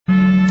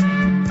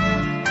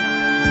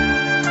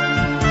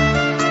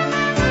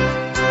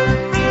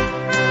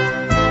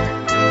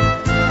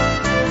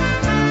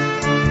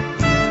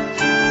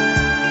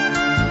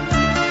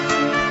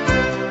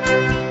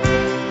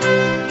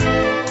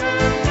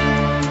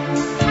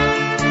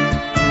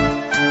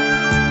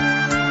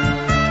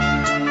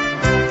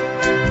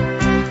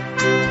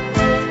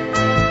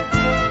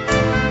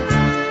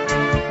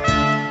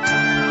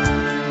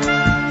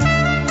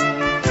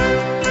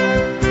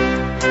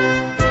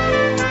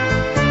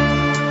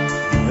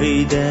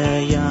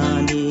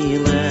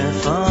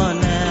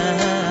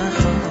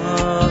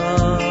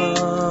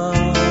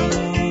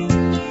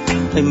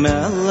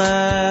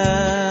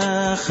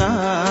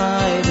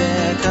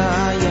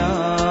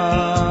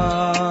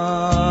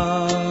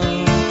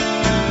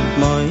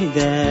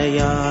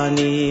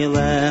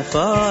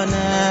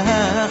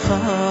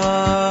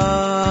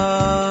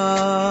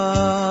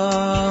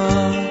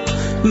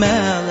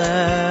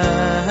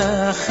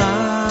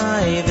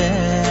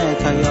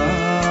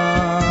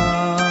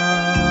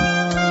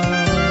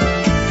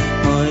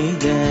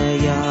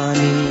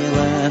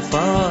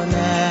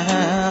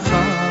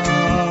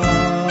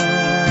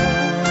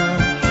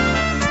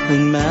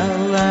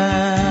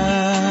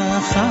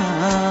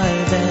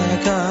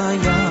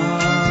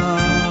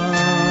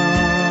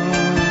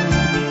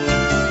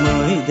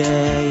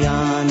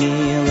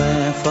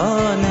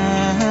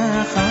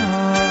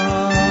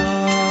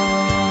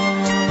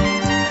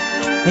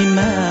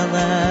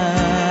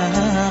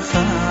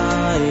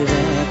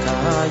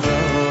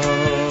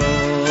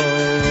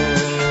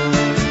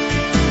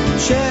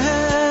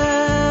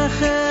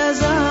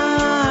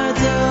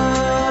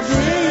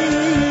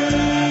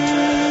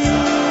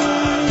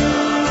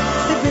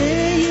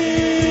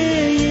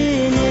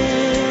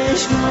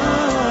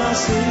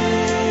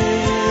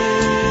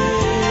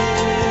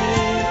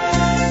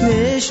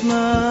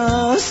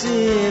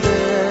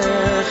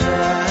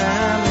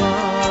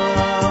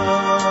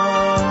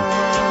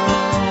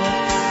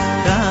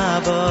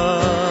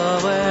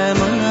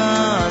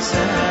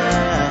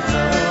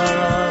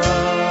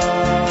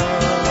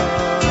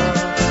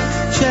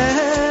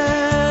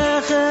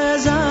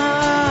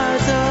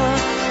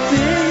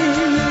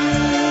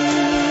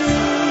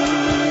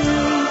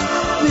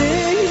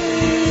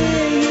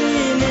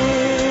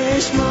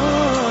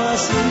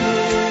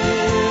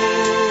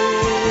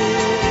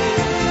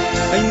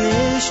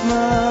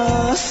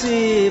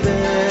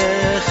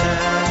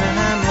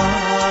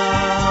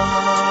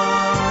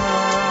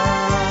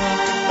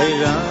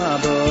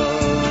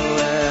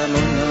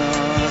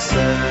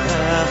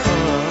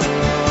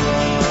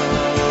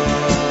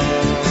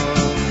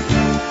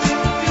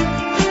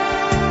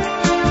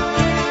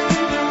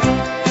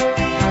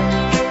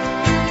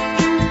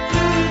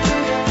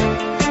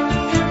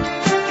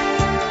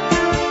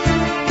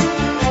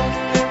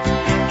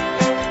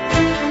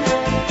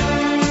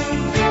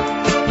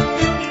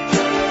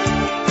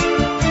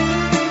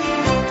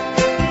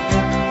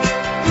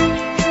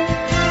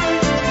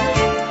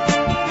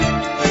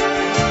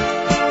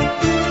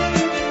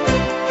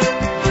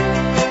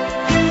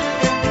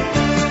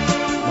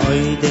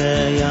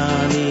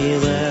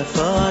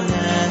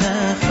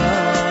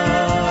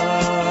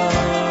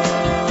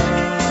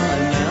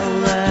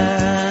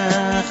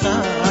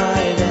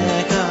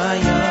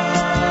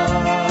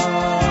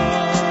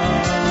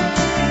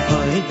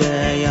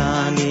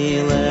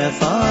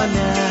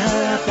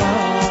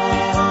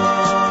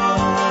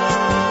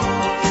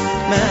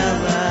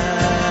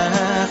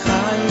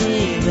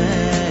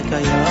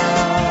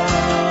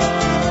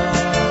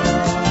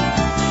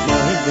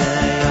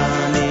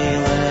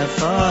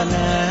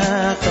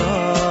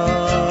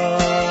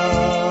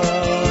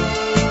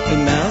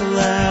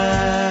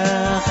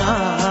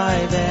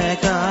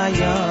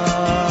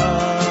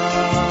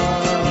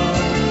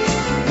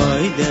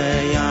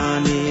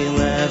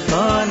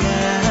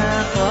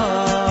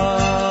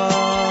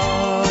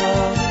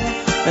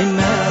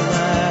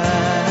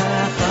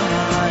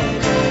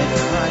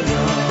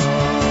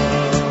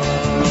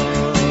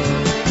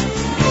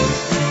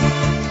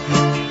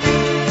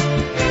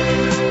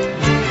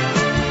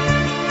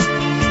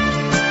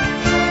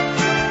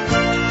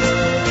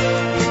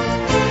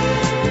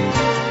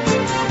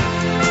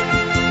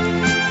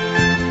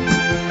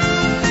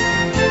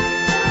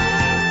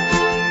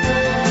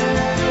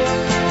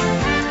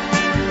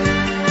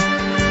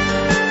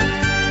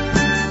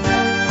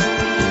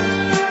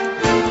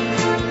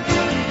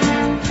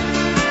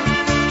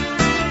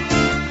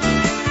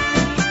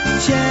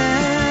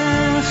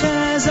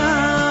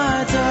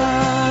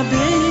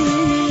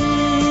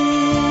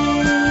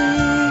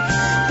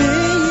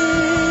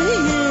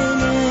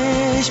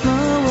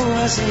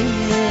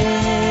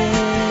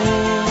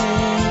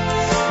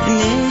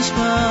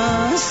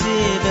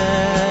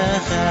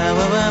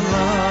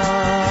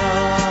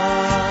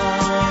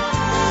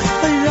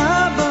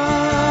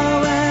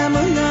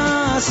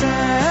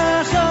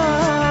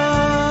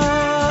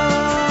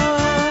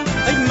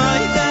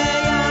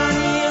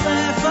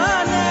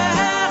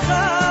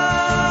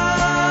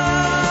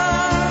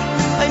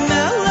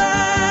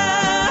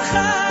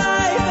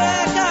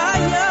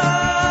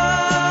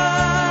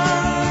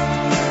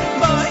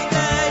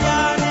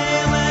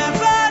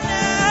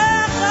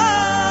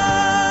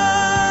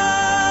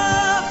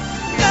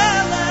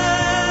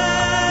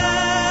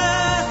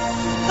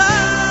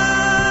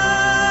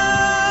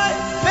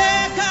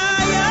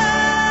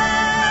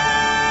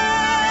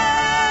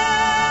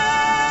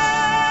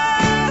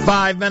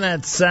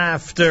Minutes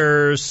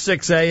after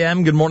 6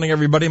 a.m. Good morning,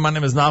 everybody. My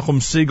name is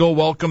Nachum Siegel.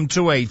 Welcome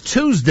to a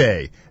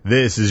Tuesday.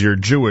 This is your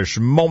Jewish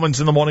Moments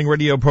in the Morning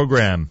radio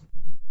program.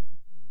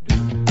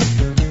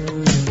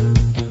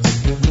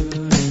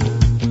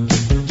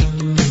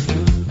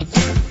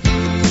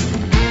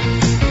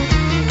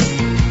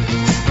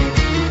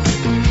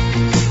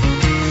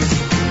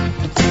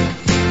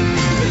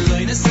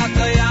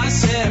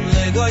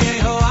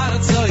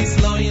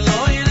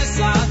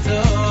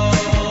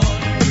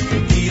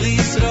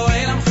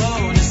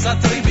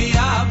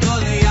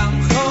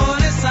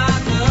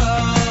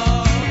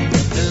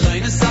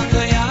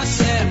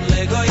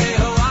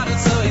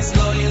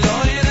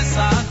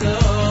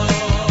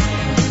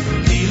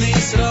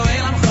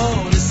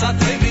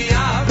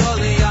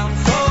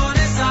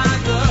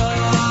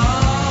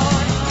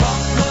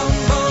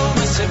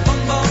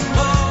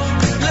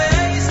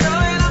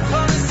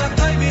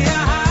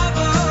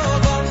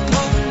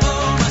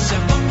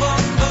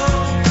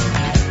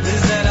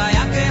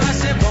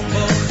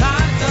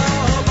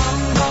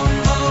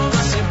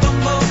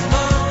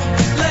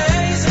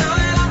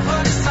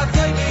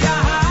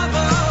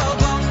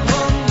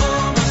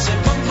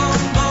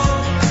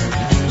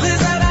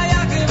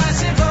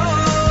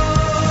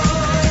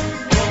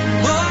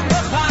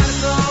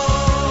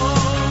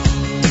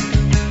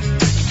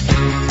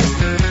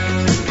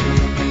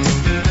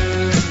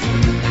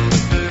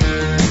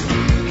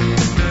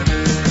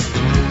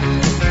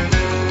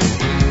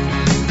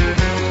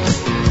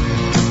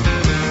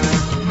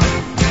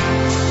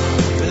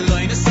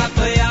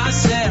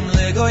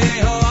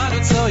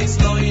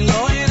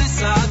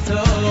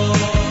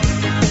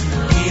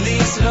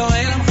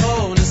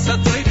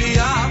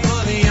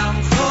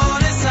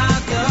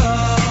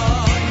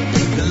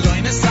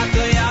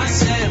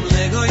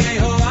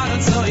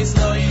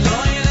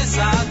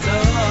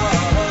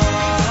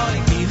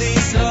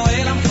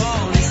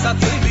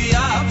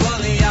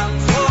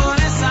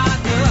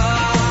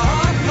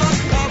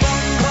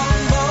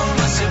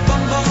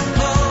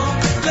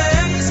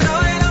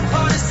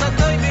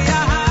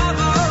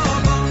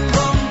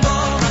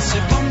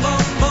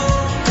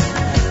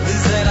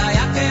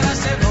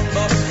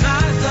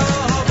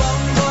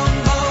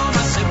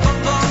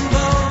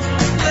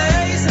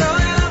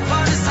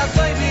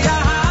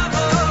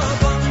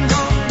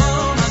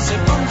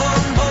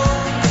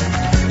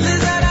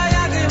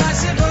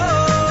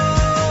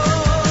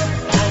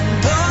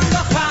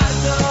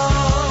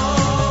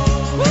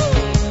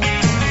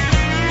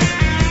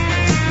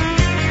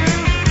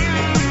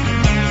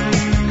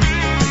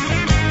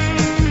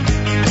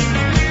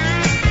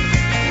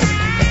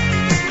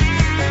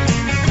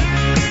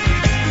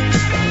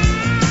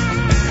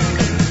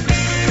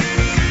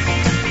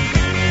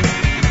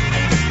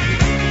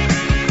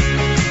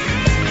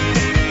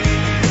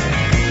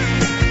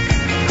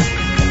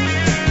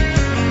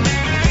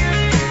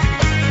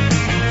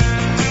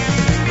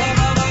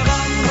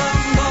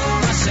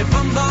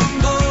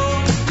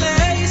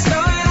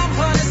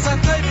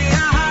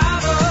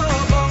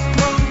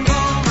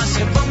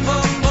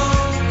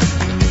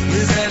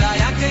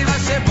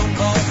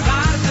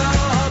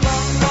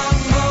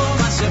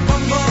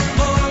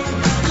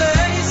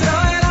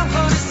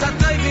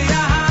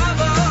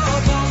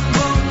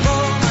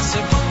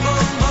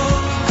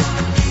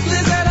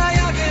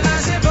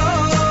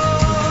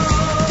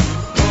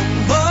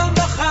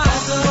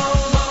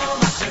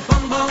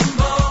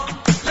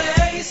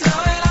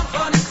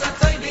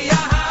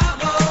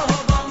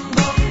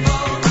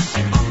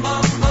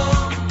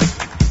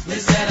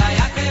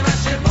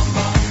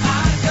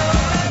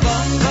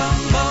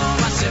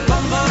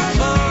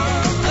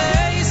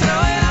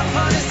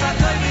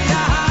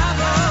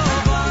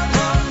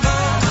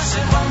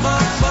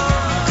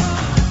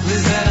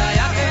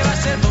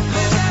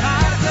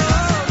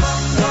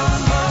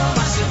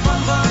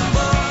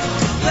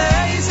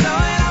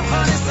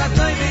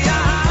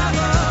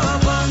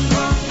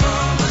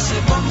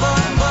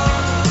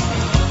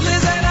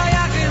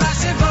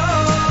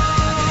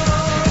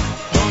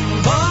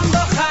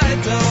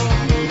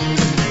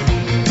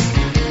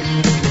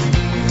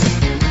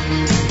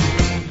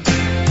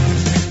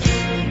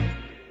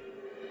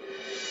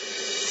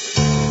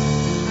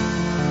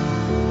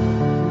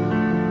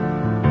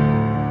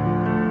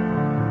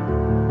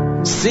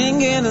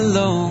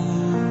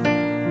 alone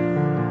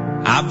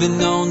I've been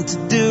known to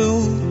do,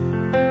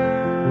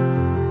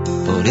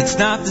 but it's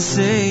not the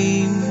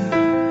same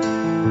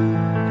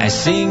as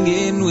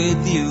singing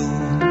with you.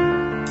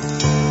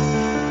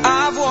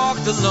 I've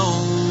walked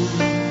alone,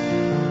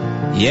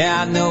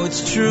 yeah, I know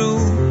it's true,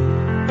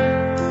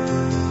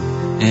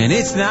 and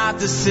it's not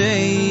the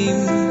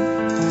same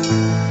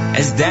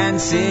as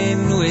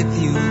dancing with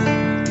you.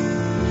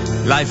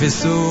 Life is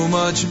so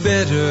much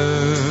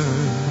better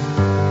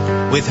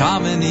with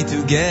harmony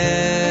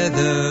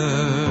together.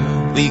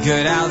 We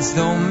could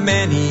outstorm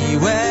many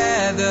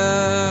weather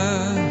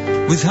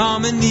with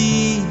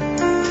harmony,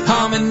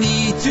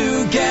 harmony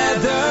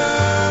together.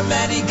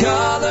 Many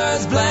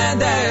colors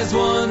blend as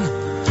one,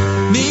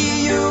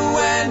 me, you,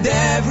 and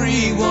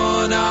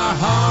everyone. Our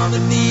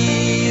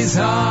harmony is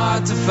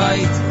hard to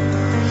fight.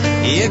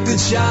 It could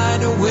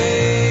shine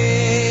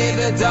away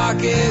the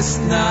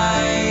darkest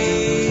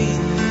night.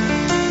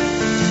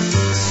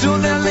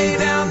 Soon they'll lay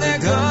down their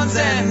guns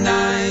and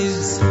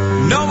knives.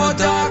 No more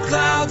dark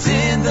clouds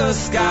in the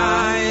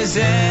skies.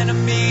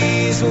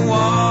 Enemies will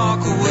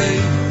walk away,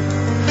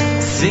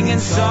 singing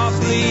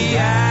softly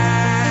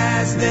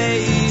as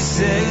they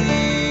say.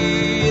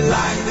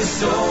 Life is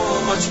so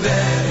much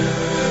better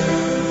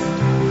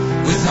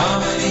with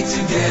harmony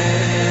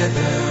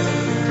together.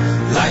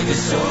 Life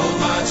is so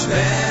much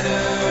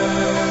better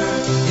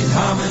in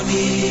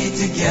harmony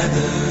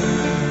together.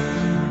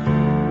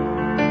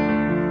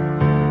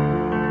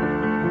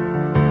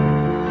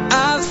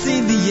 I've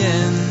seen the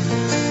end,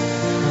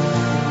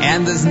 and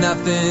there's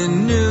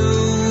nothing new.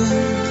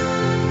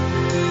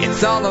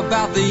 It's all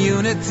about the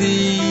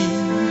unity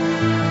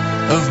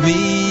of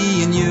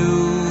me and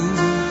you.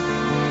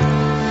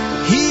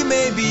 He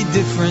may be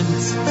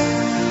different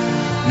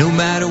no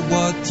matter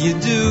what you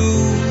do,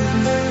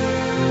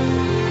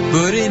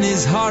 but in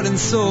his heart and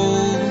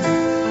soul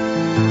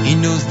he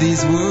knows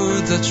these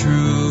words are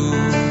true.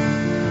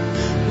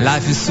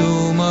 Life is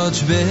so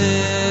much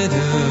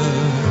better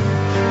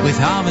with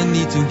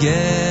harmony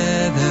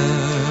together.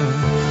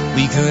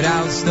 We could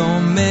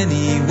outstorm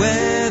any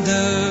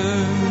weather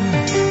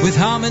with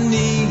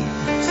harmony,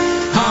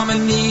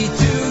 harmony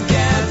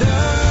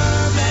together.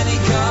 Many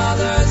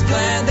colors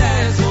blend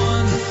as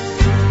one,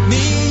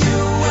 me,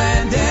 you,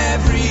 and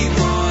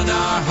everyone.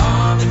 Our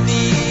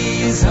harmony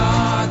is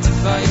hard to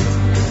fight.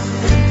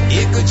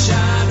 It could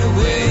shine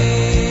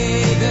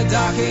away the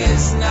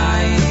darkest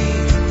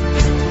night.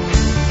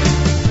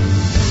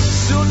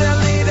 Soon they'll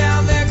lay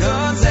down their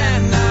guns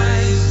and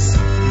knives.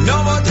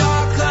 No more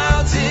dark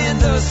clouds in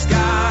the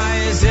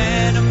skies.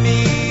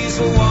 Enemies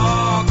will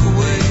walk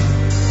away,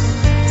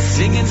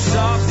 singing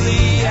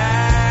softly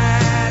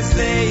as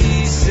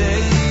they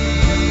say.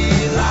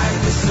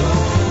 Life is so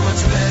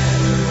much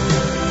better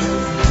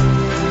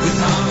with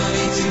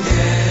harmony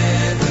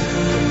together.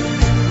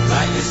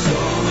 Life is so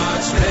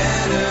much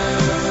better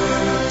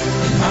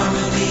in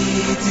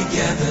harmony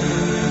together.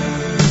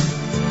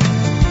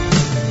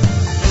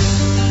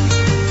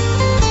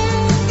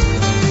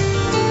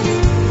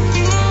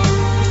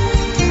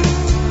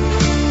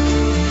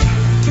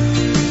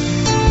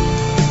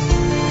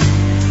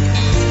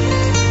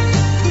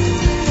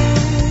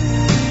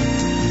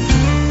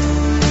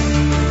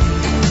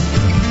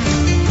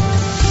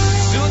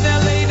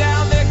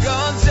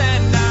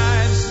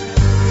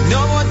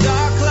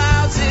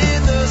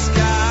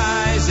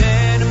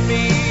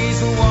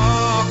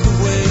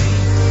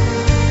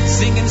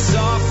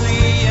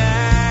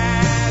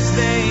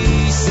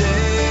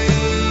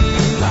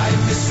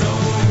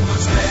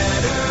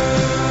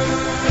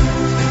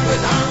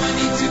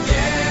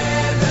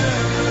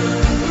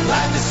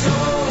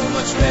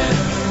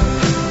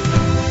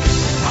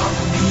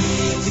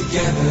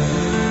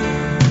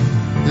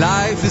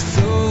 Life is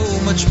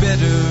so much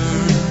better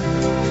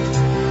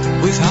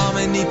with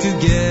harmony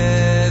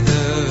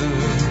together.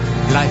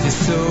 Life is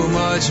so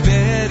much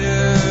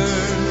better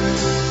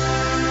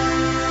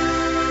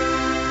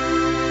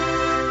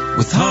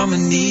with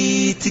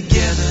harmony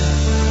together.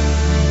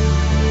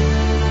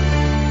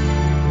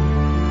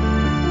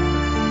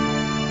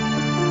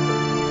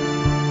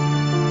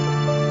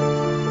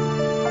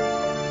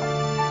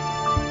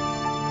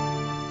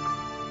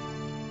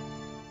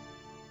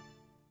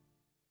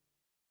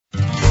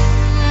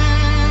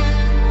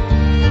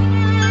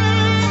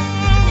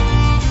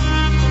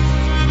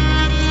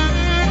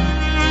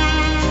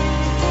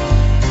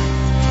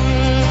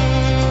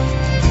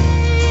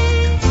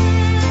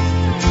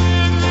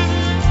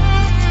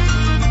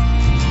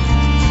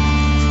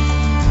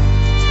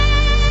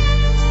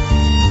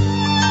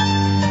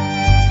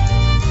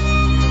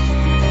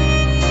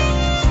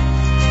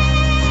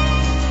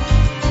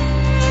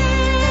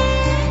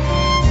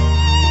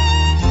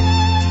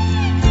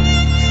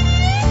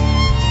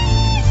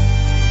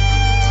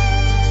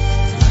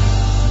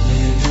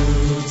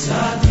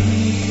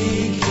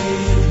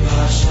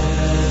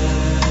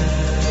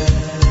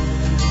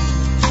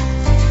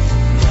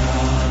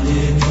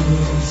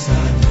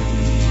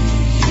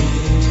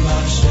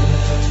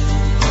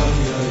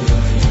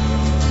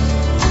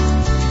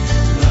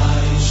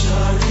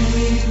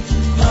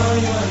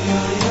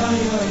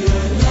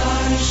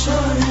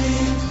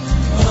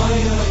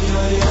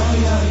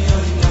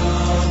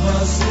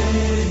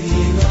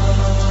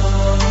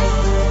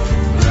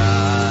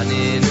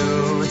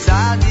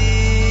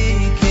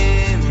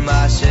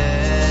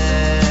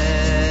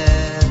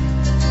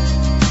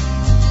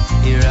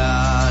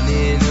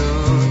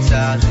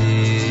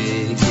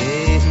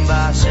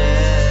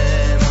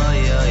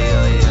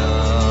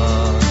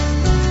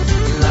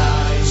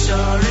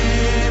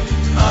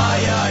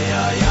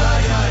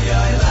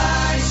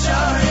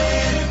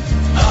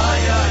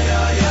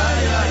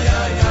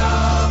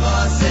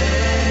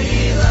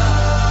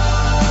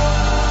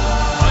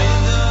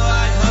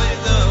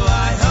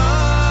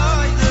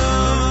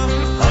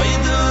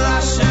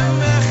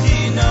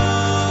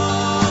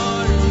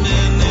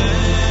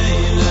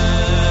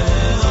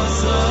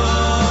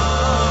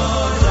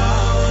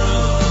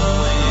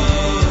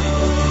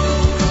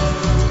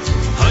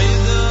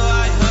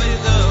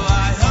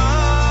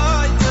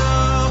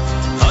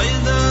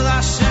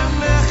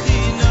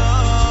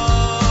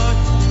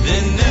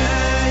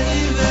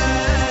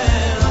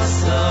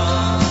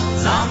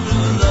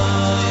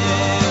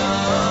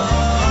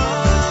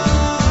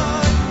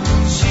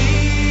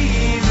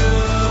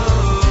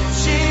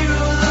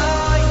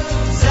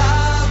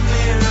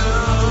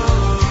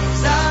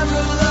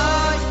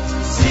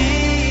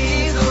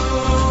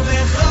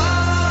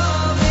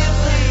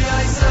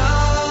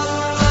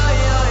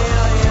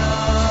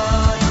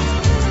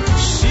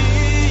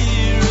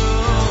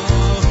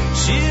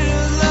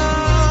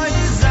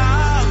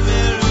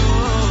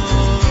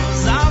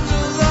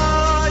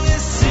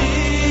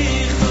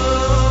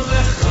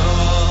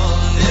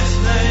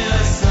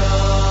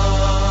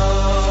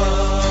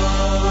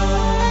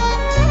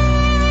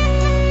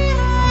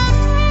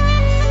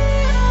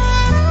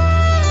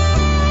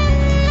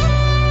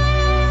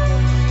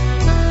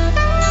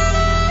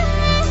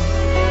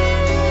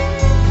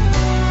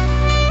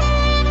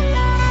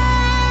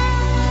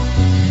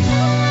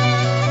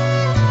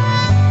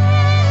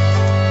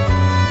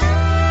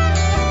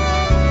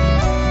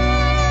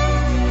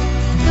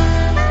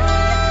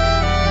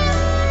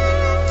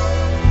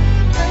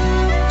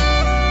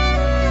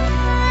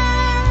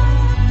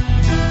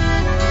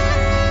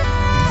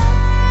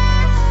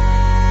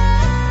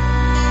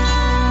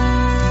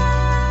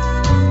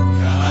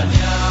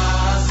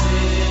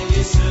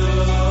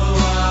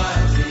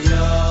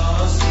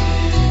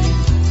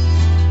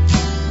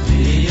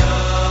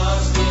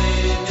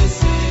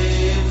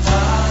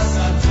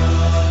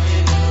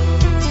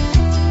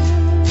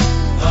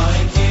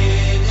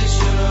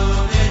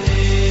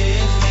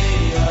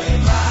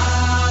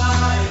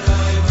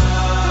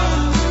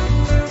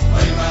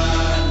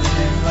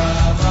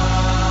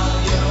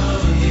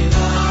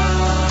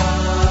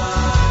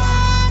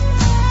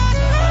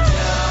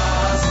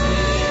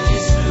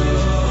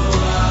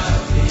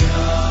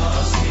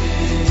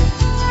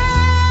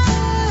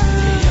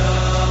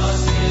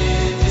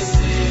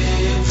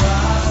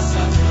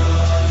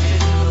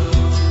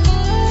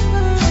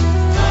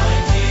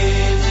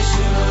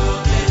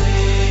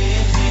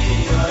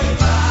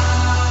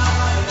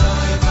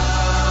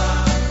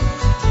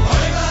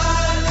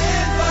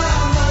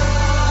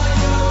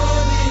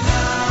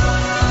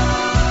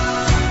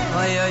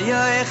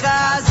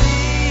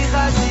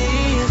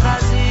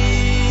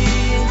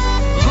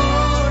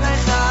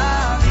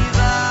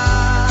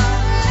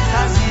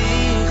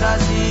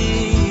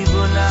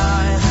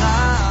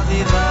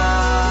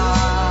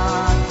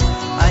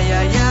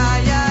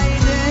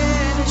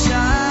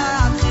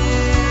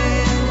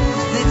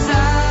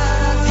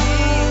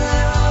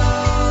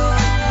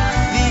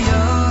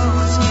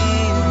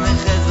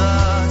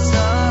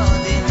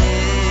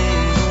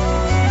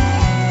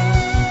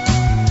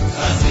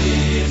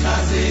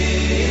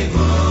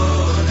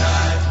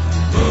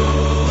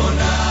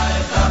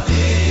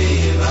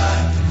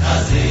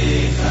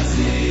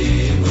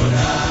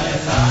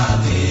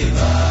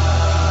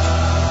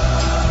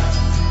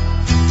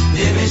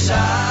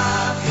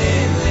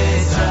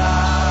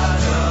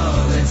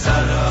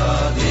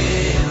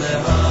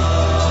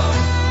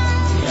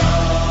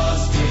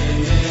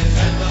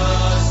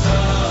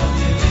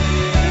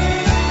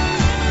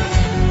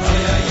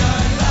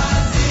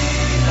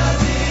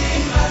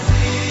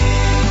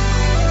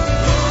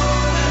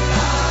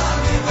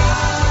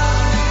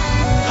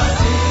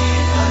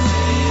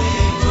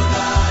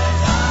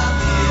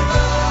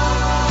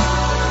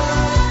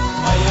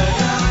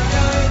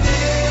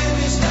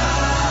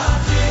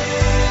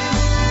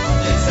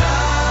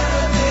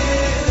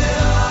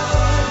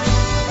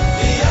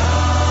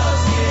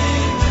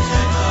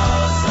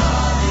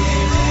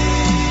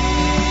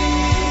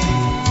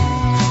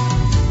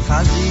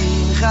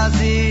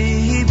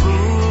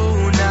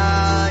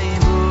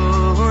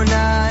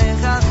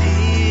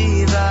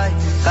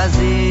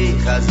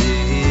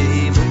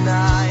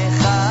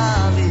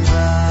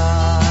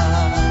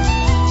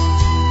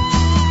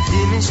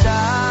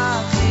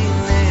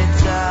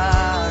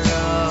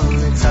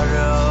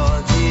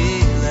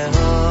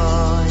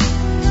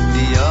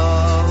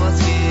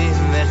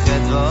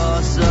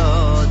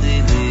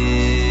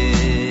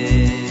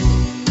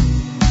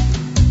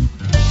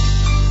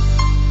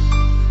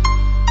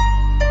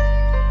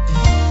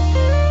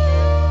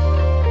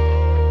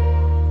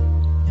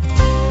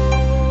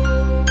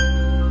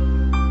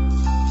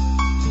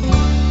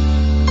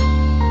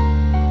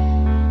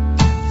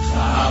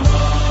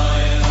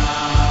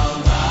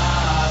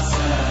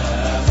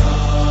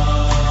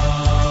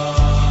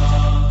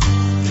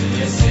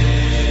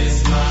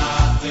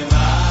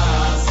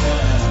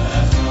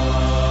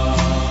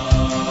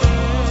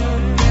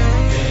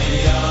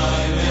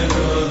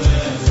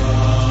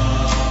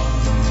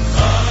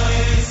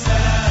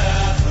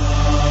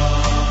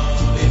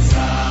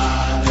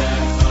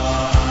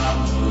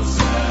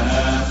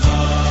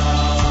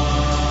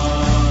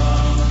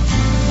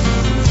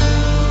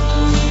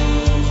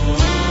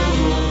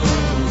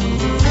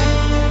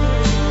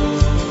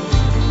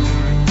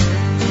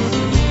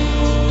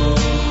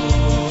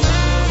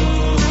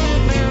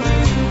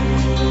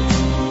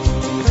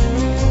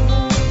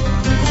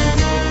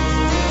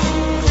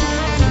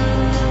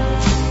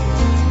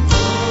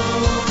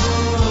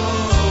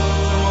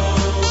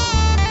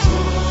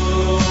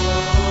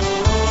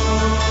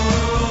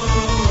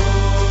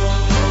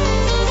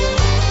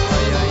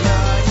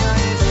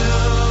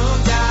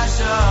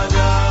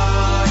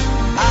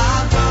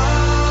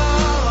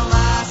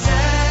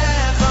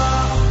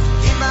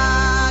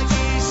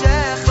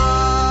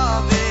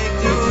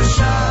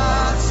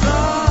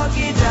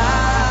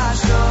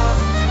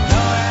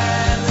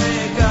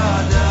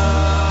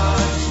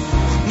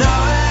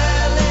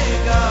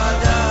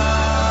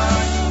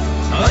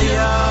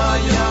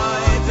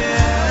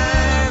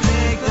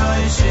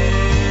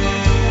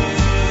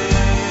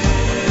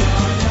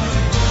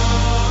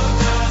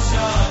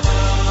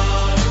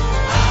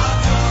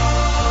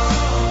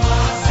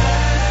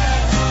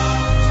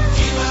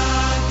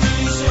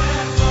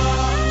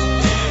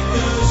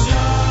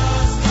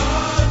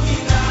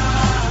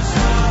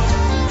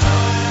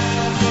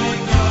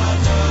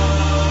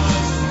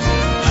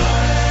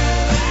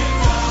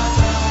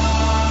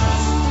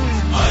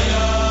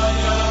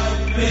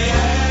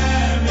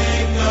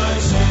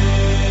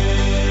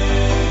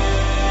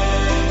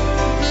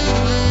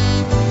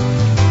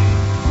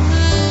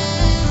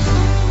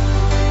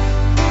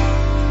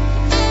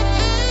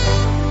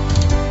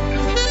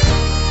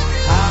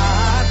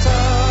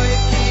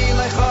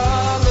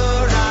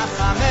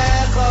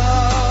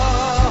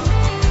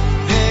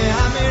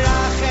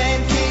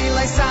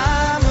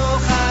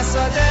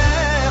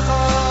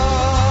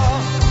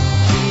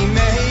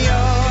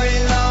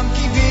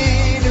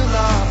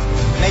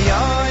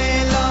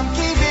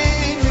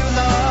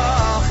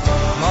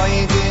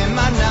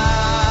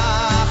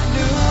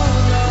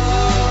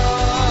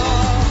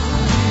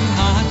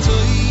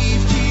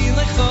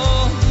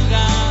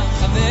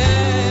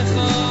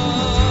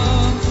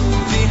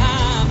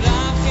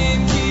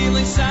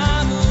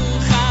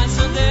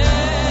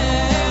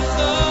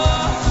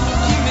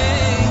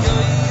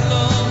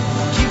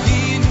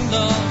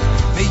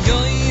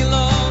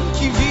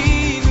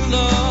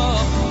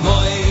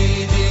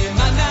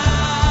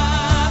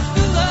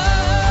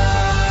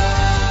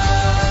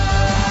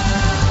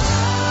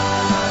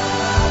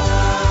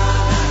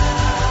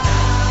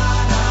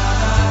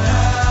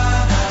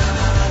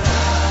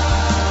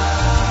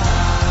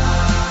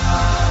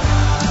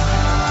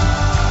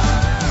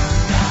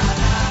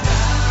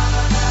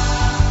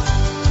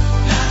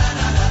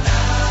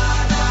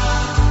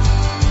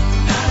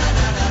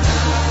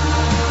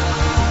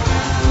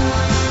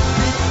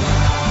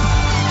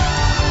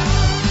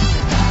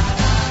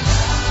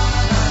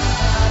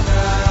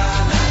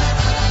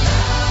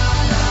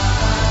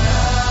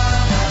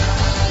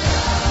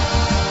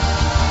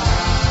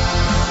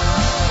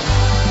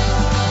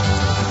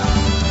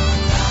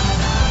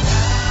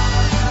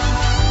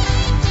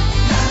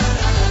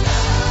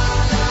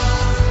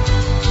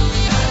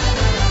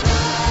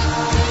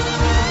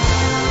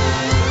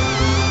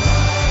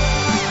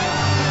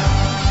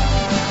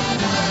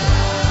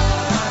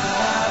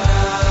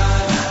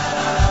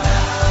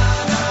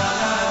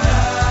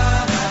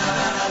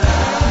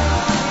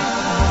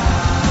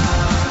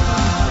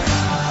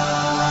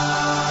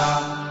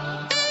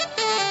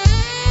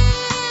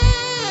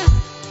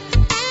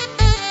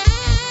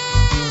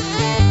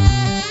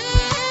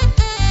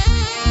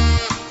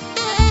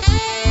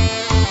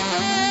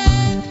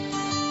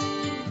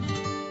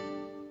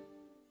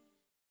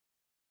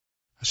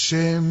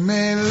 Hashem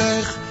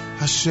melech,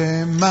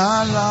 Hashem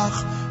malach,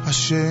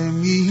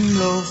 Hashem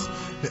yimloch,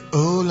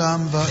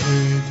 le'olam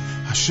va'ed.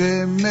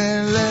 Hashem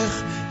melech,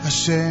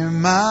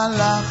 Hashem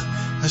malach,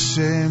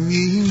 Hashem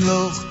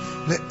yimloch,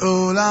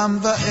 le'olam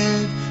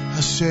va'ed.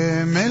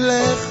 Hashem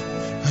melech,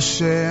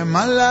 השם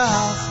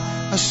מלך,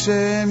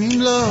 השם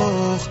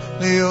ימלוך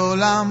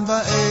לעולם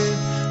ועד,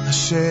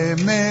 השם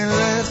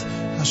מלך,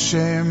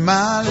 השם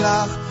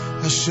מלך,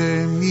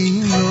 השם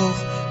ימלוך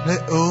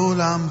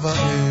לעולם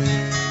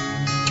ועד.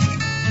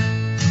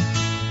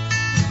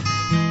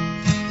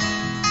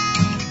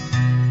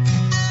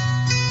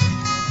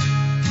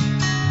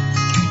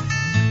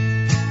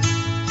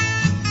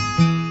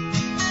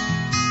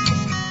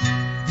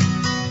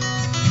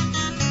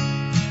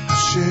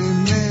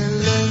 השם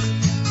מלך,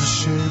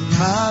 השם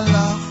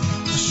מלך,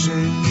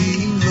 השם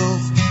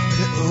ימלוך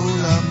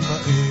לעולם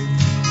ועד,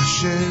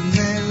 השם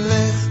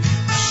מלך,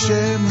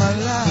 השם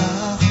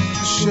מלך,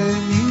 השם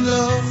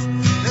ימלוך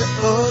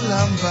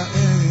לעולם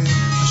ועד,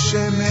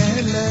 השם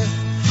מלך,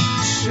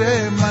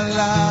 השם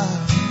מלך,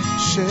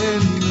 השם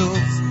ימלוך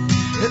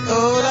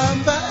לעולם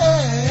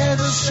ועד,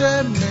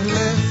 השם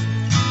מלך,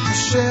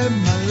 השם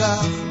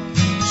מלך,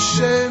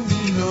 השם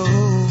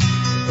ימלוך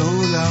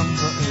לעולם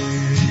ועד.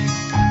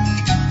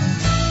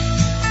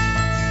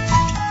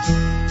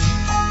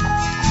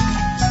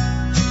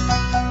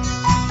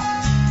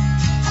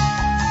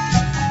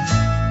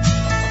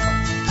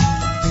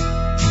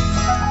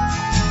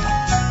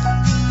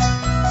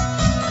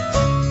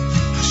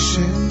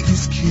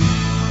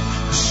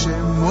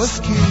 Was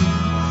king,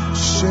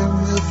 Hashem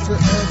will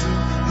forever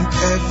and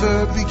ever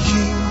be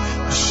king.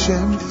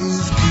 Hashem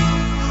is king,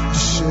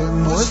 Hashem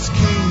was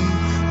king,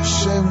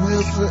 Hashem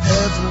will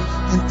forever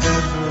and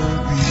ever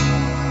be.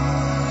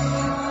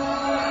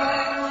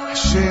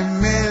 Hashem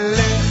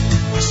melech,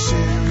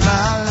 Hashem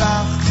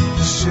malach,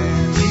 Hashem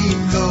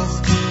yimloch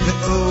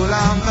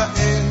le'olam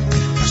va'ed.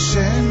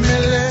 Hashem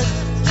melech,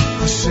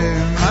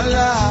 Hashem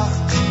malach,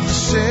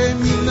 Hashem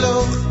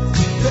yimloch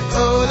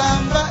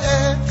le'olam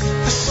va'ed.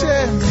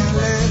 Hashem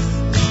melech,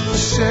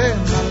 Hashem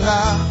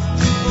malach,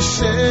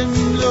 Hashem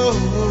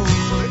yimloch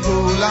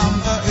le'olam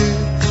va'ed.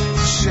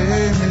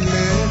 Hashem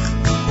melech,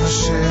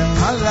 Hashem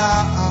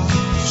malach,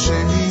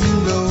 Hashem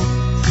yimloch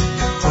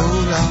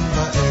le'olam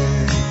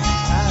va'ed.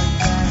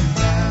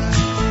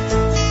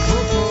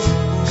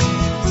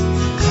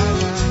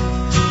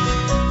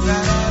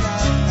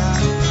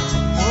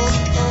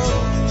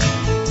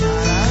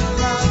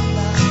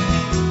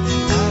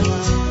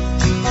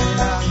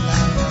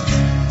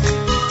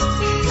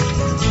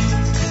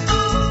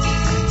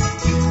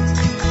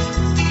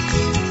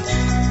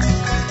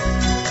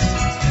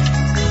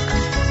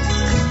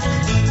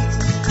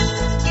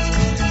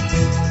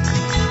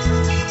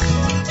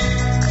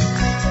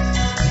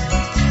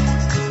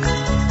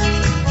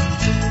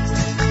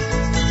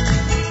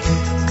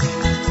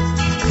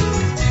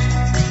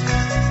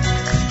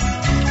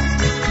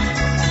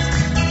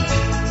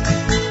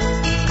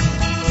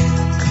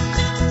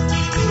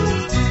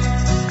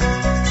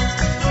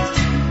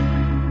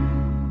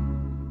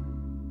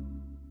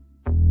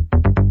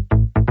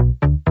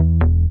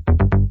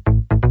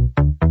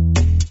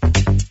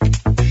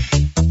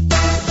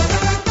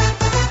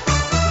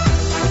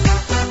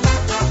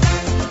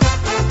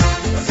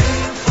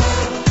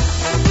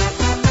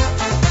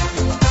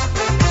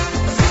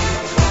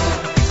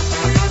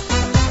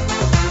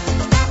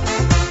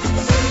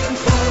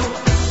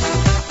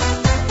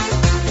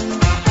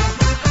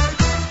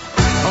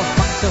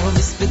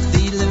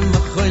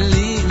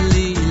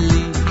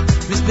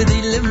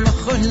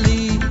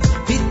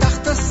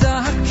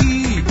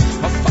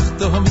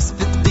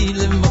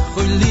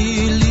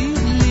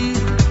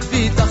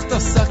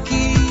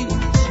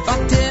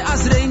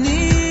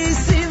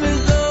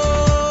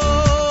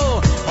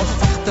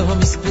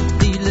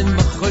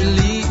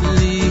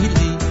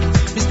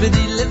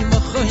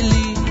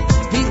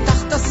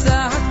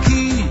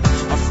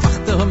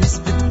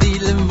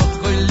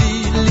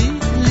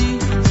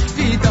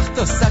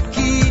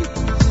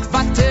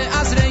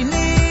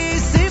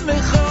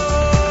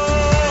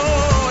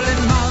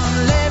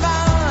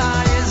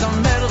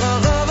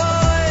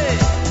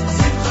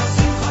 Simcha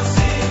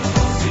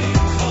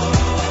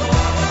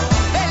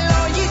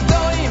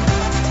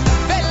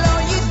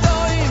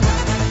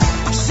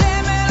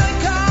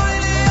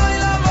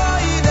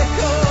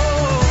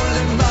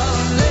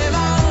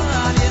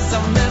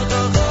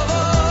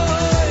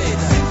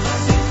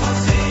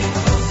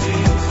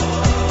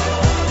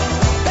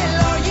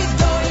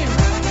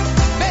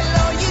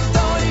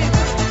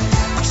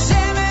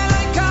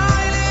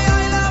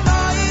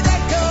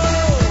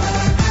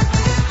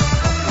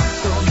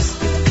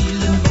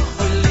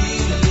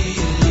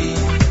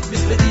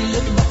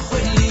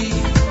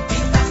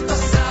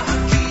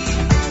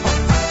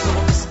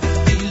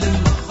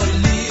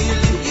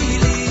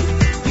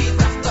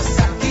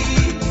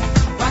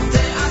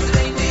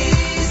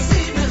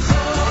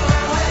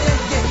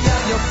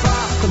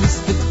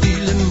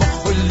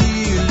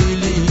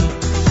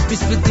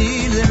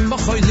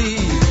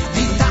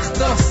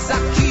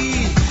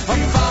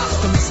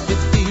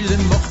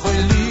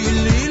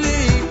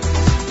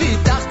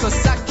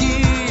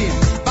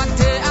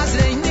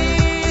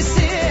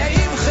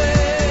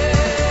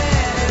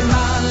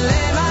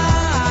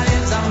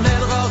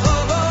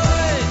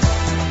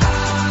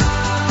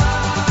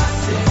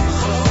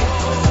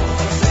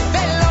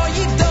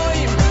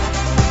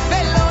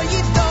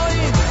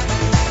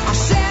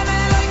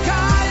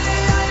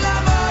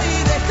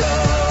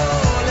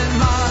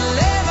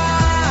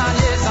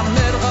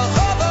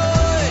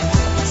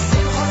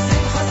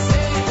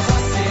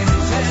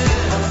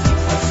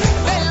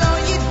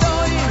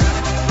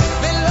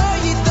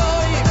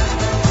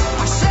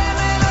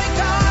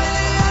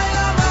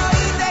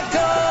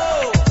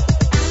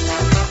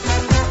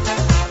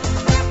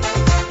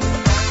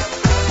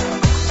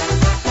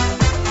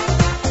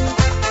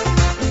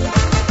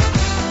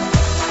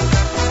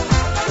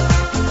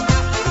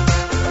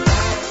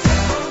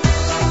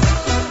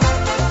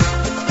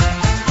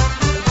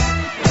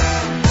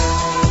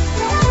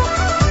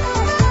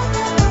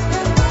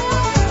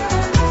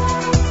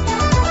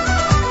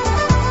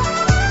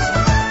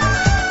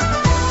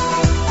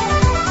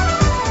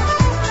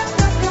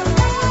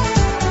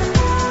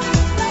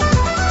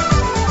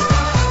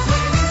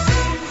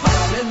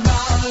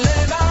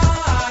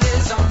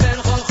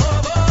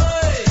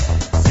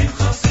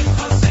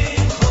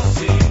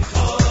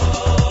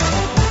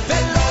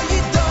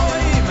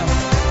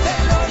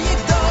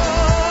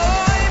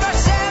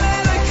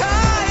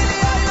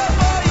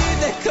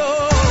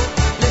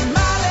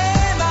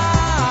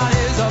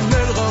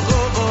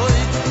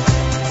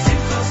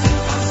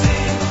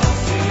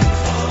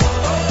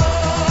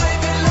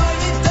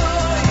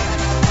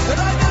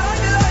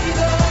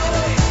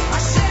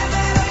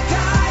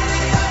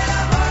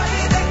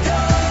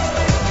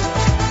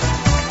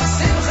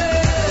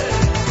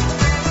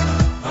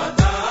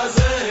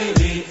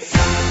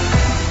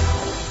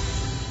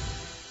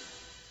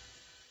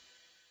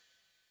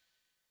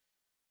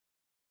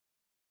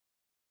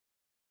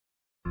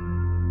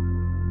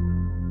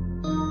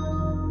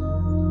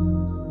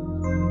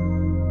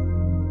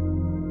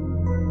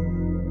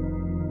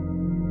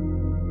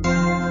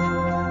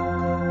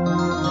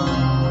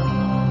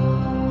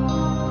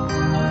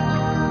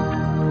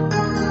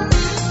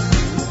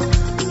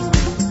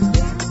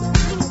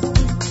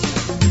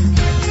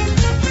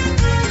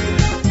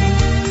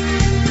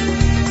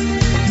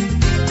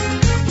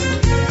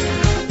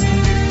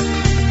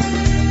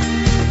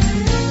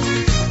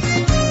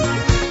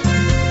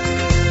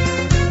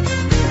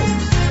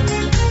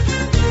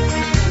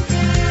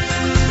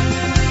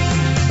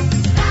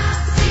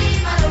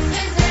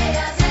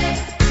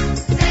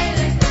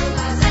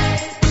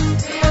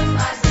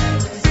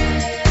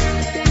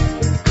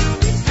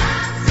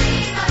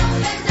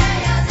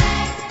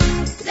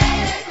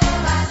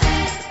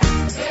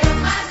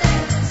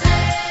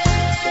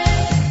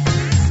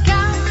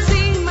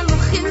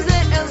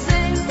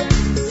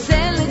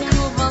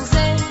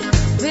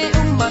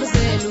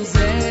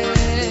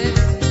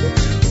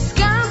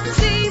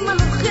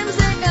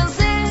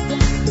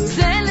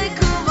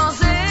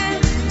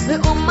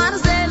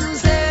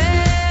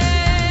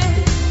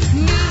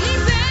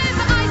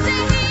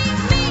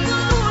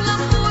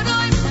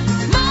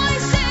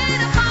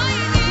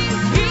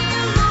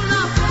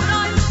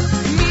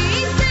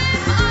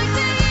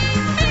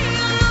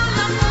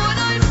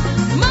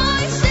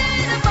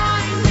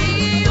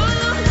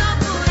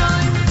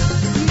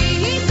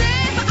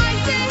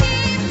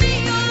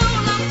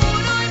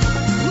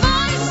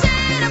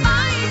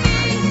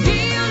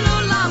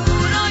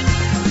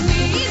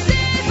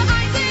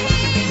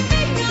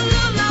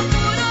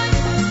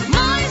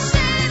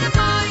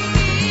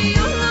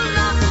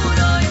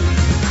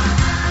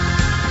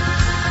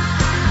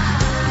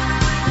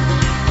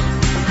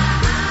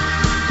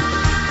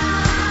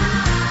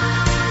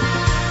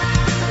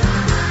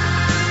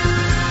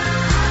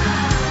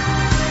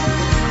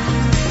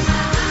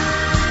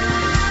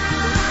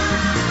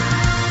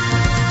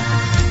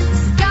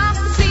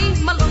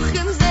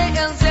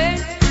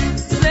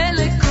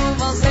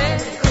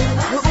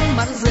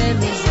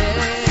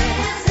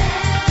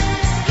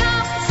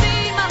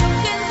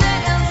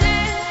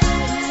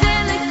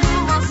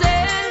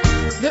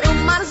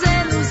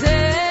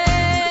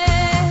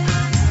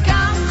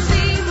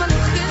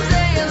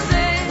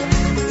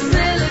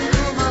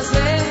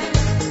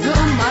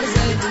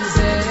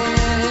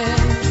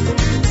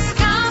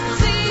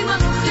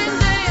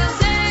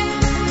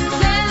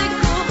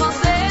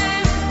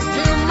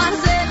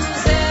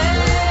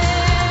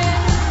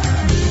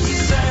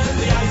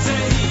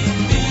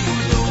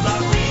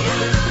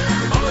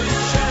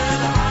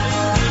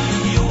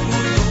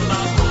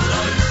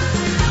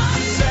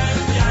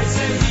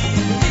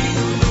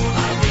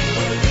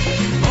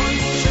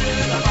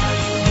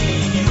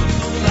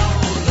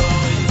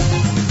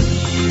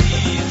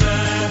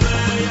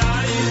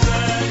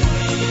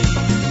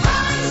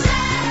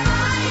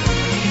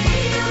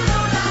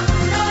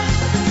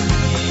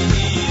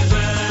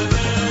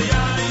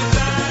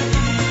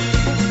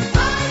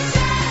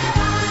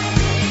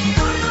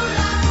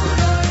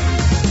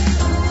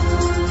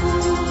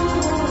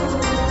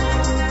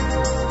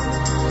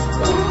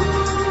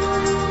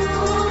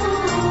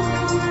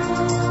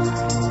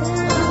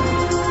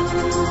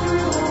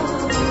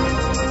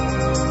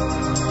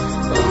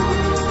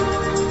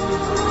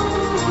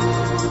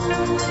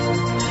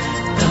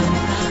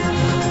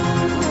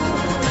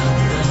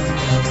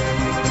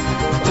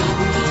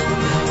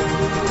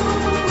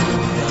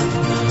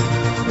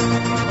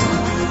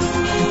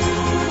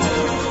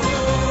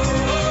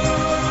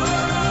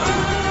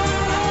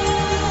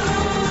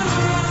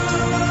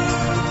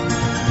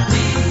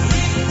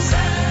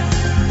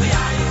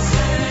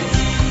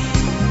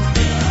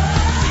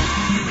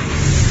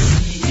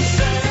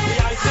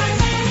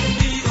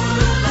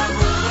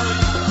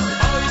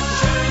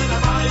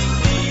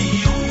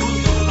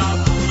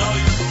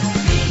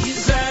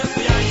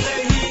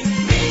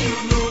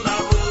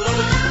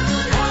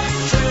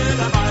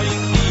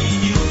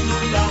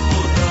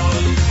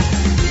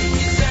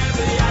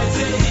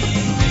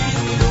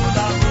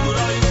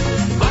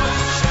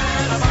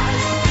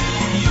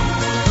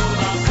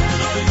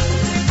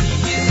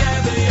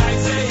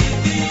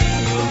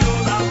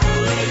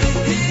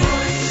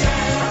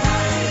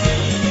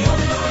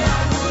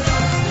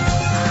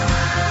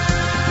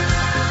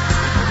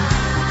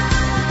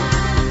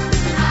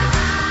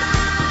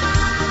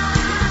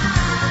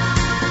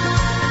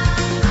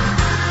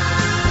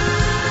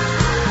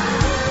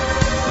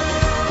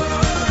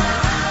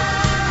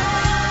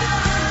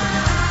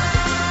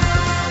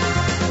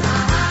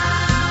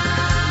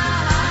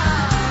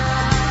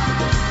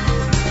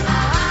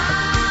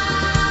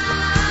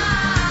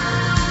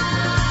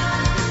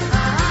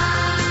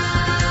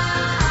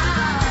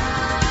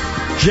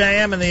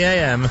JM in the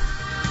AM.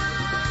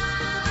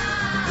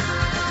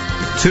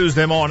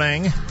 Tuesday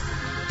morning.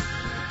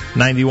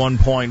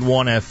 91.1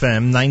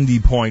 FM,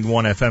 90.1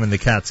 FM in the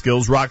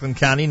Catskills. Rockland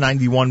County,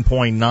 91.9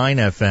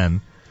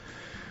 FM.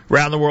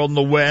 Around the world on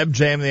the web,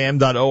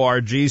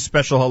 jmam.org.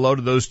 Special hello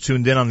to those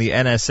tuned in on the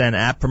NSN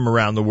app from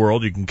around the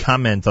world. You can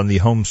comment on the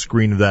home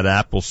screen of that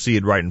app. We'll see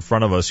it right in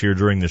front of us here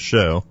during the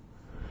show.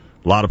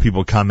 A lot of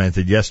people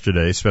commented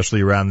yesterday,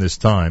 especially around this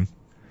time.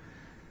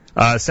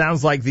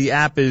 Sounds like the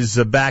app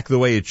is back the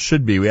way it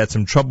should be. We had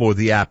some trouble with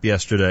the app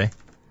yesterday.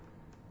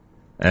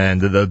 And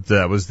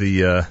that was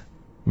the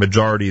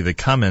majority of the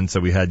comments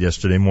that we had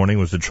yesterday morning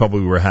was the trouble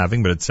we were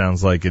having, but it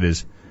sounds like it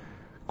is,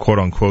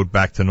 quote-unquote,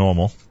 back to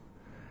normal.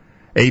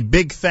 A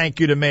big thank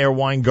you to Meir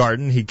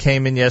Weingarten. He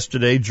came in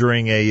yesterday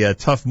during a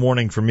tough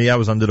morning for me. I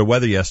was under the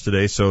weather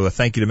yesterday, so a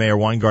thank you to Meir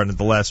Weingarten at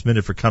the last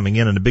minute for coming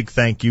in, and a big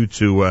thank you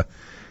to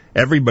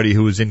everybody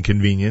who was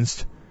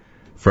inconvenienced.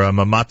 From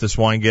Matis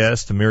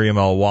Weingast to Miriam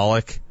L.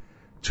 Wallach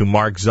to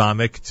Mark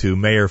Zomick to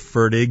Mayor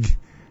Fertig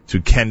to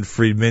Ken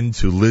Friedman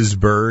to Liz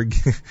Berg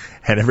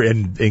and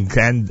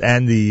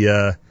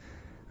the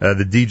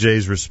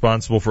DJs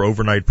responsible for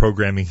overnight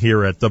programming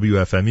here at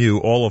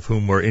WFMU, all of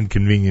whom were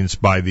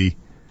inconvenienced by the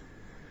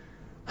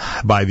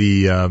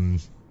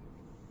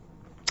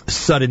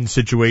sudden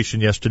situation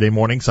yesterday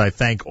morning. So I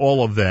thank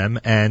all of them.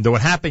 And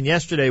what happened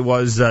yesterday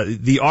was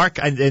the arc,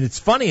 and it's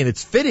funny and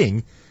it's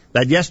fitting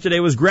that yesterday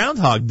was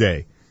Groundhog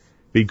Day,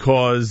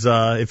 because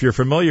if you're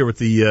familiar with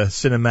the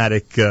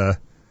cinematic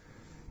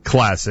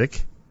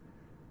classic,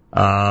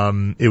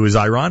 it was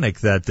ironic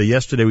that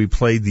yesterday we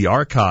played the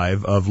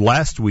archive of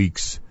last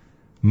week's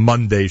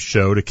Monday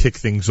show to kick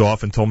things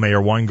off until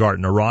Meir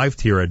Weingarten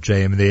arrived here at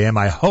JM and the AM.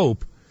 I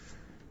hope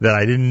that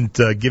I didn't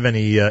give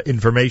any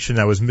information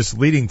that was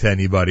misleading to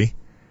anybody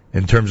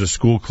in terms of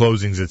school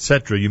closings,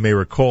 etc. You may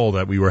recall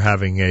that we were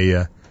having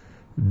a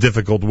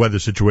difficult weather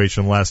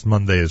situation last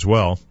Monday as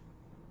well.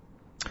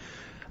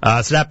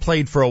 So that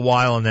played for a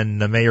while, and then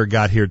the mayor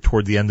got here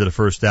toward the end of the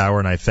first hour,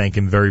 and I thank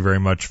him very, very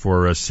much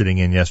for sitting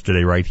in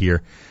yesterday right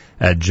here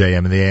at JM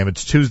and the AM.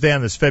 It's Tuesday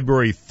on this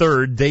February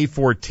 3rd, day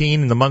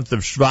 14 in the month of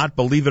Shvat.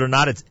 Believe it or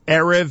not, it's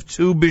Erev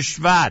Tu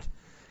B'Shvat.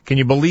 Can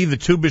you believe the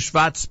Tu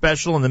B'Shvat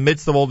special in the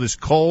midst of all this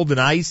cold and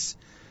ice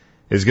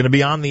is going to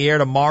be on the air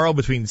tomorrow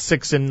between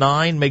 6 and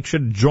 9? Make sure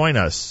to join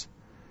us.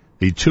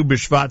 The Tu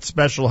B'Shvat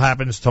special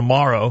happens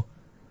tomorrow.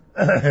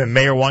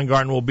 Mayor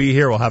Weingarten will be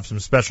here. We'll have some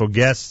special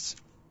guests.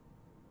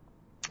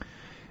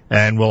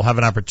 And we'll have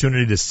an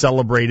opportunity to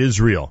celebrate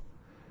Israel.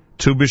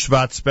 Tu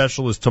B'Shvat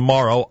special is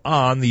tomorrow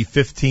on the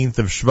 15th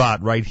of Shvat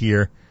right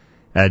here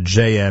at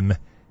JM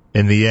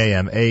in the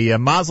AM. A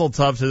mazel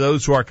tov to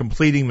those who are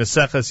completing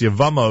Maseches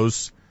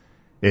Yevamos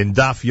in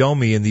Daf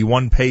Yomi in the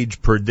 1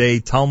 page per day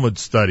Talmud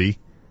study.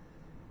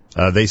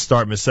 They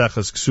start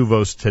Maseches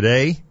Ksuvos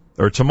today,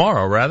 or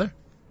tomorrow rather.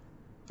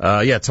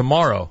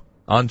 Tomorrow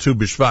on Tu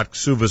B'Shvat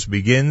Ksuvos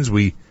begins.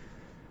 We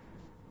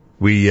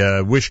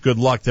wish good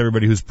luck to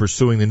everybody who's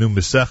pursuing the new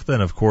Masechta,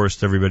 and of course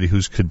to everybody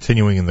who's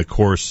continuing in the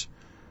course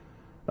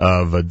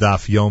of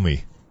Daf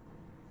Yomi.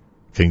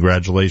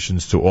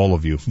 Congratulations to all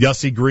of you.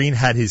 Yossi Green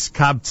had his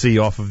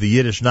kabtzi off of the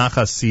Yiddish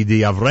Nachas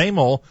CD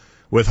Avremel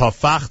with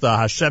Hafachta,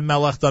 Hashem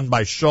Melech done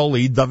by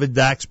Sholi, David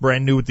Dax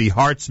brand new with the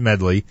Hearts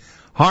medley,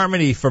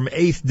 Harmony from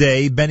 8th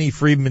Day, Benny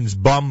Friedman's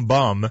Bum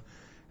Bum,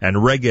 and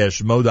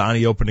Regesh Moda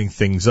Ani opening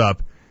things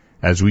up.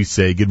 As we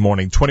say, good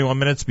morning. 21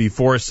 minutes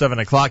before 7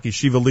 o'clock,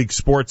 Yeshiva League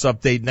Sports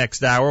update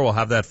next hour. We'll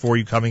have that for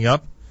you coming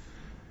up.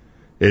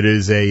 It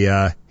is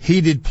a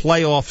heated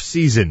playoff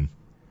season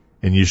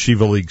in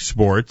Yeshiva League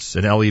Sports,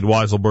 and Elliot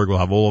Weiselberg will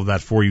have all of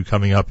that for you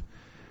coming up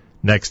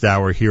next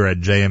hour here at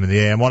JM and the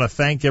AM. I want to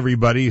thank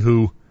everybody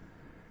who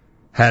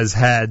has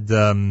had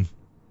a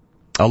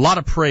lot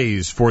of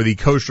praise for the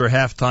Kosher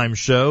Halftime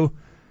Show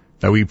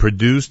that we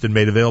produced and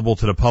made available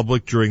to the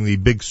public during the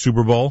big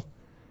Super Bowl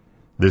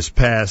this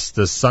past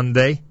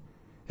Sunday.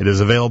 It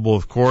is available,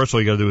 of course. All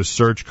you got to do is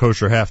search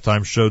Kosher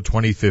Halftime Show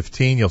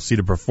 2015. You'll see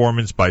the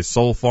performance by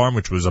Soul Farm,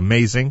 which was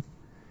amazing.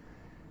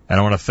 And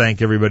I want to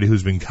thank everybody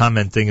who's been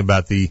commenting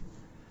about the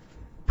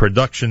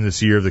production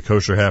this year of the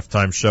Kosher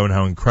Halftime Show and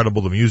how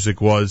incredible the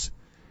music was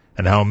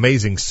and how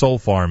amazing Soul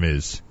Farm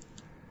is.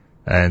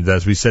 And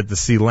as we said to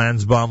C.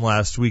 Lansbaum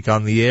last week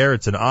on the air,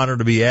 it's an honor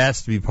to be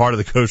asked to be part of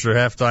the Kosher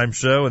Halftime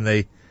Show, and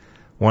they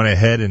went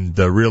ahead and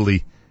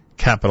really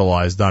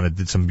capitalized on it,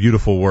 did some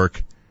beautiful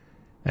work,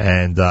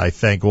 and I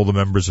thank all the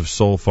members of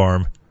Soul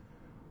Farm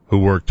who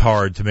worked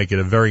hard to make it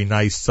a very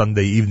nice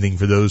Sunday evening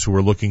for those who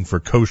are looking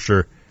for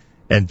kosher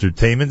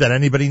entertainment, and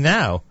anybody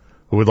now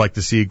who would like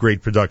to see a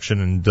great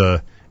production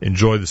and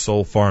enjoy the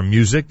Soul Farm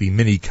music, the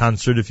mini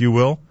concert, if you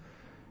will.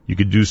 You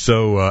could do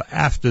so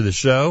after the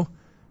show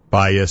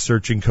by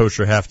searching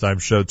Kosher Halftime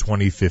Show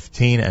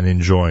 2015 and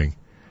enjoying.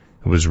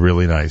 It was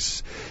really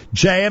nice.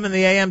 JM and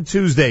the AM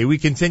Tuesday. We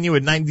continue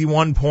at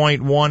 91.1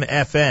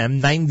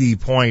 FM,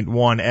 90.1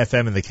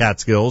 FM in the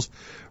Catskills.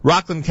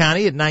 Rockland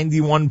County at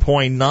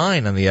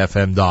 91.9 on the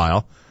FM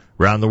dial.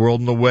 Around the world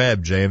on the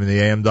web,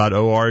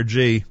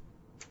 jmandtheam.org.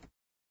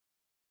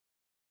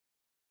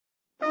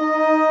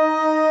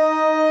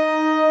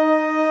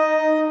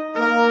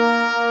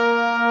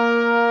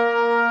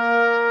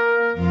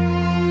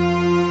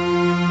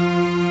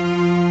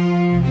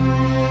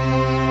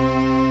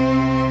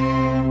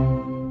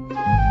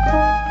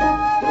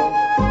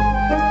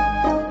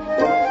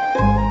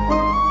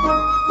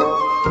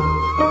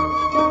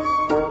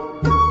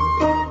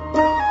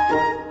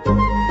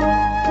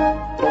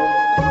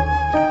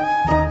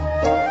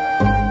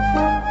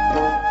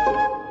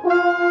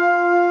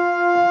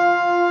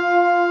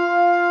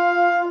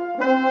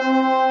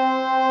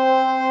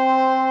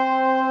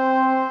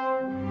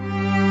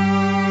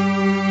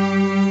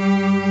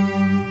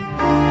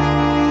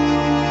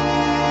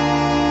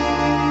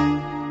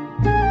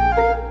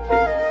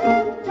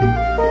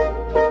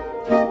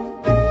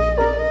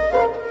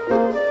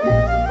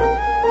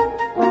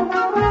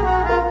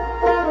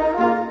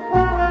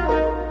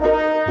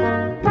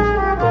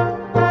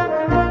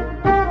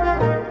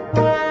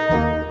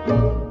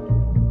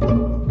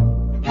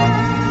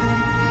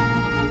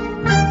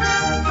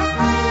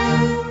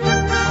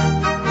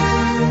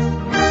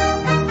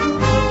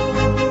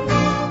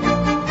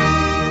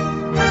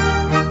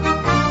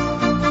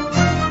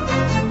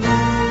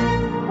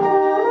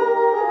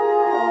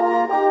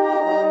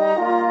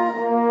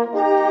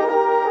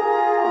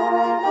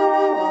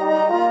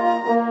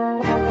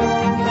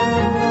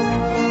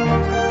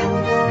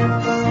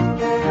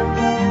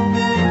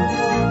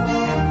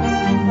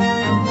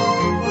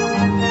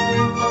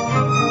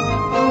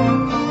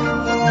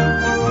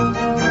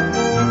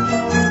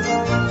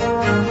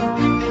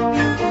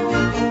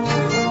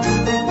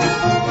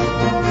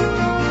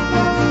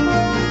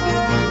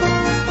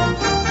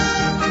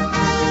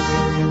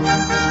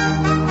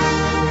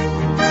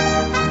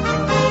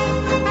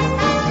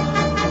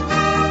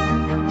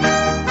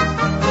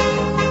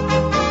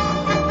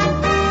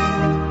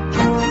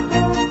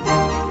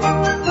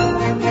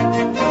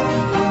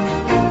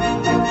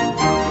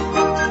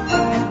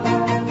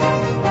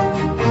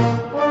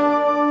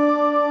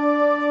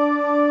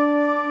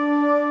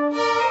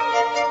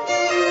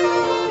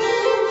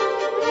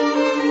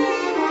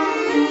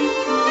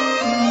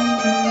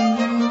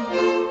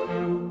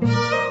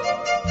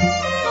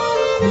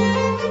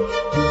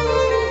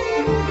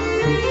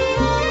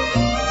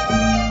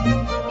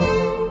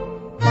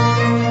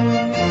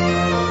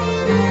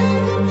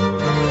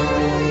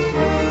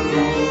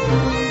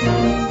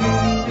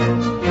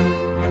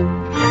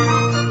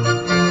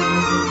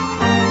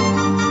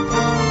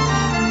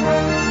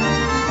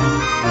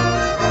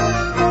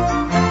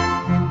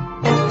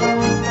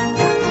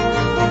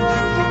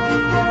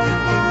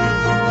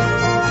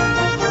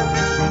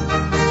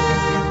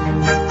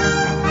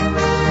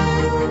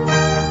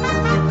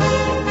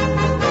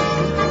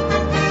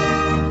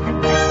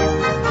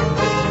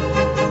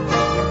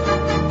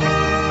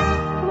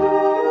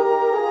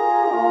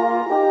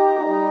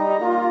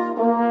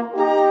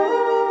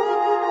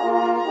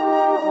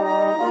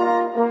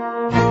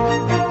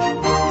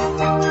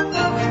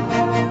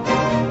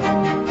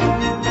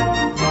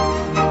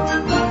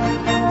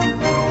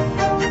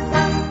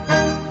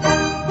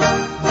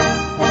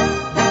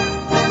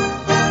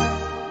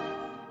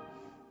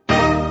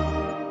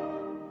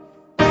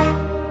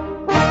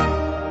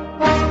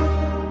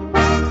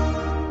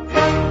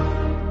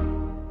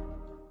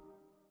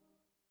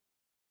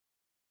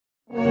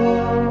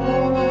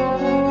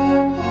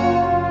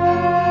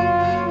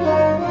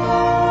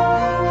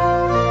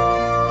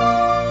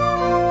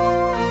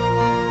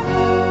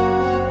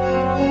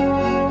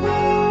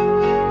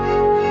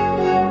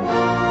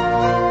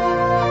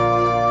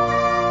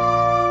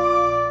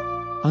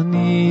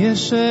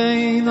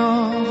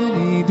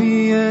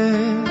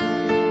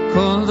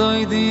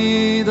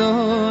 di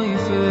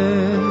doife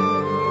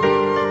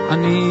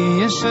ani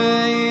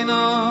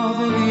yeshena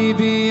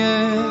v'libiye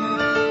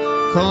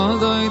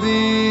kol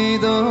di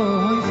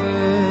doife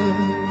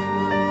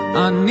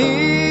ani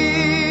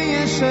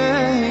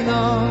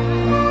yeshena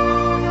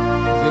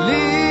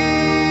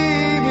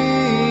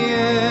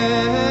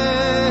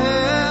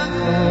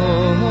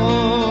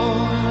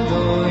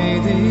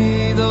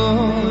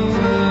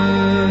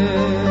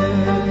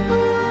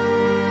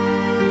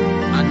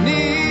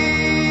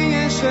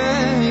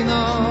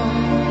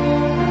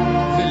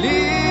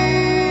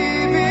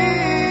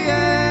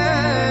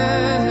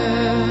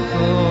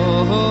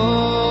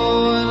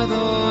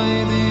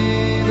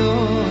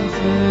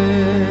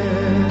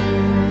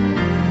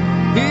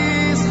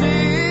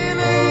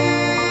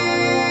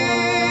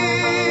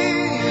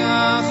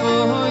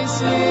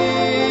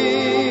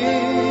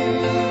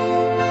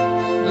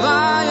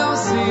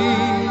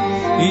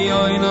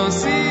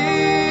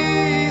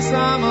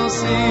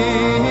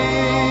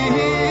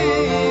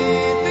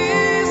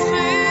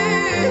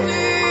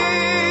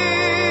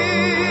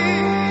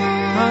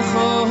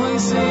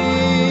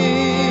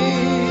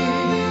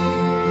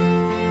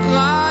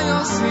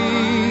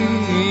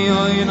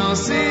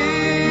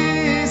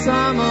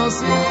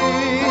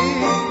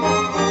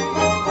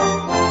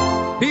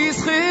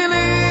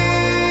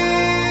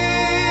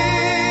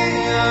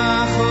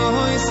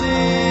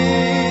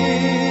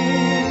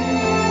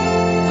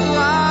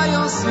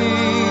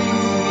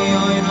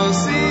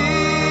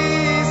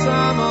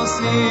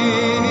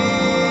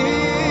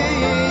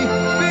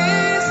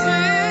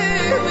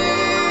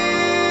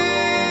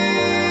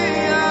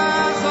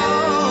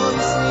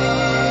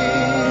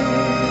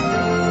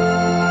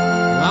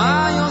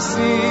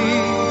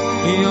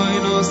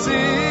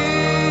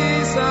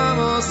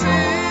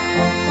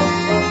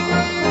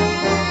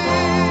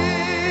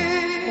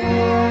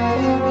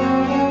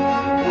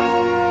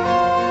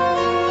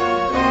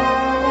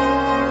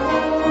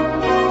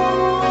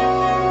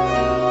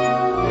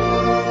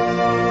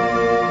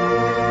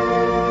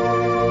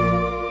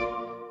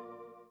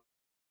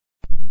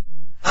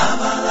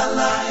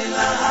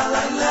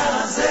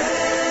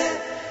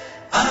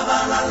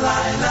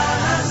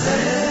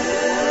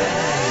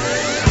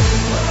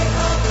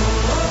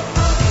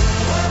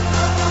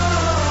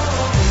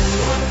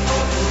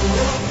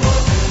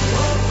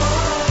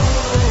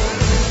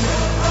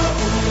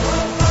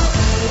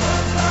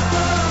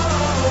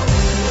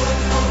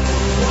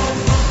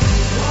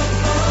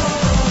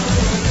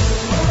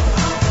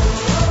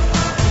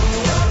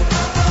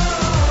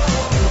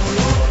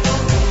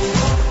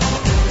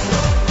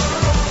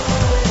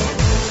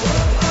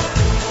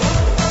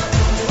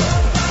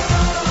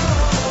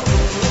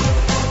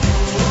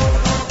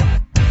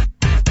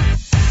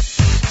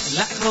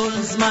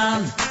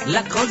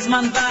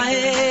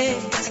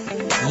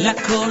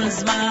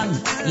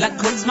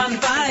לכל זמן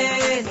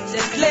בעת,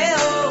 את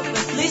לאהוב,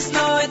 את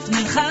לשנוא, את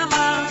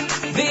מלחמה,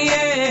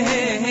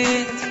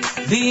 ויית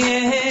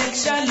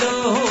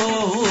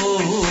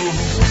שלום.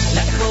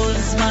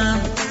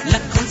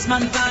 לכל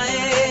זמן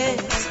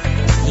בעת,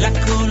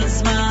 לכל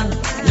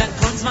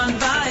זמן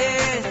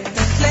בעת,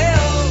 את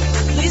לאהוב,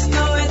 את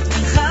לשנוא, את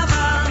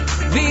מלחמה,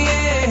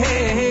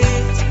 ויית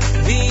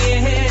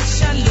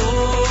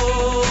שלום.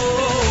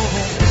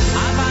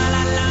 אבל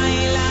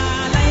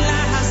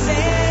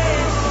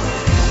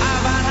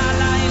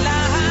הלילה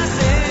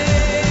הזה,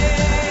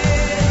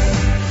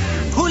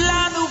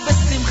 כולנו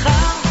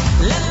בשמחה,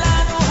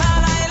 לנו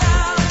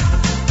הלילה,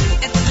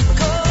 את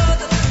ריקוד,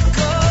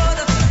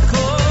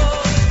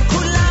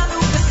 כולנו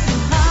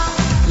בשמחה,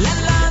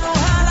 לנו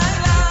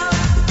הלילה,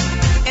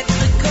 את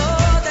ריקוד.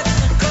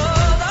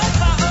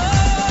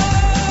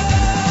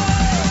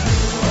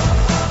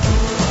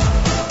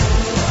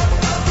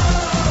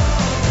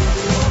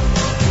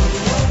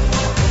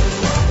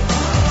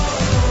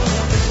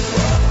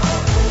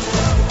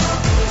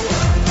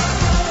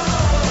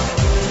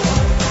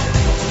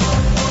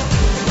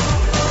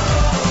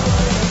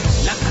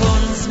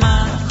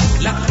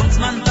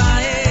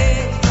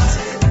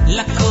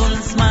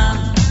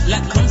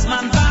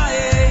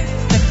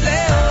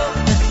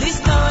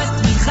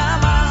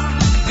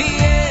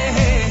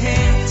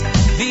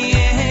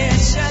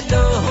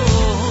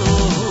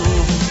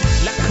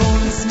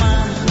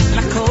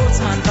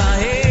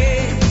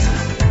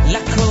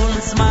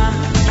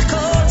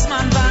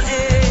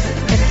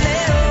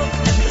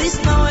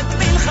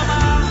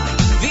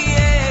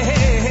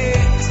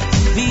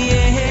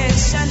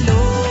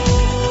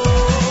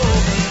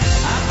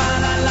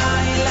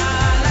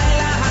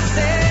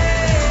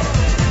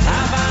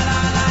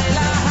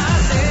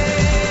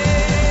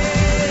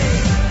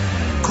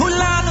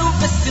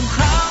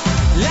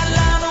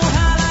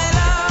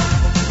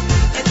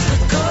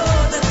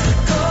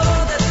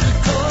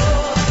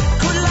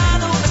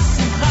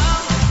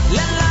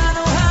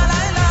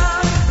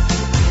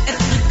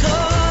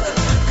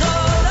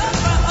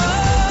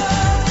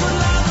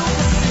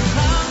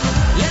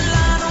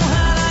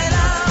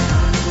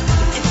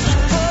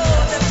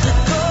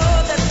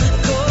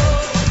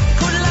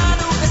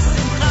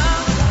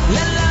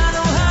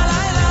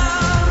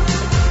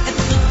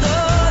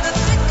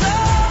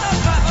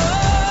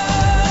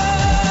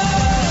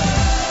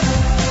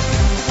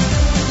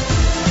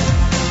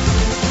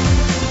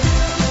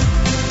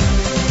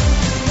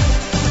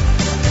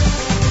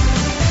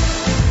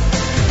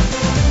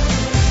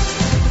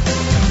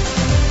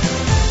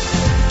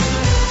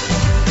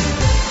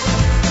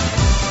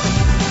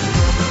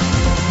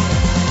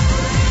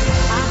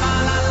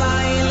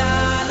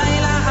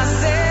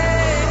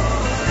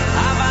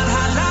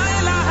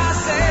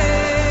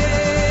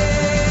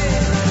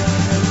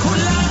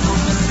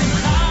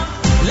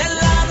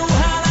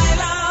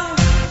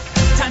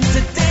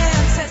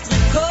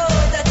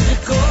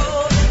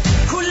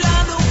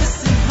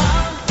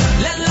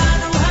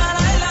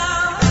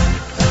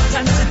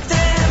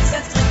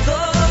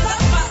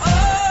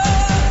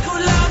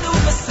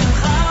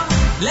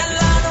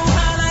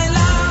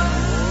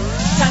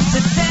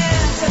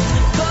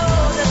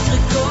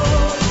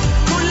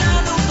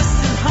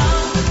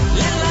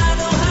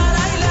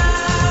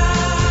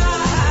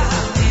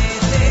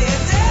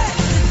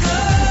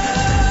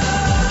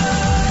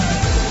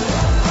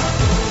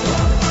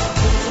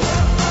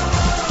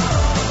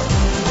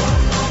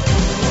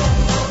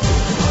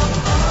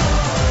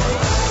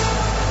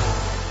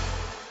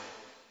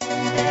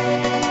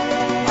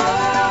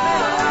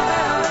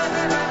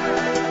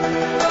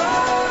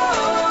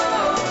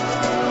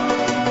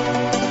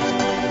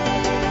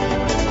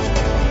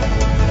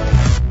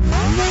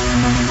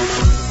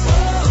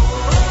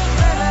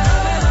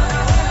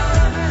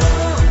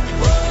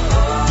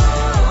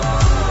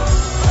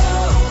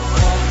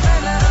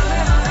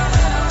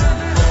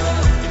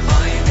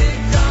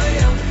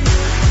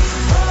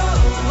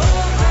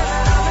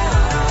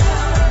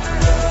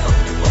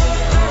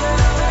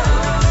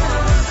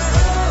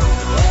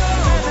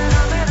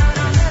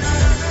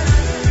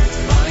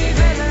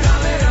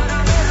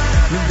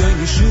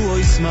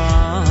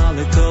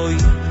 Ismaelekoi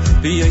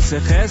V'yose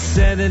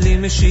chesed li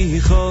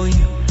Meshichoi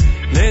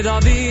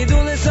LeDavid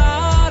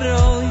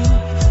u'lezaroi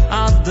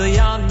Ado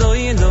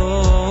yadoi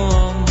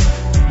Elom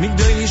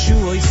Migdoi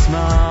Yeshua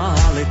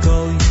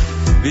Ismaelekoi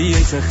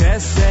V'yose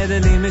chesed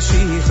li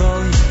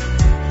Meshichoi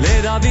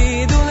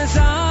LeDavid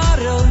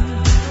u'lezaroi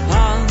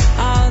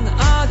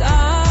Ad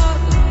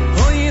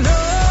Oino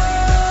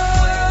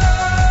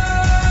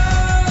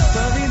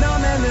David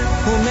HaMelech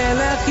hu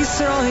Melech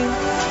Yisroel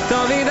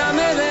David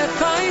HaMelech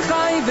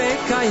chai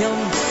v'kayom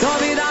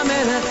David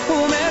HaMelech hu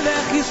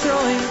Melech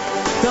Yisroel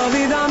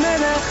David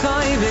HaMelech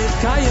chai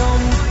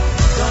v'kayom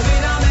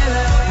David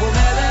HaMelech hu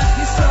Melech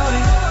Yisroel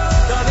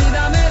David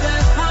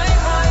HaMelech chai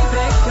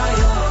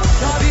v'kayom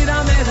David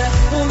HaMelech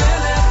hu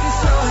Melech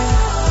Yisroel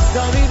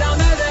David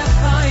HaMelech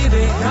chai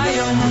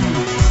v'kayom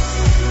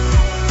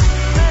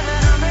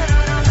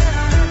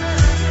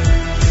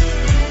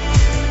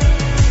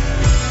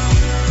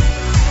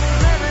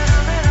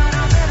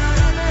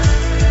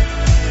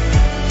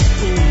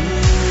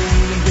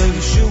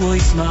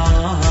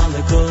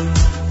Ismaelekoi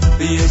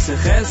V'yose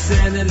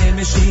chesed li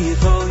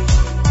Meshichoi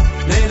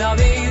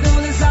LeDavid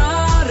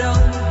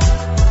u'lezaroi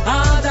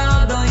Ad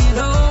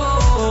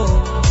Elom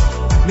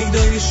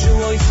Migdol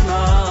Yeshua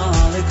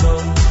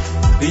Ismaelekoi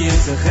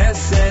V'yose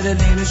chesed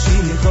li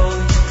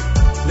Meshichoi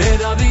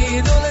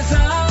LeDavid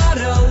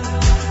u'lezaroi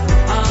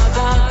Ad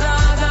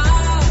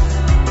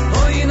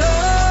Oino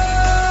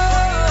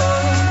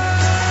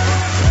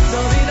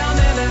David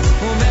HaMelech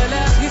hu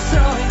Melech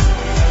Yisroel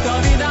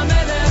David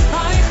HaMelech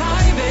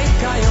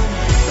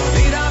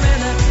David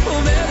HaMelech hu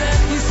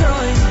Melech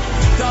Yisroel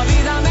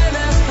David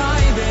HaMelech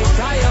chai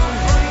v'kayom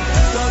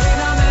David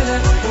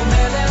HaMelech hu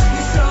Melech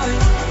Yisroel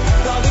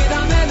David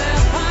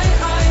HaMelech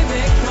chai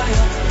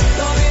v'kayom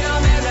David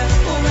HaMelech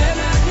hu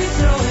Melech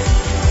Yisroel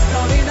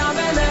David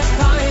HaMelech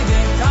chai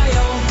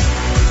v'kayom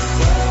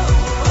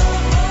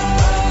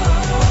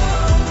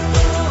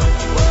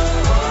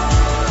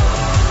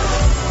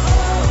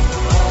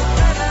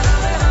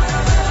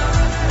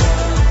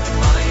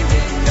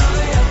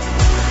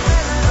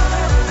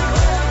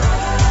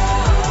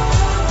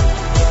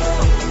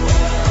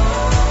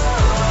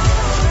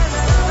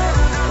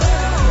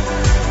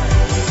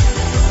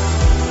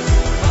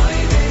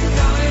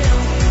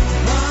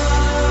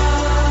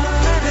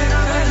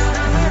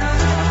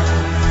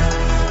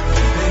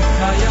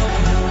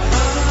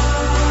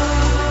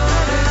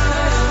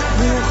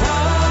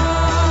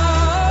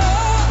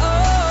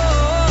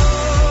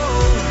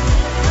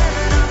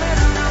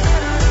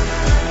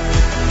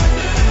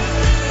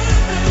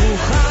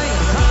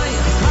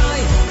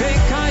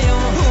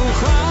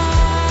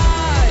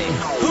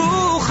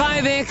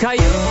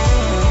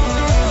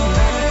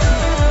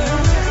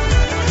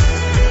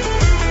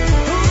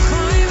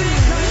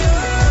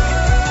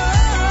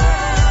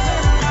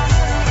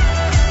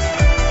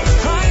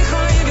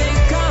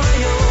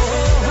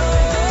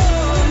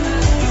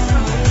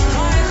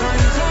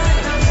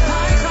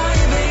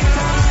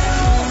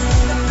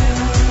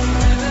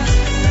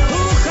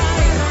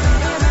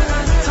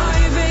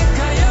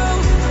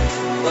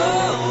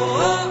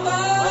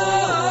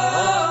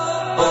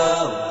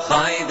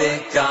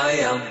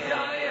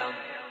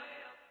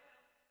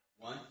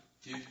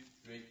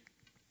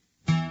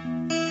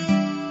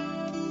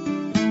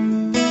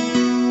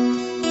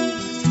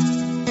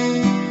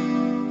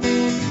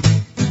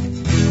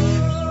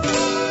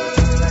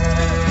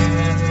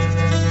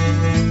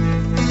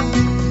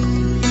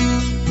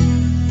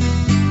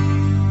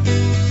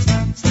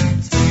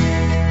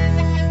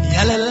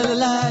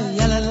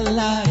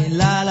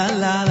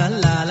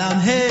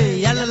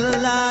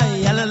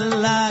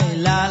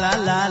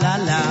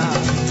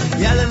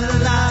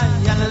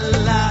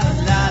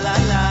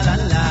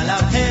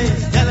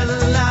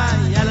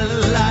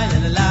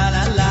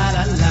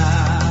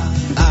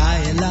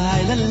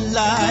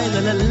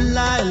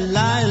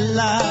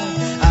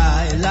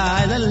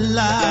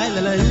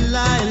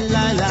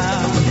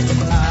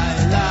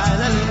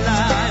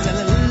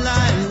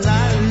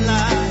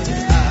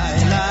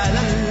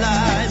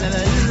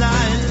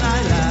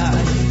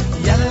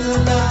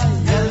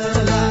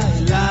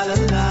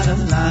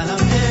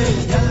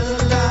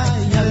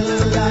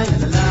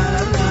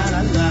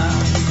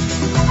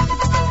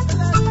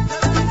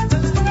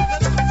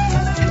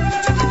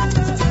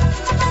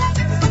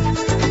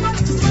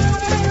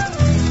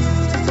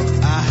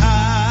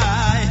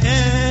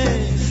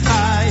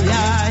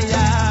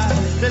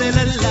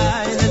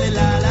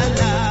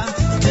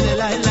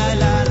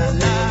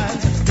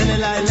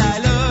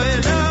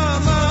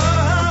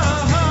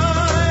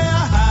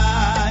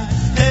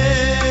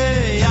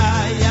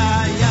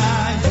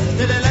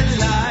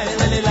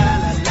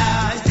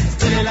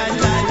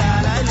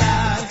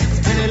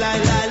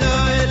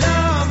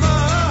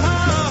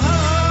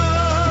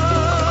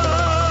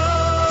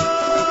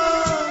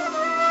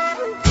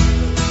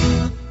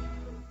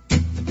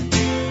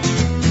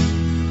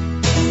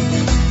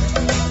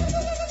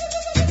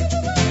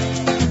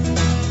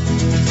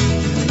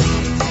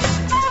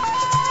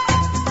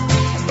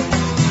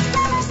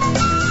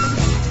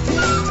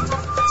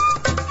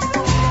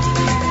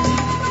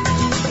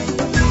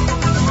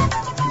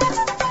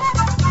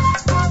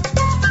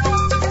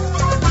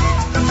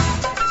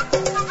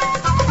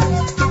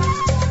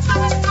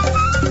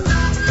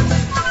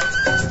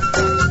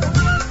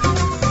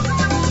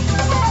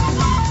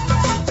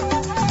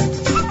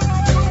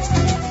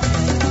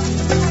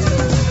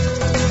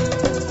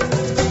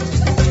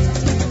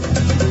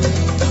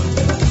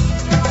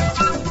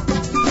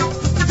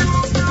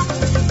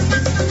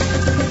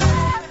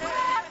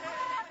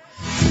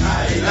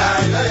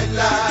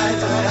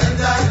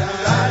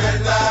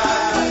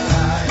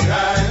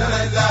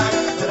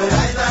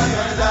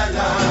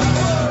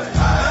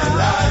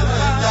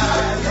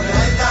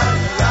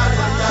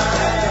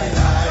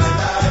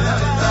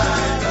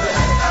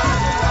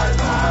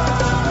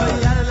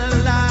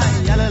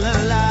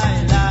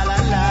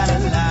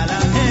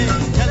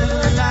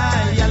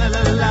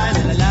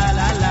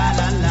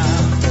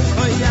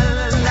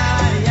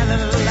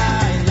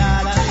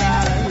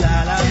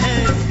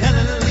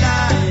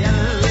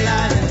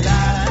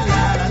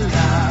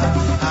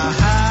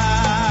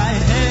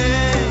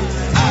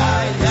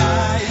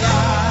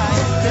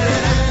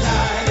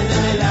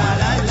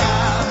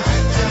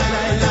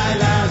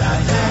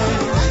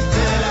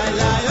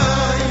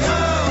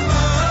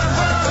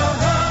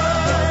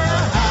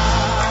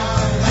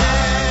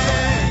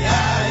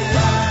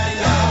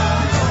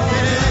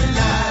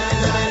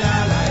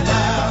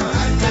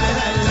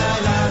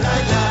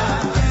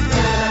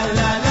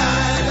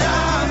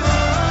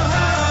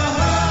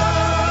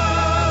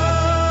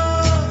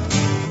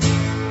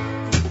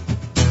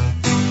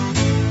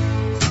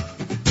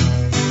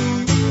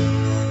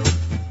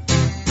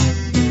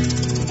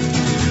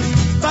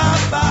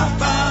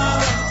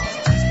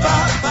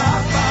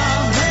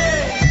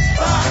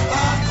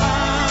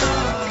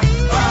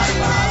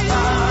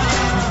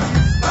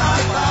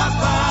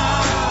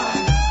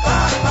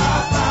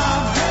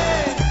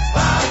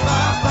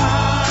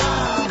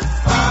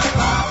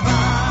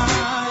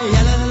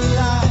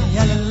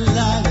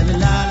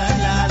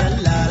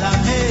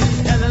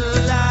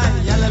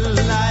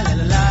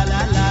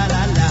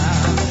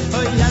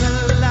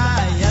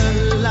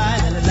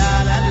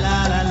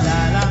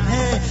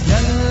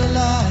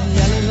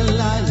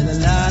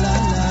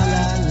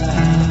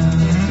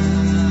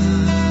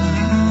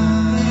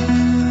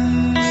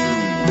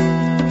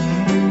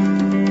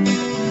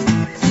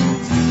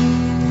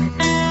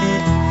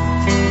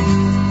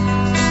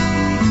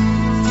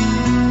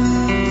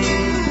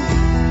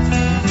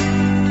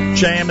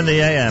JM in the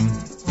AM.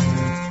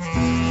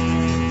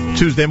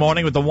 Tuesday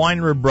morning with the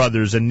Weinrib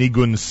Brothers and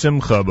Nigun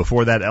Simcha.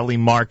 Before that, Eli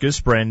Marcus,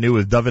 brand new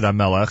with David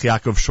Amelech,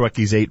 Yaakov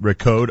Shwekey's 8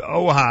 Rekod,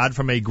 Ohad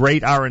from a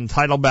great Ahron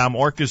Teitelbaum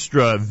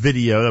Orchestra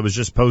video that was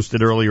just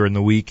posted earlier in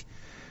the week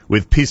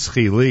with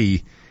Pischi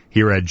Lee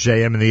here at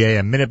JM in the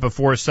AM. Minute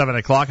before 7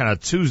 o'clock on a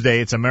Tuesday,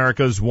 it's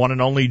America's one and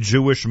only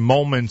Jewish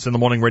Moments in the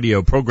Morning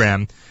radio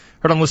program.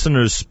 Heard on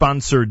listeners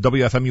sponsored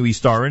WFMU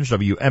East Orange,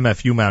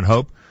 WMFU Mount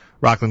Hope,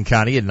 Rockland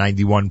County at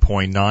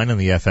 91.9 on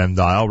the FM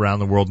dial, around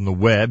the world on the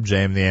web,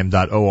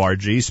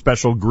 jmtheam.org.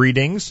 Special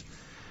greetings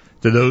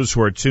to those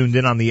who are tuned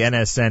in on the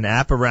NSN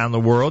app around the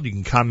world. You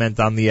can comment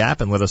on the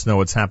app and let us know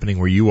what's happening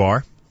where you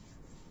are.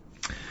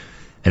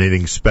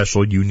 Anything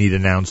special you need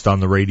announced on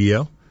the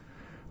radio.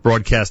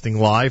 Broadcasting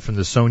live from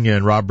the Sonia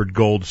and Robert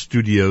Gold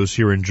studios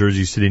here in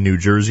Jersey City, New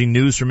Jersey.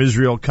 News from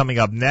Israel coming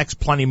up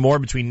next. Plenty more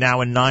between now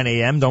and 9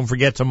 a.m. Don't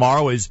forget,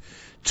 tomorrow is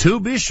Tu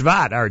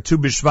B'Shvat. Our Tu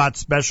B'Shvat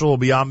special will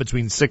be on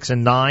between 6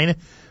 and 9.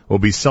 We'll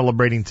be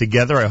celebrating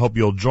together. I hope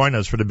you'll join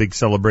us for the big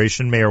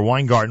celebration. Meir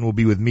Weingarten will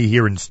be with me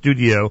here in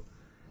studio,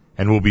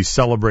 and we'll be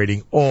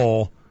celebrating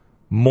all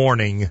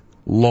morning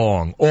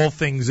long. All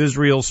things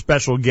Israel,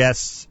 special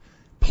guests,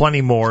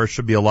 plenty more.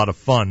 Should be a lot of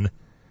fun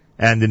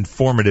and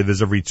informative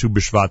as every Tu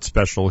B'Shvat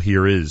special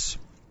here is.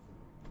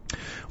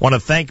 Want to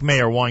thank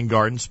Meir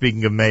Weingarten,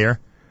 speaking of Meir,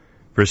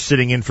 for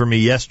sitting in for me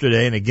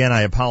yesterday. And again,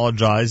 I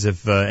apologize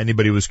if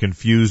anybody was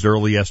confused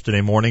early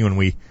yesterday morning when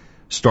we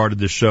started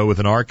the show with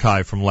an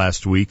archive from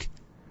last week.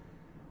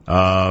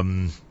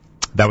 That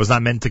was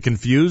not meant to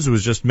confuse. It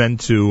was just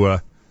meant to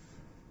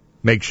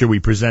make sure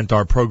we present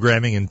our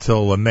programming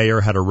until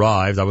Meir had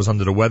arrived. I was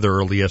under the weather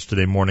early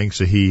yesterday morning,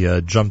 so he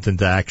jumped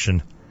into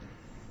action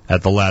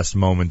at the last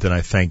moment, and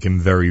I thank him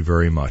very,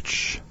 very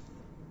much.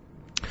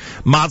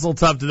 Mazel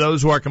tov to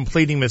those who are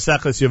completing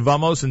Maseches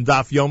Yevamos and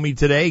Daf Yomi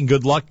today, and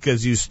good luck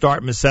as you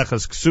start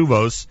Maseches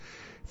Ksuvos.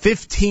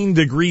 15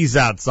 degrees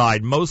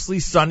outside, mostly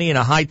sunny and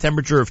a high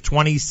temperature of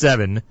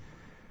 27.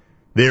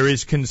 There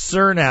is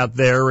concern out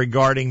there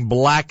regarding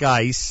black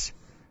ice,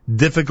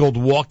 difficult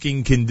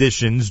walking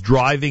conditions,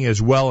 driving as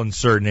well in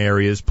certain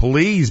areas.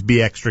 Please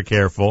be extra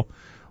careful.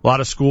 A lot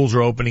of schools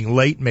are opening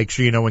late. Make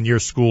sure you know when your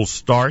school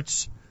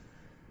starts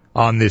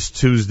on this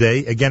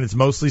Tuesday. Again, it's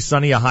mostly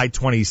sunny, a high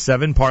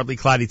 27, partly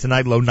cloudy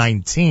tonight, low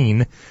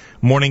 19.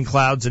 Morning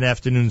clouds and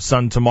afternoon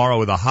sun tomorrow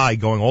with a high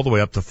going all the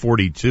way up to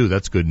 42.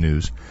 That's good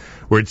news.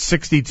 We're at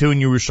 62 in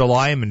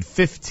Yerushalayim and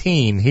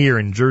 15 here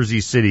in Jersey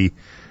City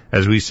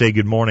as we say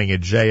good morning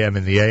at JM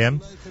in the AM.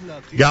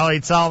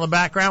 Galei Tzal in the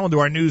background. We'll do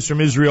our news from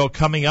Israel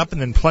coming up,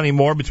 and then plenty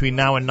more between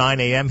now and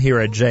 9 a.m. here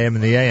at JM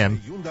in the AM.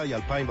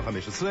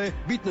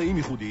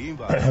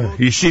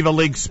 Yeshiva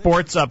League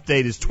Sports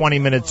Update is 20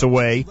 minutes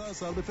away.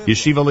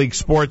 Yeshiva League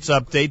Sports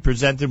Update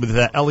presented with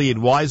Elliot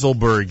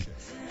Weiselberg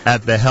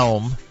at the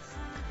helm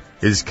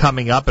is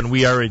coming up, and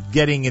we are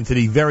getting into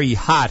the very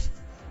hot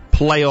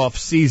playoff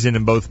season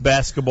in both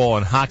basketball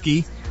and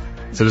hockey.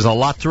 So there's a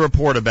lot to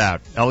report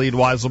about. Elliot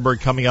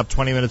Weiselberg coming up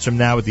 20 minutes from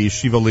now with the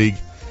Yeshiva League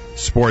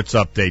Sports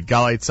Update.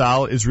 Galei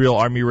Tzahal, Israel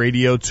Army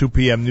Radio, 2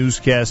 p.m.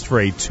 newscast for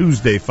a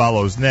Tuesday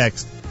follows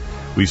next.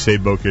 We say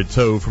Boker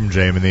Tov from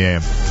JM in the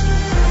AM.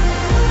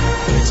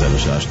 צה"ל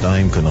השעה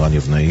 2, כאן רן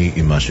יבנאי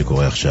עם מה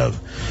שקורה עכשיו.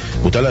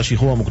 בוטל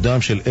השחרור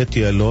המוקדם של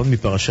אתי אלון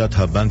מפרשת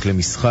הבנק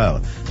למסחר.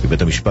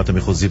 בבית המשפט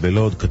המחוזי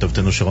בלוד,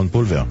 כתבתנו שרון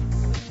פולבר.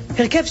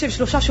 הרכב של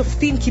 3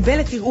 שופטים קיבל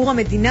את ערעור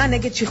המדינה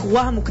נגד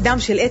שחרורה המוקדם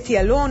של אתי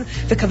אלון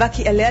וקבע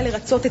כי עליה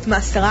לרצות את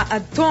מאסרה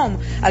עד תום.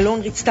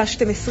 אלון ריצתה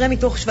 12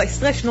 מתוך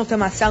 17 שנות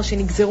המאסר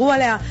שנגזרו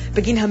עליה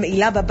בגין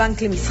המעילה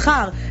בבנק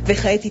למסחר,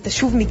 וכעת היא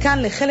תשוב מכאן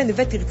לחלן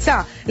נווה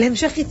תרצה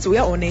להמשך ריצוי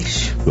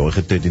העונש.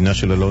 ועורכת דינה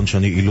של אלון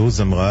שני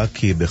אילוז אמרה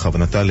כי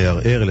בכוונתה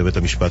לערער לבית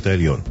המשפט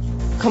העליון.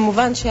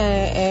 כמובן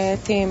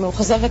שאתי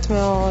מאוכזבת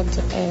מאוד,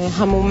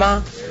 המומה.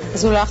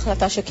 זו לא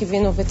החלטה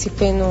שקיווינו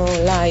וציפינו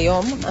לה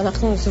היום.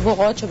 אנחנו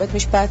סבורות שבית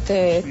משפט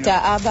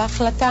טעה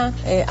בהחלטה.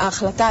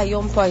 ההחלטה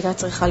היום פה הייתה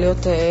צריכה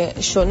להיות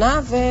שונה,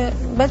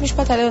 ובית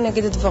משפט העליון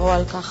יגיד את דברו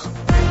על כך.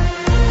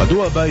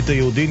 מדוע הבית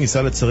היהודי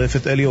ניסה לצרף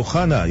את אלי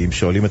אוחנה? אם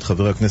שואלים את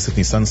חבר הכנסת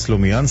ניסן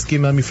סלומיאנסקי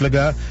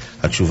מהמפלגה,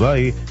 התשובה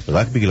היא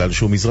רק בגלל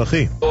שהוא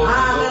מזרחי.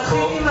 נתחיל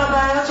עם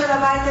הבעיות של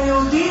הבית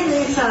היהודי,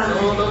 ניסן.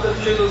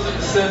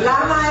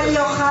 למה אלי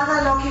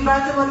אוחנה לא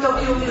קיבלתם אותו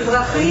כי הוא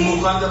מזרחי? הוא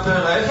מוכן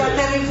לדבר ההפך. כי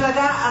אתם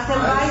מפלגה,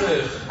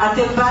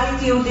 אתם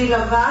בית יהודי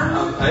לבן?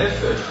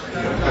 ההפך.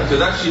 את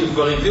יודעת שאם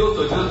כבר הביאו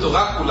אותו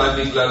רק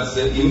אולי בגלל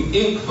זה,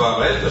 אם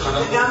כבר, ההפך.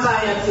 זה גם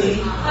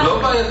בעייתי.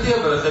 לא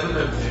בעייתי, אבל אתם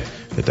אומרים.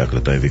 את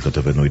ההקלטה הביא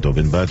כתבנו עידו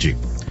בן בג'י.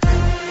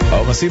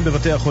 העומסים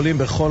בבתי החולים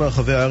בכל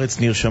רחבי הארץ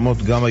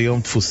נרשמות גם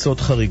היום תפוסות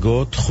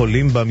חריגות,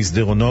 חולים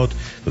במסדרונות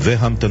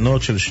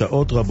והמתנות של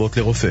שעות רבות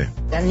לרופא.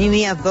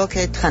 אני מהבוקר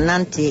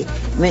התחננתי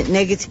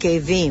נגד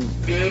כאבים.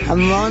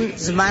 המון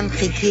זמן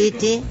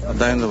חיכיתי.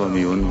 עדיין לא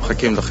במיון,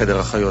 מחכים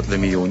לחדר אחיות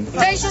למיון.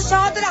 9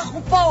 שעות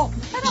אנחנו פה,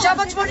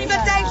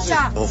 789.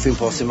 הרופאים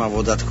פה עושים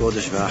עבודת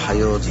קודש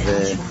והאחיות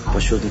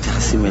ופשוט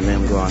מתייחסים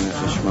אליהם גועל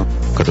נפש.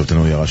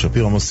 כתבתנו יערה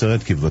שפירא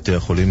מוסרת כי בבתי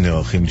החולים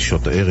נערכים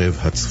שעות הערב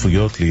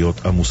הצפויות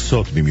להיות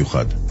עמוסות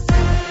במיוחד.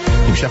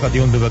 המשך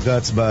הדיון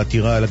בבג"ץ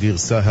בעתירה על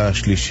הגרסה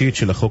השלישית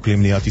של החוק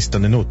למניעת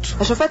הסתננות.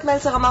 השופט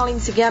מלצר אמר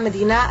לנציגי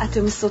המדינה,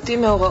 אתם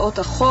סוטים מהוראות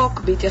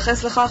החוק,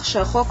 בהתייחס לכך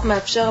שהחוק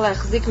מאפשר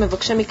להחזיק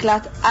מבקשי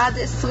מקלט עד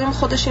 20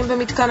 חודשים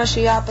במתקן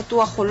השהייה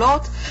הפתוח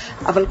חולות,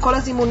 אבל כל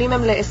הזימונים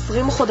הם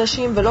ל-20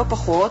 חודשים ולא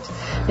פחות.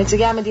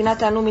 נציגי המדינה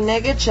טענו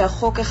מנגד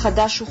שהחוק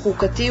החדש הוא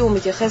חוקתי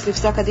ומתייחס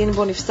לפסק הדין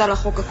בו נפסל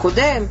החוק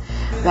הקודם,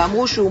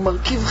 ואמרו שהוא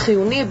מרכיב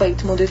חיוני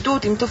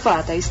בהתמודדות עם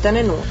תופעת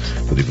ההסתננות.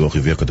 בדיווח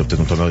הביאה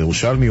כתבתנו תמר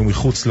ירושלמי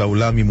ומחוץ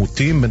לעולם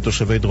עימותים בין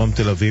תושבי דרום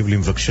תל אביב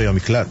למבקשי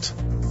המקלט.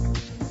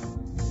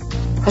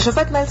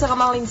 השופט מלצר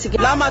אמר לנציגי...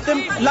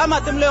 למה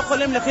אתם לא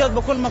יכולים לחיות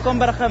בכל מקום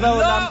ברחבי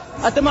העולם?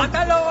 אתה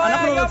לא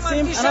רואה היום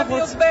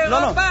אנטישמיות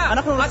באירופה?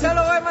 אתה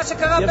לא רואה מה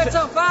שקרה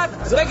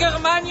בצרפת,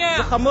 בגרמניה?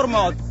 זה חמור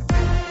מאוד.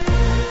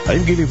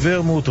 האם גילי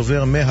ורמוט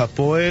עובר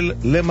מהפועל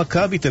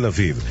למכבי תל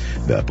אביב?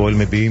 והפועל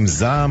מביעים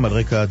זעם על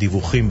רקע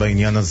הדיווחים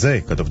בעניין הזה.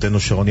 כתבתנו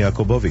שרון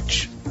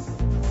יעקובוביץ'.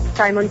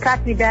 סיימון קאץ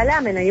מבעלי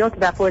המניות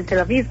בהפועל תל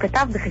אביב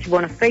כתב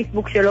בחשבון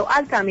הפייסבוק שלו,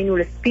 אל תאמינו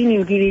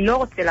לספינים, גילי לא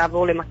רוצה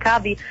לעבור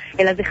למכבי,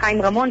 אלא זה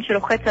חיים רמון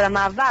שלוחץ על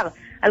המעבר.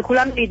 על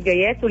כולנו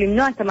להתגייס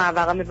ולמנוע את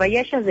המעבר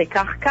המבייש הזה,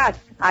 כך קאץ.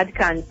 עד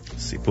כאן.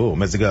 סיפור,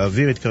 מזג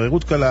האוויר,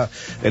 התקררות קלה,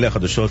 אלה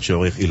החדשות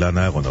שעורך אילן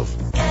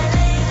אהרונוב.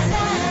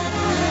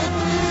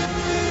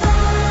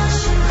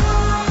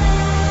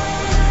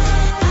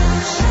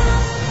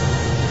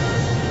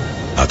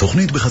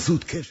 התוכנית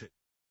בחסות קשת.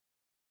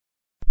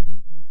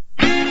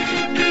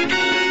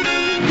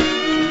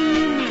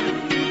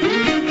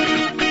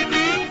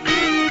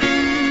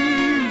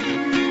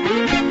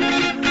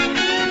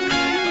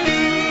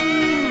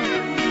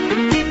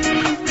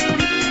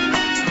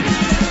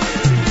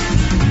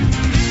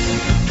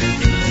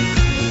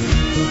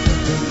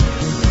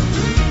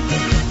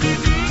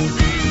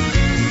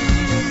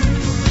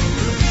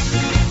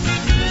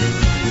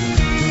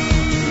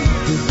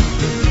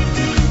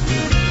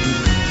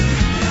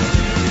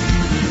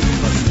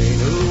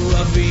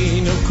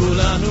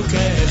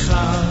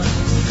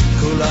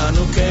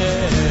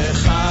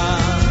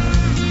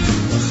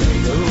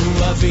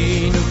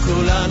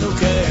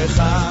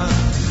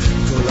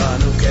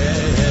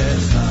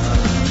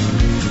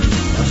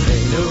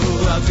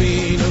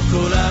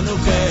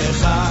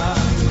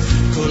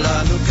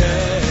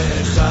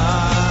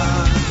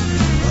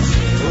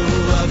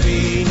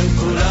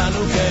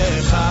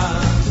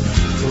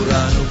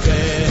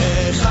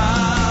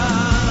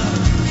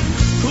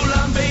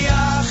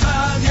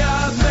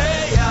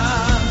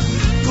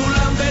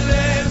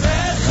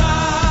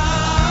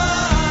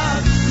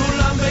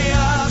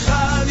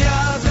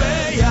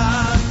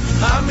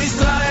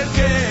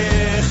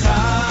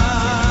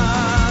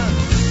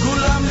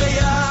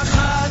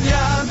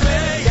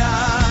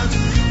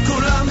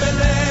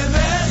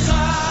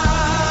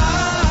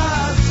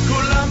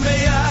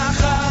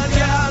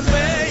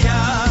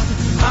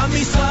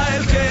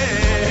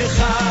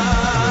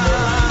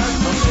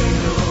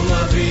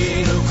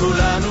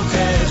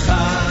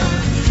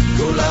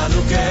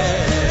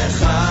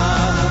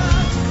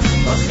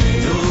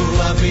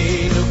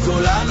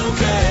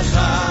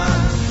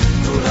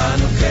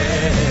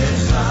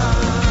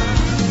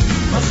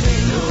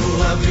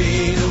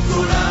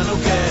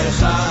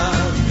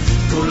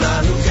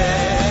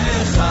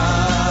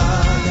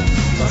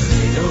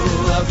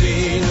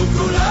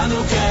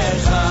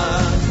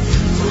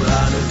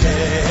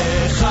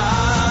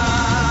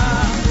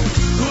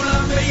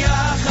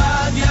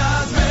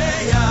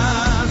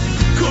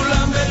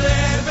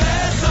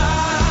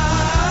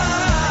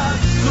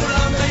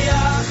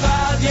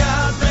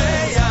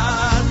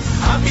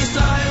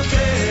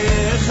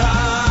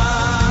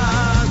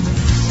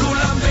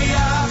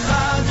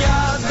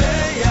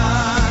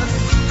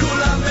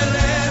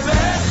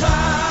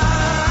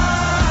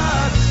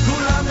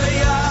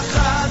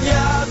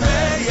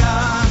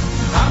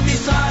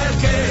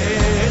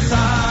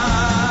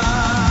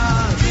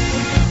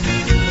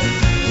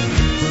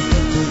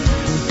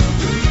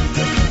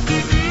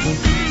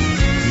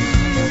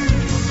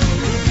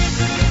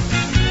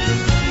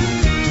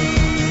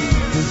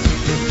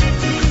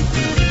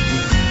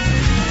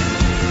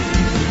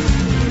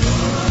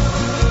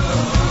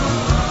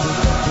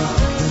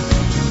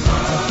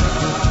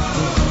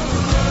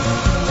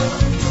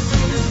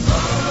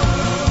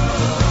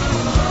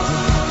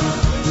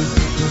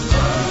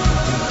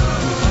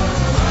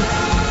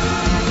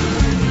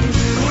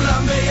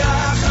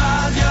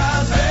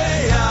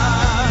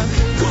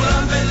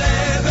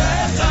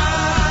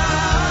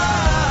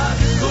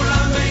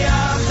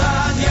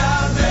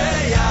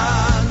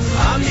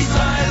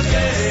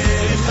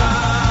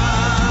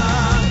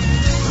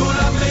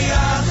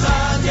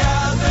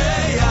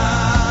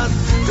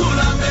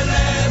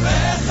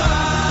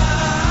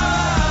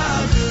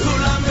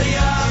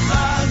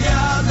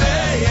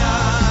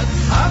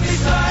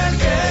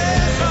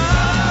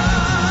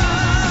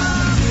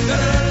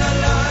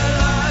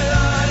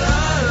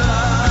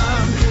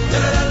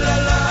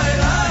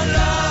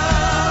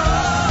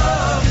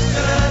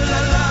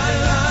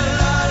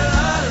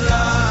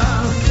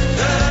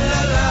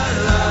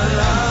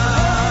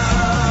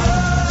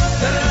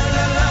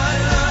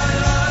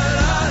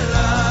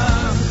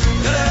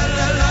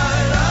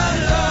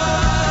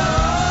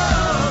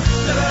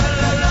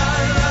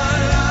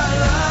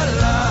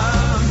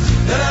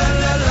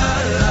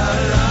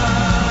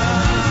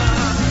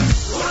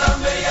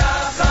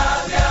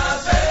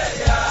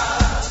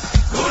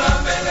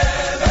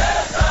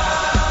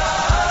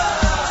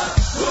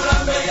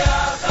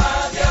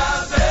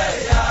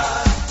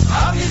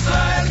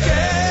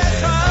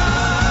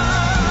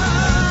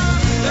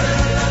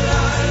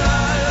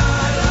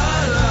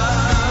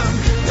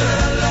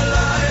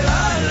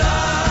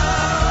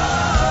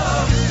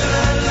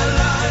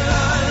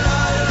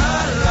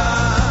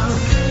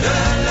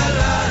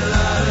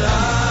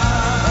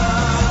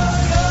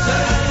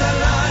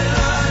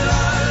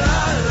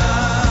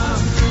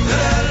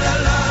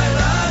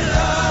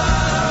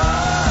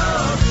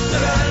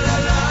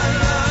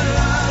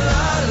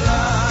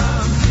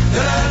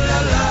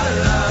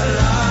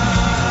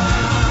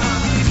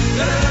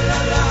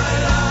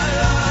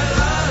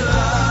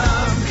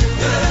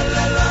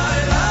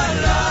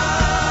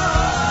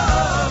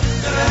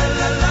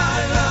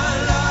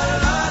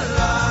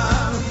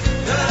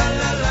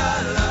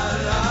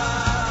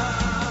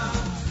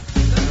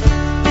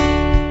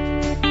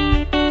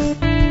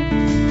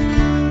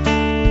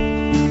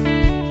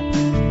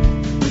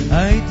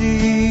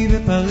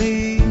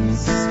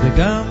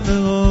 וגם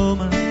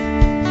ברומא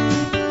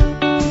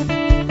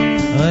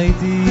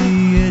ראיתי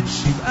את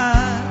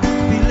שבעת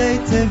פילי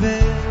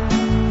תבל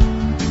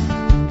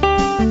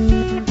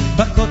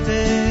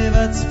בקוטב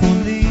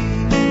הצפוני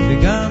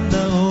וגם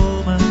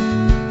דרומה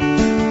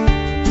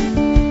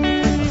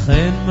אך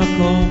אין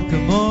מקום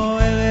כמו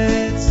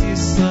ארץ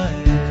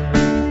ישראל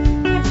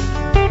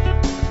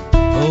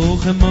או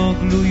כמו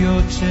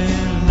גלויות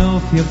של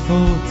נוף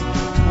יפות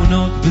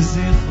תמונות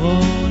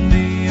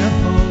בזיכרוני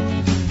יפות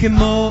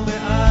כמו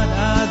בעד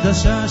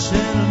עדשה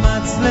של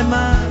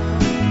מצלמה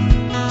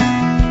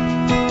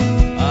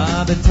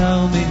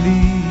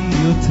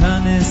בתרמיליות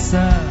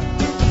הנשא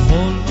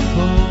בכל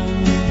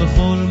מקום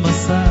בכל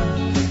מסע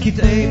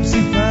קטעי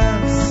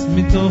פסיפס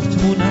מתוך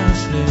תמונה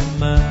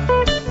שלמה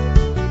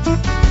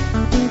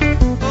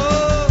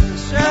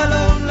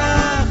שלום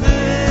לך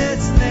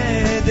ארץ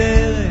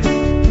נהדרת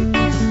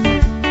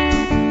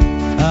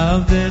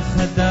עבדך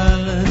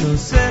הדל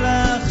נושא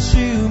לך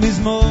שיר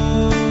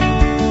מזמור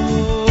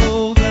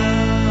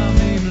גם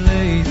אם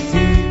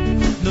לעתים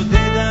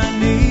נודד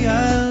אני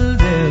על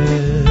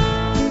דרך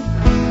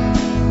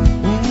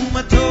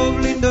ומה טוב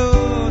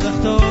לנדוד אך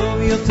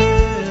טוב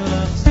יותר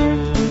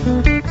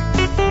לחזור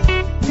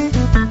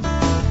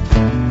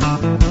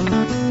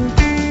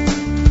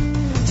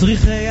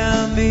צריכי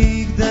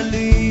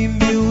המגדלים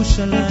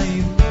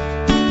בירושלים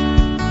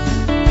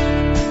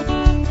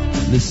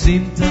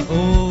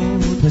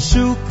לסמטאות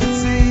השוק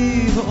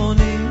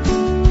הצבעוני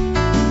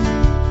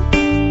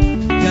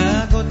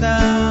גגות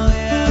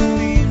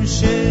הרעפים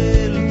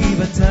של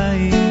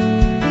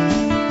גבעתיים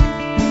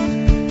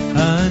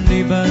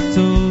אני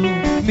בטוב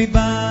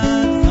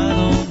מבת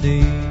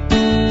חלומי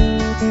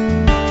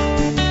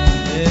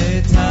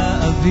את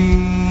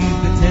האביב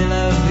בתל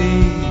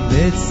אביב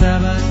את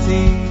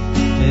סבתי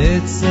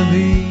את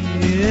סבי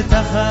את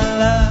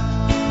החלה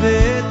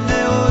ואת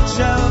נאות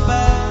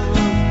שבת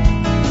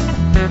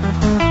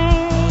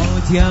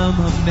את ים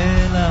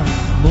המלח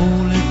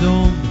מול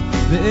אדום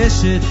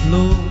ואשת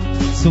לוט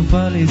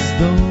סופה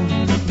לסדום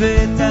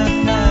ואת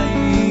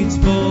הקיץ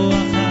בורח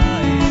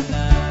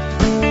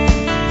העיניים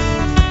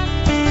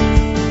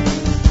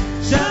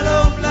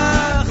שלום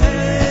לך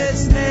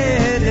ארץ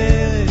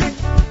נהדרת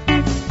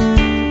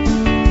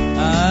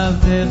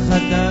עבדך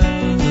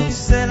הדל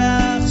נושא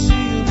לך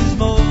שיר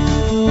מזמור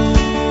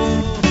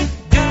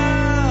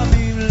גם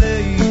אם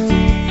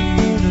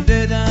לעתים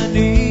נודד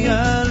אני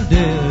על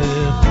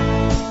דרך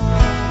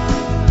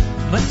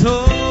מה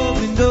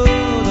טוב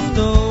לנדוד אך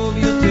טוב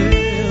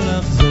יותר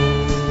לחזור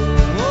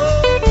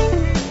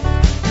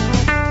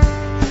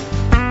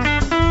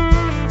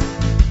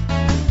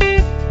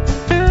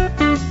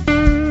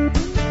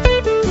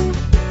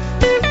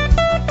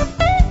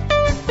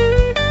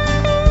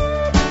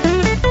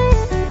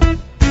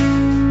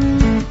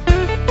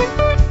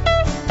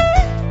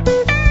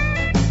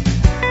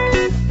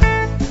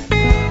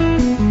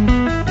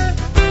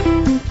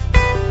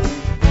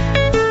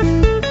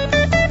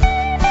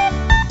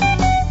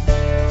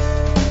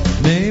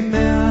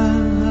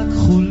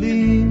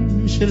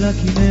של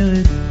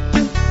הכנרת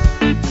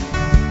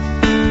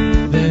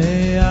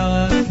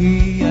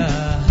והרקיע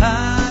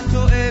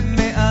התואם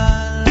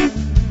מעל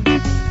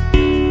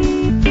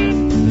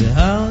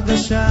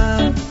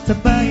והרגשת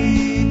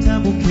הבית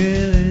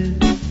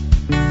המוכרת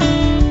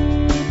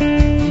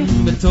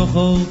בתוך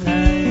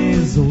אורכי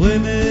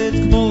זורמת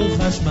כמו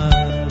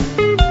חשמל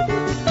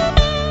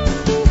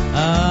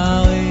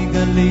הרי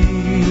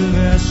גליל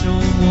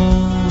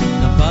והשומרון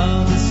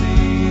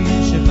הפרדסים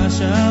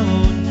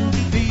שבשרון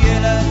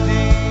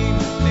וילדים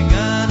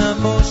בגן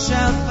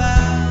המושבה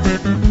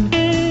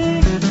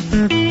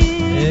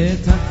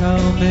את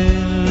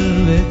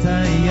הכרמל ואת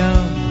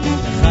הים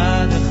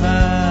אחד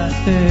אחד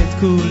את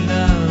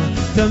כולם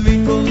תמיד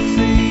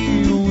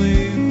קורצים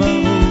ורים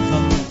ברוך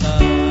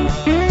המותר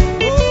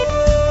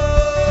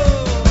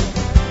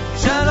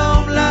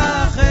שלום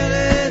לך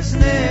ארץ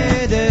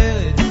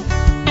נהדרת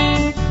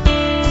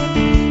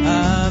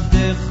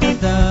עבדך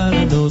חדל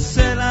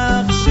נושא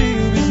לך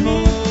שיר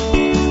מזמור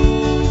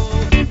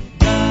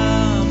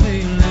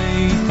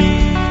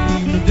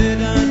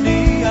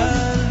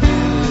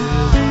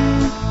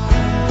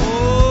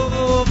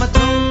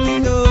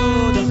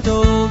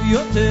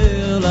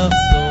יותר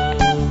לחזור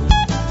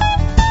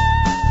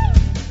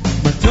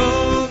מה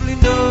טוב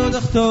לנדוד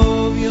אך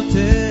טוב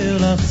יותר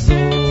לחזור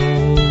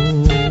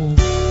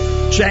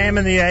JM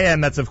in the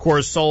AM, that's of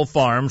course Soul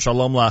Farm,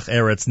 Shalom Lach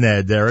Eretz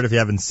Nehederet. If you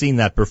haven't seen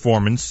that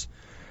performance,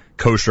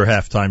 Kosher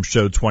Halftime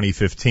Show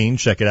 2015,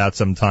 check it out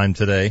sometime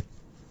today.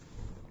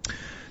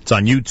 It's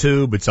on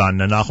YouTube, it's on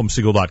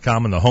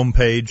NachumSegal.com on the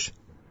homepage.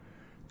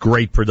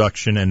 Great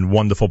production and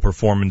wonderful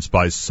performance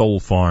by Soul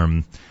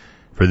Farm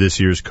for this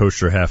year's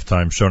Kosher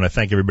Halftime Show, and I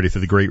thank everybody for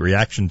the great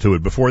reaction to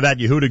it. Before that,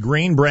 Yehuda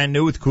Green, brand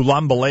new with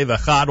Kulam B'Lev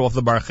Echad off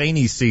the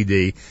Barcheni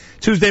CD.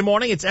 Tuesday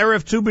morning, it's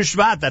Erev Tu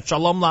B'Shvat. That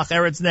Shalom Lach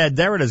Eretz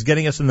Nehederet is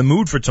getting us in the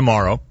mood for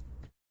tomorrow,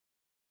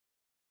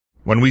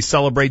 when we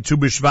celebrate Tu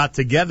B'Shvat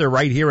together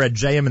right here at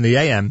JM in the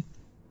AM.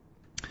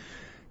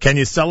 Can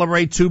you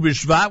celebrate Tu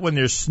B'Shvat when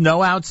there's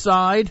snow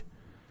outside?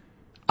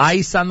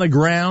 Ice on the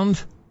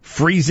ground,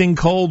 freezing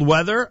cold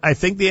weather? I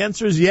think the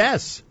answer is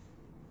yes.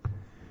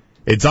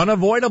 It's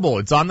unavoidable.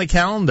 It's on the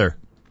calendar.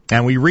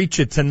 And we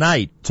reach it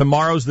tonight.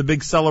 Tomorrow's the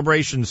big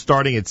celebration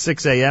starting at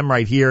 6 a.m.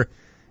 right here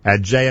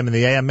at JM in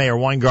the AM. Meir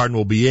Weingarten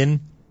will be in.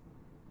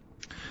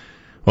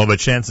 We'll have a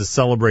chance to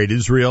celebrate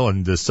Israel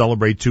and to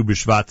celebrate Tu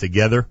B'Shvat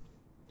together.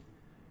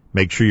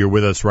 Make sure you're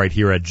with us right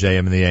here at JM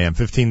in the AM.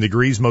 15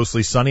 degrees,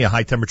 mostly sunny, a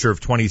high temperature of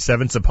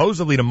 27.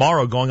 Supposedly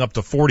tomorrow going up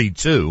to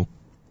 42,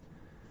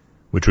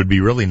 which would be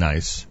really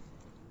nice.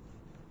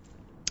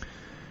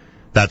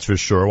 That's for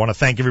sure. I want to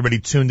thank everybody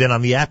tuned in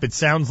on the app. It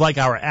sounds like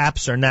our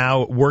apps are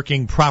now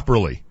working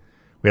properly.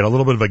 We had a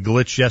little bit of a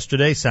glitch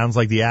yesterday. Sounds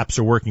like the apps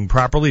are working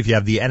properly. If you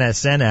have the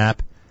NSN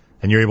app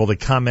and you're able to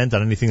comment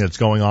on anything that's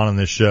going on in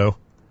this show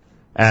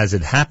as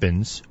it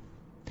happens,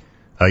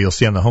 you'll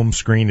see on the home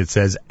screen it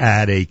says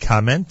add a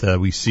comment.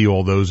 We see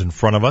all those in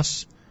front of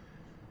us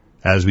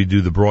as we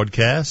do the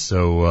broadcast.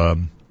 So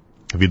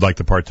if you'd like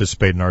to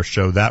participate in our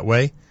show that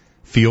way,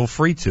 feel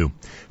free to.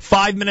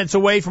 5 minutes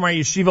away from our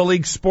Yeshiva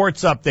League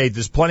Sports update.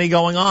 There's plenty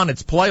going on.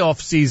 It's playoff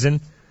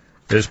season.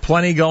 There's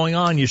plenty going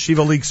on.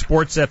 Yeshiva League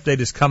Sports update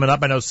is coming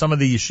up. I know some of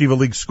the Yeshiva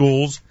League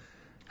schools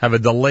have a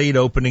delayed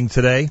opening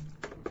today.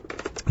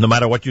 No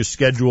matter what your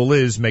schedule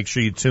is, make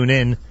sure you tune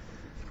in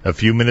a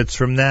few minutes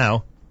from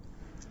now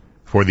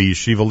for the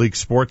Yeshiva League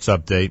Sports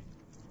update.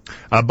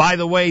 By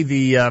the way,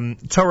 the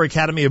Torah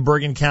Academy of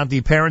Bergen County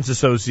Parents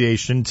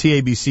Association,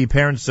 TABC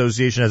Parents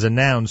Association, has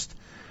announced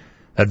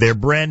their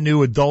brand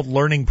new adult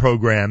learning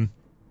program,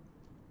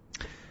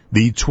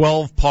 the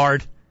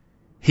 12-part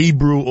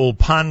Hebrew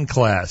Ulpan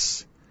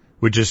class,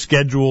 which is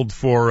scheduled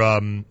for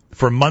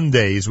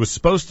Mondays, was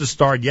supposed to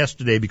start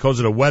yesterday because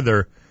of the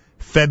weather.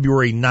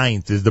 February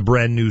 9th is the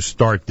brand new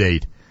start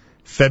date.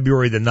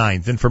 February the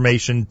 9th.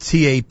 Information,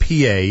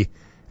 TAPA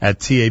at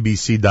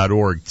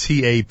TABC.org.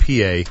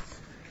 TAPA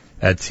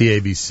at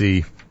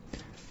TABC.org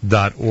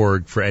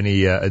for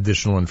any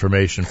additional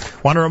information.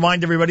 Want to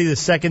remind everybody the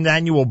second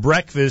annual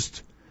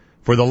breakfast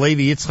for the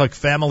Levi Yitzchak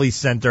Family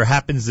Center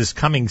happens this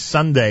coming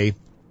Sunday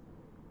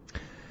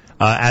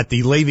at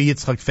the Levi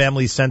Yitzchak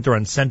Family Center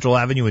on Central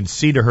Avenue in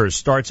Cedarhurst.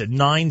 Starts at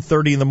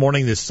 9:30 in the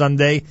morning this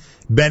Sunday.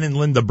 Ben and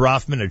Linda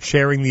Brofman are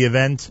chairing the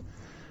event.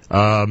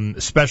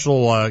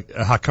 Special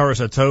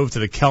Hakaras Hatov to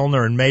the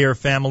Kellner and Meir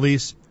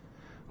families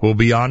who will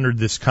be honored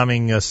this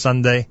coming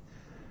Sunday.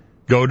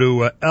 Go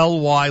to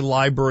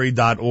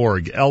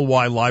lylibrary.org,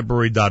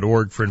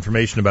 lylibrary.org for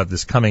information about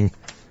this coming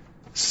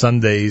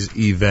Sunday's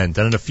event.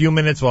 And in a few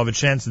minutes, we'll have a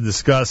chance to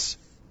discuss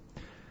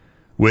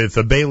with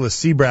Baila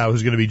Sebrow,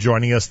 who's going to be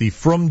joining us, the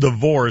From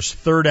Divorce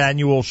third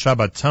annual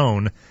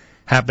Shabbaton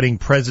happening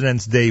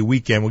President's Day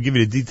weekend. We'll give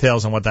you the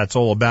details on what that's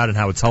all about and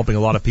how it's helping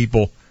a lot of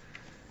people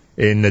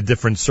in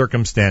different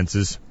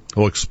circumstances.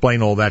 We'll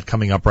explain all that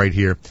coming up right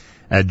here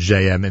at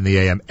JM in the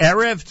AM.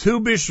 Erev Tu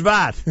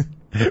B'Shvat.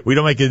 We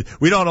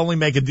don't only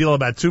make a deal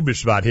about Tu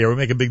B'Shvat here. We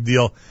make a big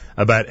deal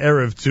about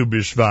Erev Tu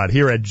B'Shvat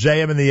here at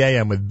JM in the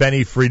AM with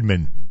Benny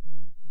Friedman.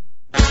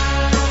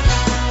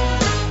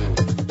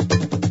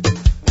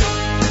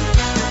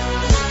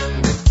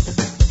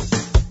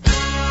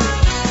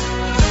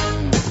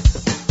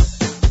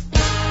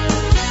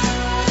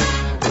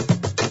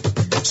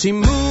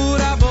 שימו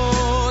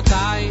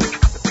רבותיי,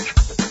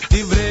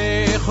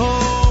 דברי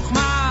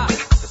חוכמה,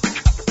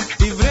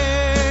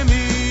 דברי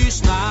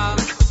משנה,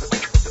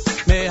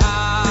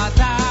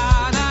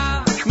 מהתנא,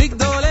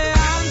 מגדולי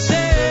אנשי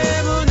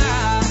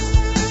אמונה,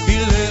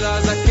 הלל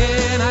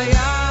הזקן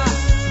היה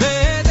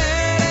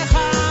בדרך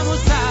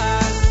המוסר,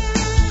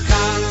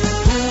 כך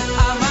הוא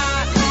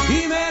אמר,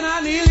 אם אין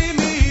אני לי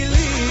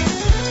מילים,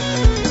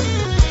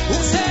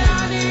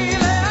 וכשאני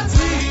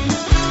לעצמי,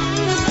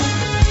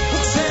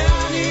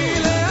 וכשאני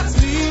לעצמי,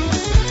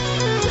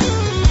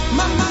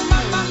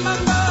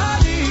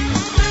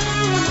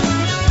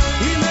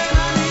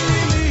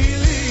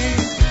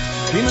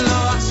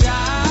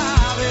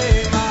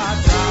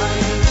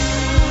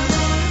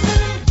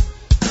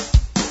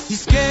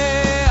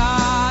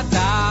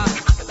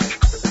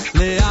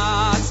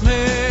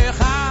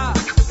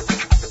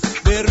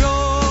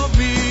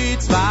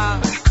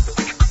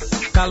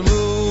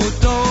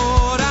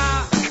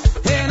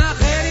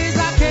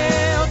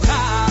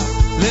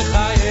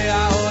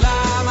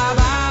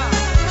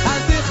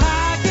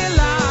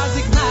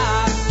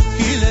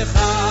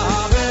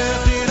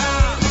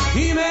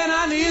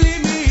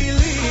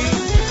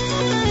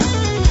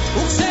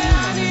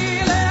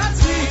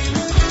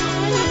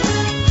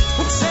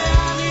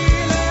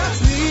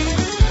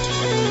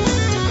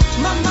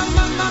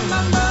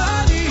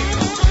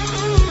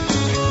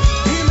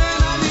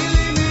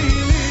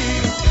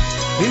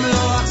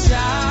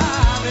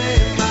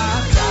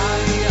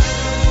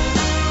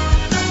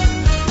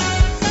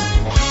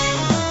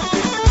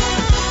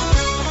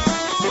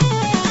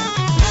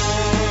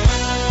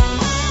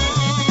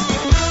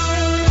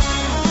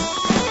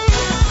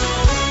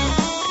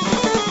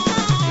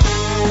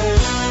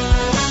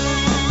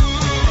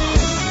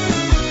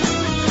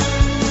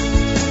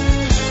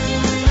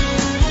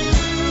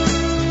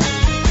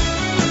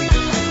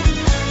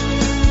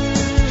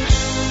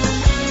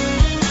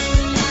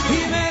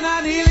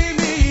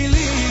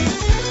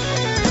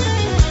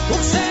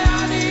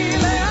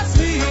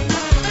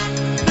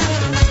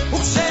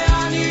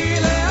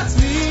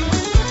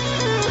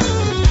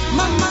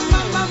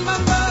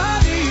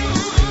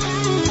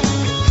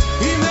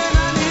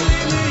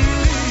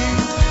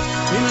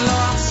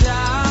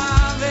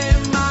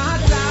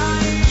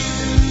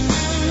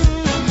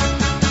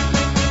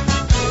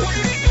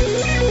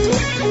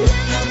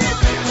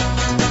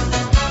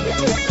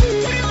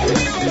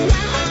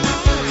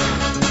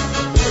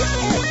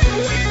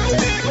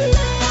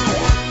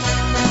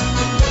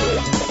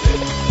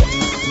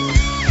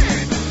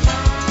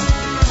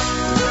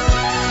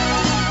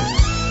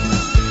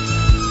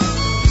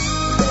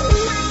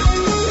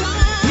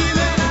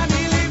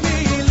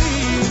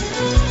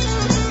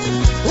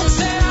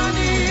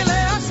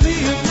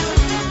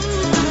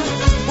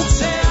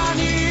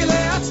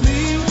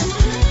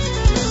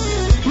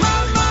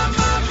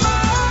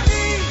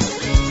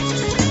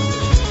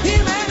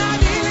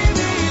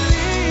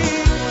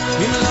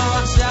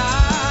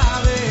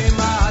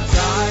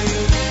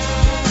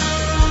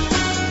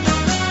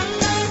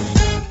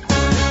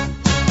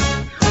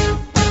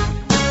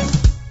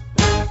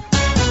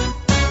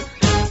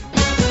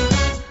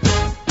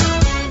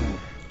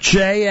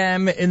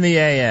 JM in the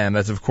AM.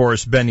 That's, of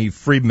course, Benny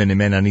Friedman and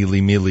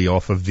Menanili Mili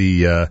off of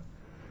the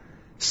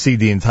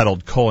CD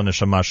entitled Kol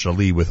Neshama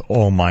Shali, with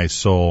all my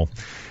soul.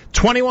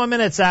 21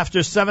 minutes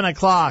after 7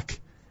 o'clock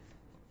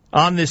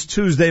on this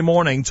Tuesday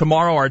morning.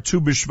 Tomorrow, our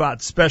Tu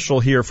B'Shvat special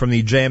here from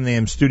the JM in the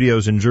AM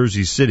studios in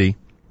Jersey City.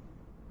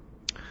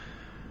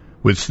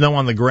 With snow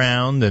on the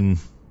ground and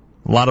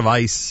a lot of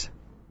ice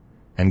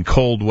and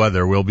cold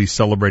weather, we'll be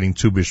celebrating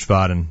Tu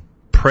B'Shvat and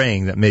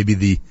praying that maybe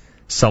the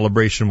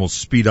celebration will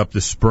speed up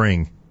the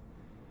spring.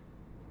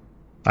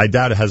 I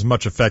doubt it has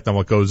much effect on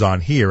what goes on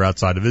here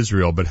outside of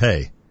Israel, but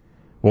hey,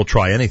 we'll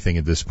try anything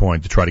at this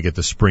point to try to get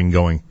the spring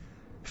going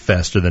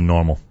faster than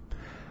normal,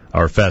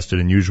 or faster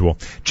than usual.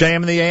 JM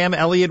in the AM,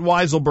 Elliot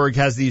Weiselberg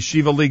has the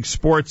Yeshiva League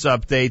Sports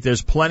update.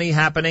 There's plenty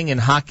happening in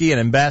hockey and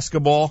in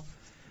basketball,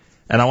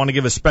 and I want to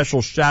give a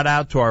special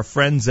shout-out to our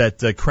friends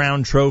at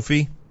Crown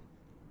Trophy,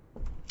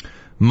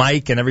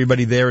 Mike and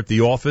everybody there at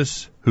the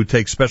office who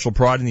take special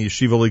pride in the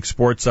Yeshiva League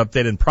Sports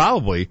update and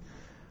probably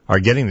are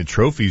getting the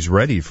trophies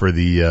ready for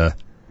the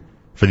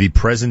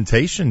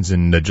presentations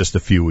in just a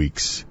few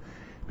weeks,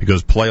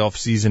 because playoff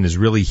season is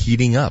really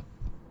heating up.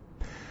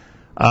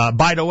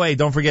 By the way,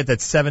 don't forget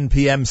that 7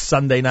 p.m.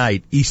 Sunday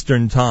night,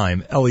 Eastern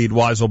Time, Elliot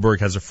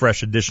Weiselberg has a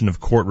fresh edition of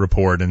Court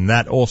Report, and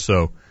that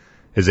also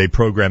is a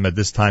program at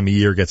this time of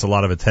year gets a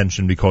lot of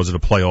attention because of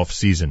the playoff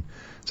season.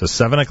 So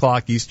 7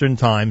 o'clock Eastern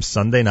Time,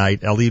 Sunday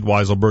night, Elliot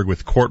Weiselberg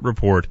with Court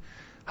Report,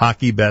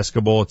 hockey,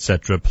 basketball,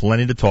 etc.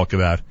 Plenty to talk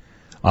about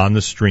on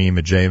the stream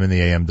at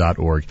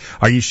jmintheam.org.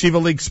 Our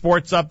Yeshiva League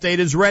Sports update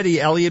is ready.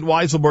 Elliot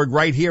Weiselberg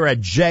right here at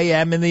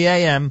JM in the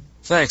AM.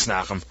 Thanks,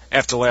 Nachum.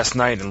 After last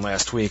night and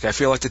last week, I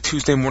feel like the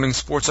Tuesday morning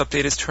sports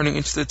update is turning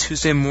into the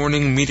Tuesday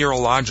morning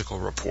meteorological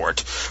report.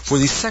 For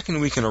the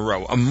second week in a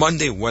row, a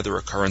Monday weather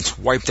occurrence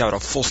wiped out a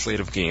full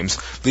slate of games,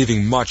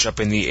 leaving much up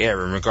in the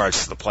air in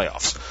regards to the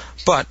playoffs.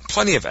 But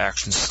plenty of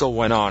action still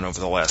went on over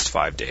the last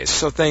 5 days,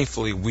 so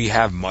thankfully we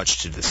have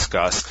much to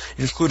discuss,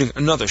 including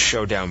another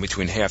showdown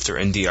between Hafter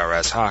and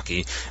DRS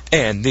hockey,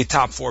 and the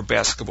top 4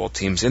 basketball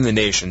teams in the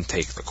nation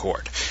take the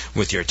court.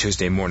 With your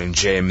Tuesday morning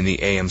JM in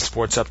the AM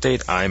sports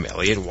update, I'm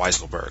Elliot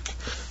Weiselberg.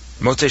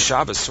 Motzei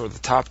Shabbos saw the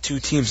top 2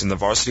 teams in the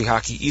Varsity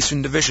Hockey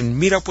Eastern Division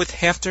meet up with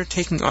Hafter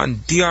taking on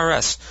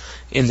DRS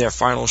in their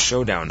final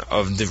showdown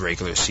of the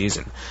regular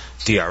season.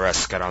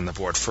 DRS got on the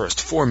board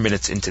first 4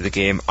 minutes into the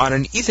game on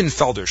an Ethan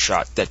Felder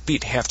shot that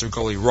beat Hafter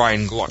goalie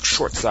Ryan Gluck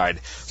short side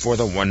for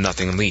the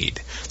 1-0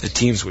 lead. The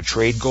teams would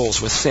trade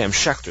goals with Sam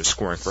Schechter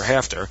scoring for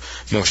Hafter,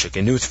 Moshe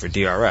Ganuth for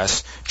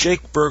DRS,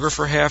 Jake Berger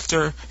for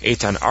Hafter,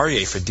 Eitan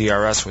Aryeh for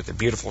DRS with a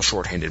beautiful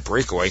shorthanded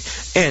breakaway,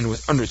 and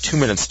with under 2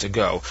 minutes to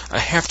go, a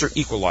Hafter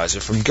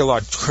equalizer from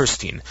Gilad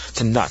Kirstein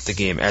to knot the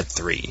game at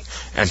 3.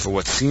 And for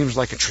what seems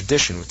like a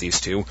tradition with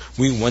these two,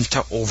 we went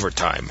to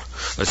overtime.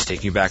 Let's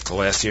take you back to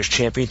last year's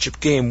championship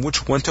game,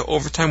 which went to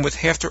overtime with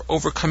Hafter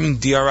overcoming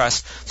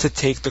DRS to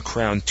take the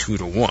crown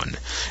 2-1.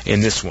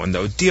 In this one,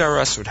 though,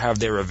 DRS would have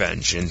their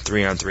revenge. In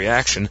 3-on-3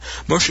 action,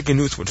 Moshe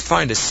Ganuth would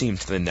find a seam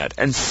to the net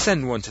and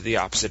send one to the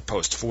opposite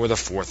post for the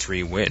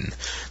 4-3 win.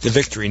 The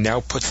victory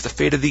now puts the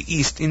fate of the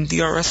East in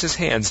DRS's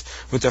hands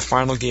with their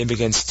final game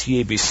against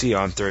TABC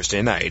on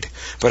Thursday night,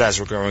 but as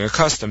we're growing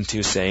accustomed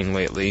to saying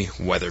lately,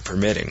 weather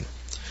permitting.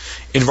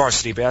 In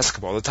varsity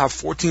basketball, the top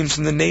 4 teams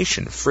in the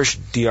nation, Frisch,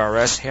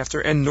 DRS,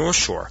 Hafter, and North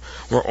Shore,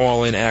 were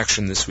all in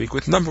action this week,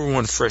 with number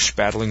 1 Frisch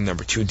battling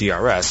number 2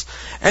 DRS,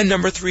 and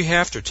number 3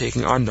 Hafter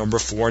taking on number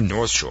 4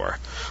 North Shore.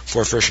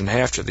 For Frisch and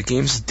Hafter, the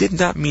games did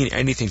not mean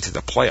anything to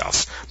the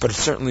playoffs, but it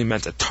certainly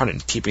meant a ton in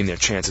keeping their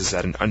chances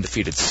at an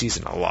undefeated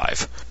season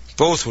alive.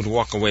 Both would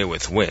walk away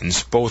with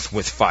wins, both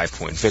with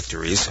 5-point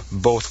victories,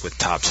 both with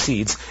top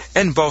seeds,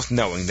 and both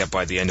knowing that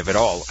by the end of it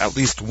all, at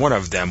least one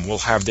of them will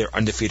have their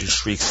undefeated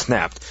streak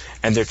snapped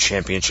and their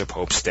championship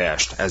hopes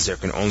dashed, as there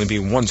can only be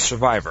one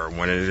survivor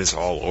when it is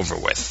all over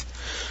with.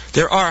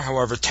 There are,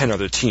 however, 10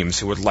 other teams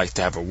who would like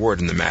to have a word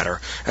in the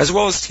matter, as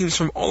well as teams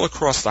from all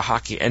across the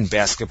hockey and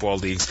basketball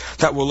leagues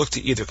that will look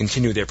to either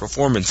continue their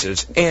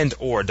performances and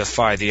or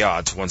defy the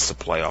odds once the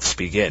playoffs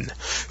begin.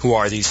 Who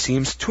are these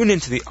teams? Tune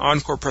into the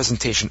encore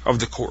presentation of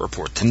the Court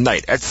Report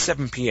tonight at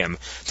 7 p.m.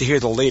 to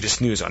hear the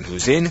latest news on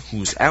who's in,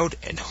 who's out,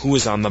 and who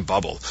is on the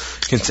bubble.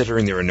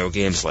 Considering there were no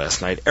games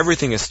last night,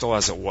 everything is still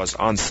as it was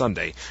on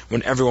Sunday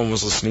when everyone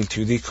was listening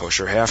to the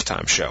Kosher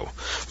Halftime Show.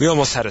 We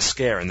almost had a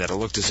scare in that it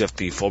looked as if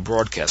the full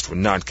broadcast would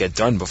not get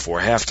done before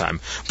halftime,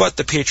 but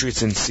the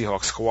Patriots and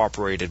Seahawks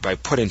cooperated by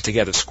putting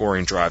together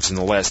scoring drives in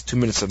the last 2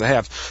 minutes of the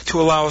half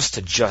to allow us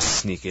to just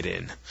sneak it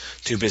in.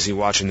 Too busy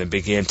watching the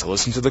big game to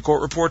listen to the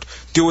Court Report?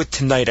 Do it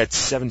tonight at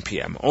 7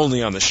 p.m.,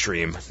 only on the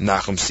stream,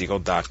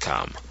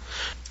 NachumSiegel.com.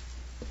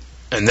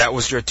 And that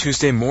was your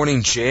Tuesday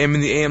morning JM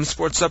in the AM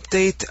Sports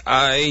Update.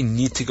 I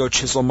need to go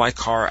chisel my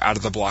car out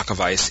of the block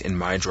of ice in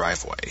my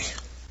driveway.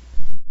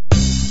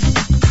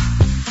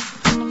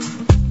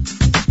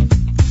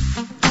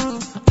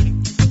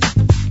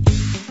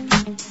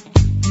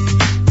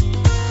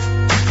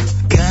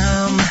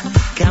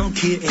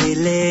 כי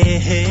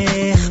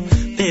אלך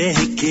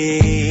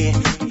בהגה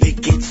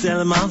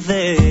בקצל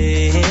מוות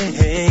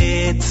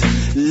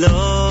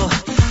לא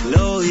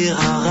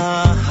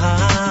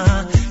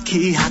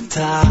כי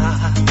אתה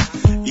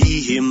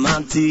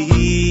עימדי.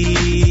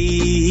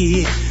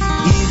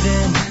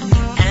 Even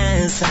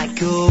as I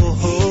go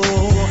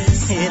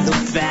in the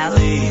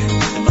valley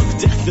of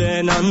death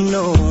and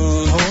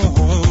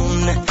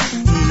unknown,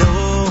 no,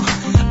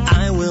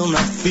 I will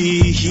not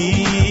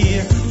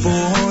fear,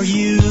 for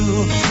you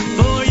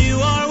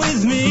are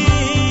with me.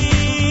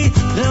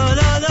 No,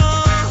 no, no,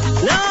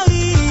 no,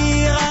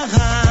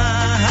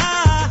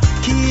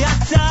 כי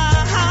אתה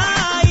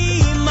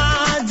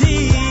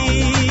עימדי.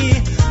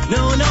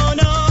 No, no,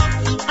 no,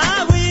 I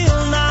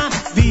will not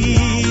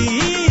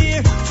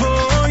fear,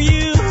 for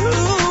you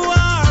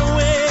are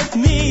with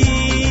me.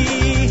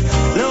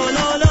 No,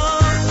 no, no,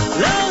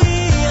 no,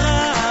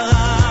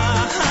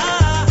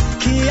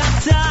 כי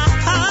אתה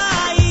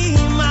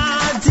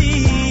עימדי.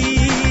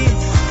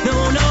 No,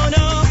 no,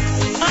 no,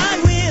 I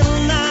will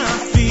not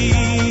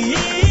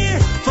fear,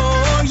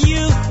 for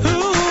you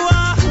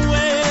are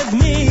with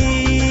me.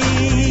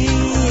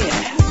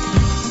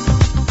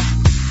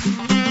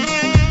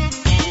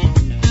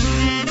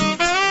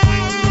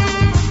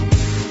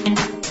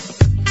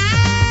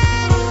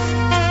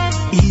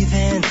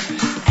 Even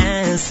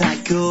as I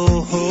go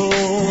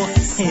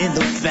in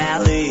the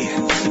valley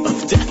of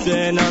death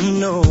and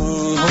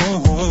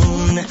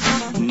unknown,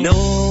 no,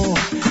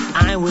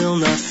 I will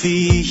not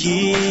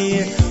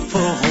fear,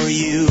 for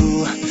you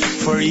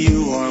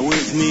are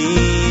with me.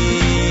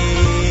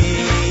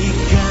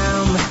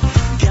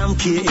 גם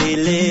כי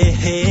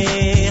אלך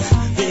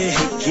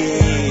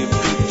והגב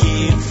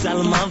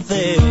על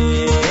מוות,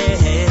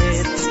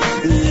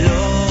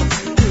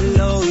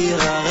 לא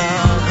ירא,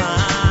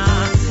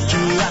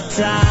 כי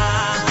אתה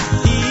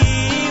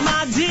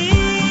עימדי.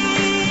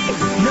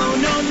 No,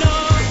 no, no,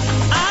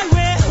 I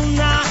will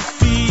not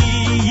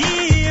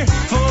fear,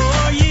 for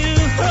you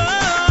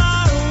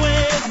are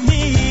with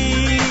me.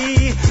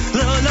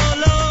 No, no,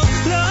 no,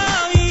 לא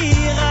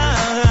ירא,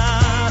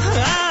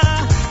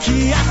 כי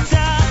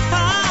אתה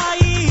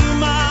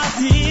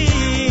עימדי.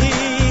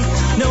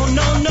 No,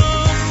 no, no,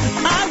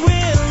 I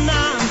will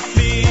not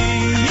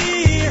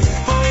fear,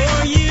 for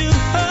you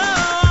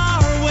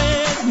are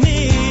with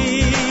me.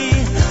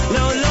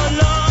 No, no,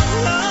 no,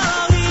 לא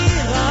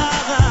ירא,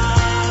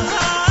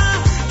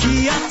 כי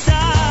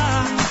אתה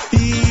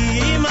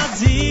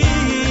עימדי.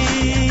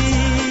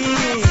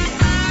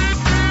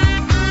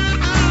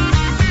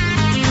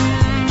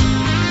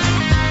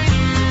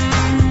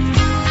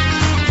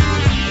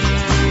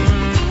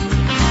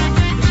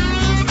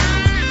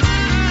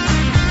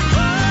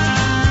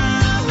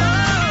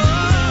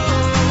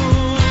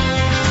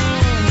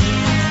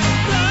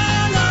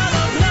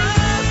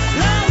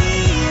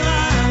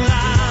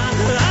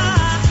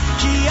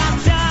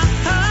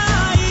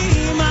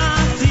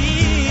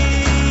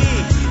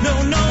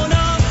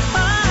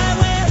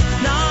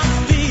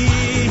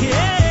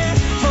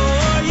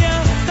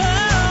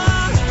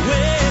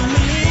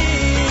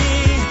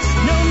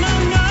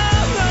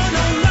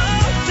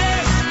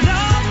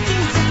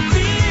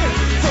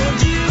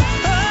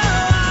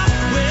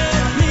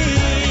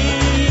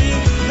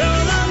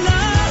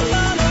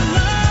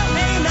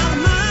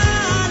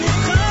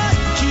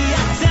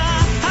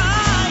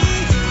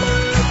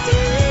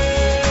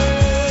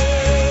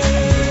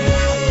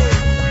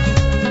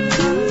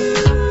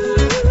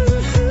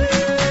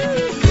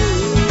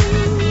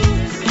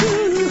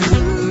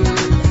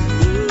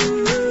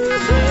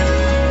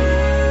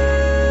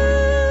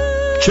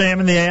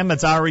 JM in the AM,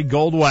 that's Ari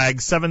Goldwag,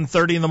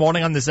 7:30 in the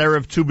morning on this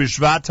Erev Tu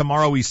B'Shvat.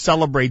 Tomorrow we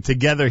celebrate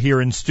together here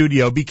in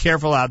studio. Be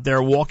careful out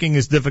there. Walking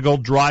is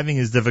difficult. Driving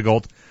is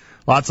difficult.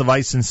 Lots of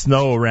ice and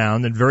snow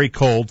around and very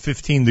cold,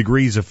 15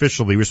 degrees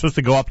officially. We're supposed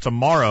to go up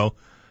tomorrow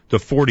to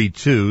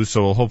 42,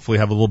 so we'll hopefully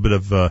have a little bit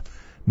of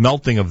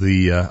melting of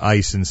the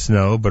ice and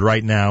snow. But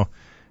right now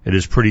it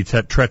is pretty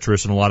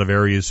treacherous in a lot of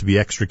areas, so be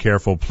extra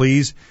careful,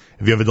 please.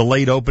 If you have a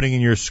delayed opening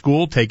in your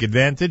school, take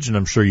advantage, and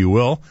I'm sure you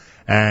will.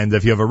 And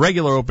if you have a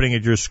regular opening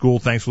at your school,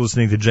 thanks for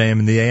listening to JM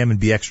in the AM, and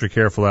be extra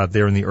careful out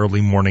there in the early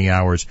morning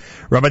hours.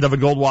 Rabbi Dovid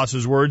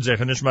Goldwasser's words,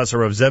 Zecher Nishmas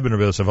Harav Zeb ben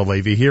Rabbi Yosef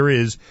Halevi. Here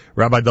is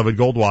Rabbi Dovid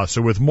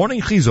Goldwasser with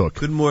Morning Chizuk.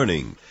 Good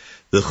morning.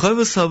 The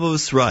Chovos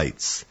HaLevavos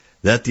writes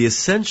that the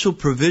essential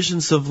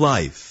provisions of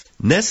life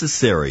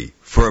necessary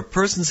for a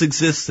person's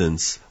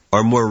existence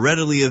are more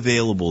readily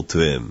available to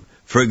him.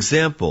 For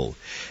example,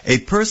 a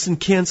person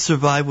can't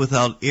survive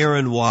without air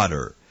and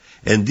water,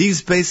 and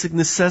these basic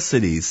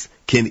necessities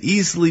can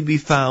easily be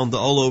found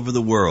all over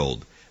the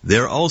world.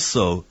 They're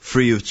also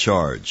free of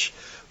charge.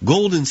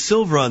 Gold and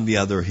silver, on the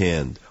other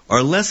hand,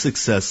 are less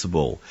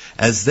accessible,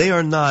 as they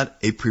are not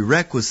a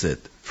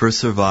prerequisite for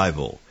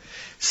survival.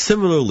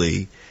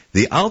 Similarly,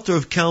 the Alter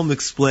of Kelm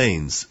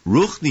explains,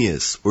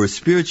 Ruchnius, or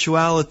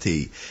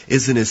spirituality,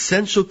 is an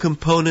essential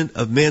component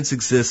of man's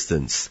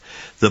existence.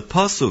 The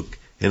Pasuk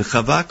in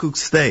Chavakuk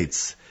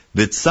states,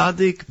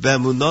 B'tzadik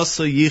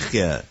b'emunaso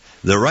yichya,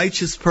 the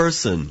righteous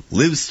person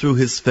lives through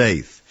his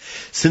faith.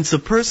 Since a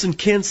person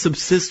can't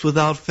subsist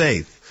without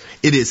faith,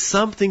 it is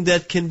something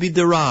that can be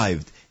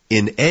derived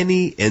in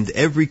any and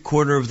every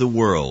corner of the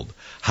world.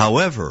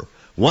 However,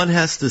 one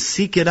has to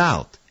seek it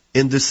out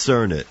and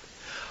discern it.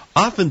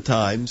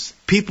 Oftentimes,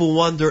 people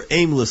wander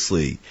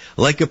aimlessly,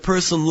 like a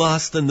person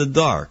lost in the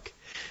dark.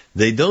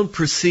 They don't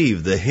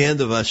perceive the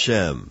hand of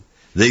Hashem.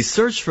 They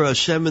search for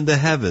Hashem in the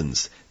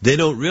heavens. They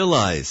don't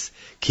realize,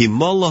 Ki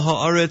mola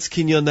ha'aretz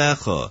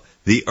kinyonecha,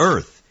 the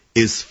earth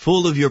is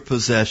full of your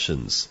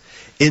possessions.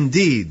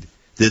 Indeed,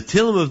 the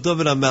Tehillim of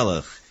David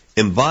HaMelech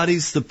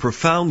embodies the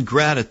profound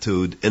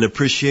gratitude and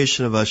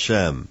appreciation of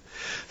Hashem.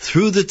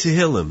 Through the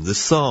Tehillim, the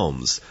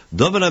Psalms,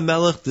 David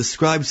HaMelech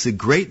describes the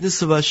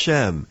greatness of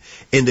Hashem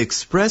and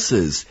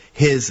expresses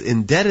his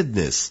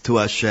indebtedness to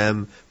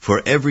Hashem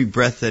for every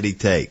breath that he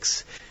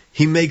takes.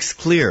 He makes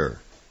clear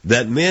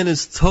that man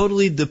is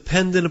totally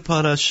dependent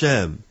upon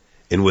Hashem,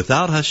 and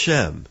without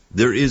Hashem,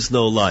 there is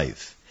no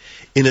life.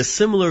 In a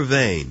similar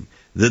vein,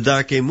 the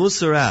Darkei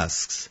Musar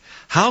asks,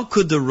 how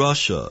could the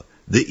Rasha,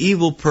 the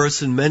evil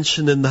person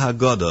mentioned in the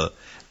Haggadah,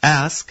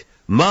 ask,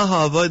 Ma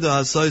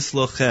ha'avodah hazois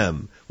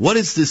lochem, what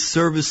is this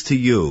service to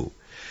you?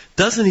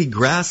 Doesn't he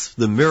grasp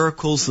the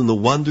miracles and the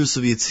wonders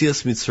of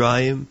Yetzias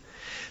Mitzrayim?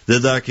 The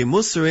Darkei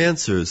Musar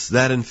answers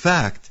that in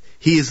fact,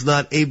 he is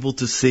not able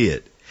to see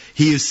it.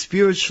 He is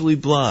spiritually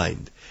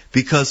blind,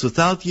 because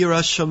without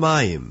Yiras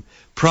Shamayim,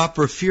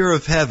 proper fear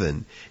of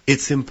heaven,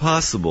 it's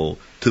impossible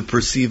to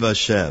perceive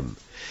Hashem.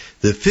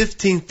 The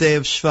 15th day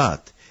of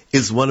Shvat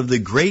is one of the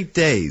great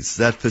days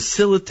that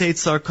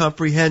facilitates our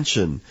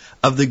comprehension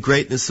of the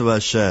greatness of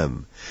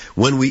Hashem.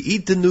 When we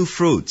eat the new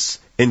fruits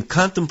and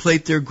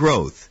contemplate their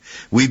growth,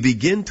 we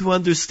begin to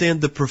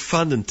understand the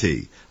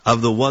profundity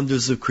of the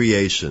wonders of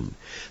creation.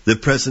 The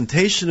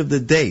presentation of the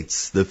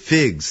dates, the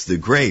figs, the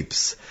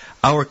grapes,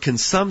 our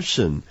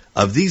consumption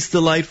of these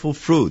delightful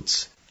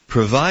fruits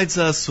provides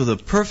us with a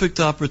perfect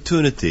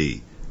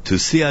opportunity to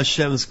see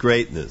Hashem's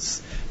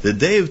greatness. The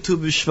day of Tu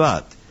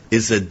B'Shvat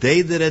is a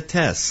day that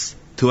attests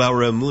to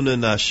our emunah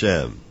in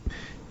Hashem.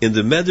 In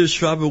the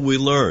Medrash Rabbah we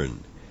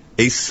learn,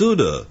 a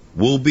Suda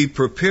will be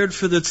prepared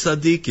for the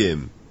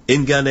tzaddikim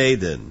in Gan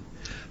Eden.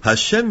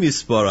 Hashem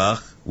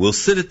Yisbarach will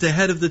sit at the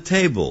head of the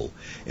table,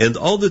 and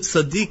all the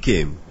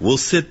tzaddikim will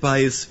sit by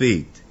his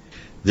feet.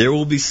 There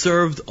will be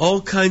served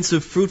all kinds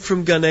of fruit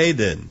from Gan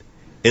Eden,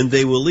 and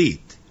they will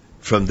eat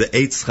from the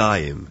Eitz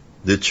Chaim,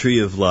 the tree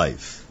of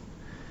life.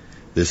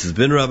 This has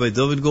been Rabbi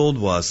Dovid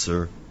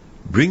Goldwasser,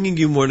 bringing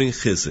you Morning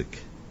Chizuk.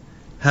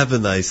 Have a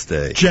nice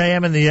day.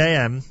 JM in the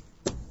AM.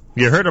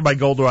 You heard Rabbi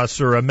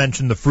Goldwasser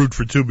mention the fruit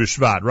for Tu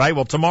B'Shvat, right?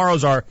 Well,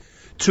 tomorrow's our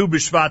Tu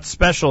B'Shvat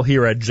special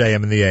here at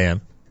JM in the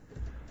AM.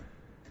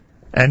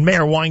 And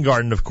Meir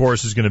Weingarten, of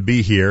course, is going to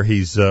be here.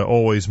 He's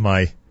always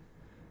my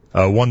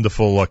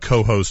wonderful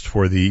co-host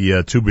for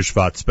the Tu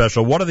B'Shvat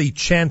special. What are the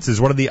chances,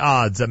 what are the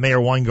odds that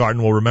Meir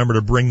Weingarten will remember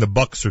to bring the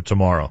Buxer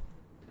tomorrow?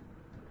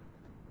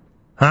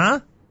 Huh?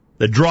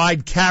 The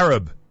dried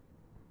carob.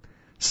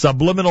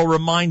 Subliminal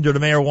reminder to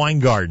Meir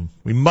Weingarten.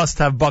 We must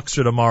have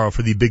Buxer tomorrow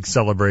for the big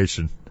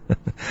celebration.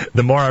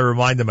 The more I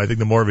remind him, I think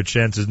the more of a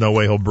chance there's no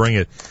way he'll bring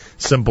it.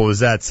 Simple as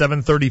that.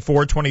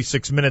 7:34,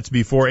 26 minutes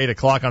before 8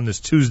 o'clock on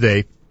this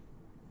Tuesday.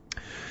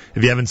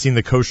 If you haven't seen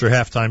the Kosher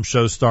Halftime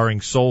Show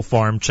starring Soul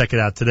Farm, check it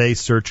out today.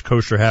 Search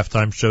Kosher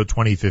Halftime Show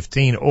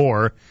 2015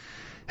 or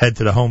head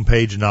to the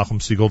homepage at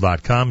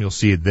NachumSegal.com. You'll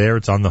see it there.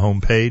 It's on the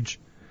homepage.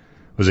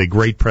 It was a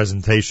great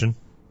presentation.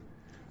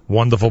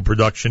 Wonderful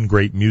production,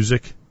 great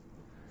music.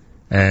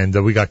 And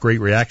we got great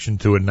reaction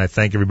to it, and I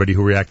thank everybody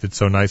who reacted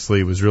so nicely.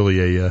 It was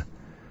really a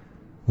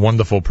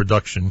wonderful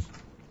production.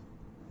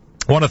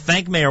 I want to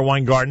thank Meir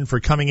Weingarten for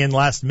coming in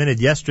last minute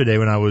yesterday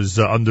when I was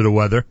under the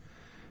weather.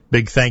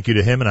 Big thank you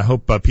to him, and I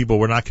hope people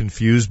were not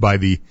confused by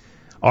the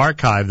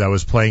archive that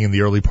was playing in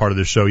the early part of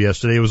the show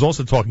yesterday. It was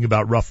also talking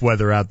about rough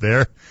weather out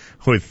there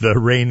with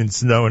rain and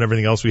snow and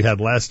everything else we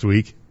had last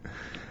week.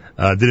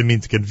 Didn't mean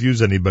to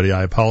confuse anybody.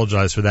 I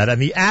apologize for that.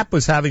 And the app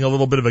was having a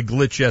little bit of a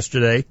glitch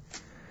yesterday.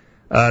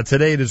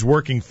 Today it is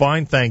working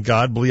fine, thank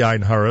God, Bli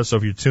Ayin Hara. So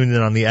if you're tuned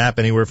in on the app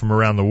anywhere from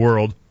around the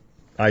world,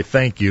 I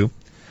thank you.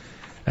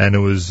 And it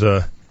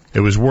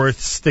was worth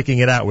sticking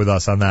it out with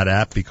us on that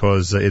app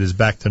because it is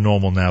back to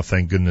normal now,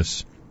 thank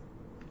goodness.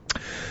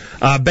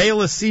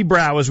 Baila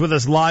Sebrow is with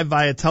us live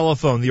via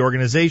telephone. The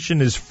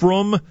organization is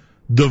From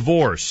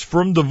Divorce.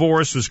 From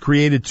Divorce was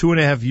created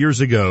 2.5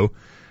 years ago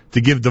to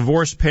give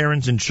divorced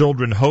parents and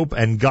children hope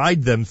and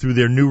guide them through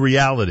their new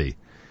reality.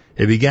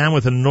 It began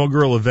with an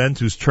inaugural event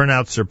whose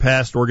turnout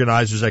surpassed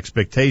organizers'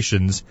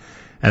 expectations,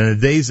 and in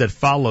the days that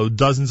followed,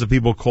 dozens of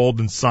people called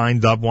and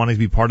signed up wanting to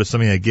be part of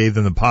something that gave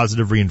them the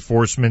positive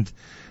reinforcement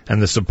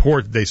and the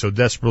support they so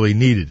desperately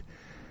needed.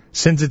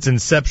 Since its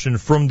inception,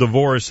 From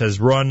Divorce has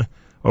run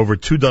over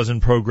 24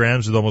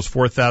 programs with almost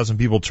 4,000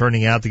 people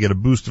turning out to get a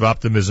boost of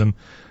optimism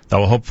that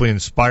will hopefully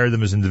inspire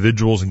them as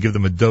individuals and give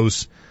them a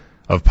dose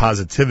of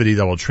positivity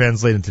that will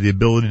translate into the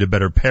ability to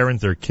better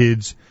parent their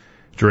kids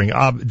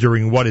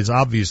during what is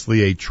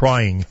obviously a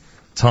trying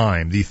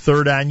time. The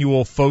third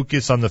annual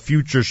Focus on the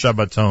Future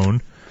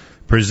Shabbaton,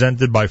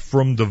 presented by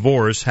From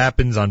Divorce,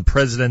 happens on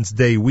President's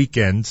Day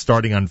weekend,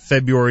 starting on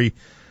February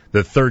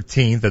the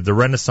 13th at the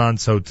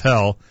Renaissance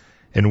Hotel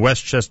in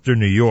Westchester,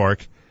 New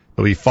York.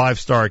 There'll be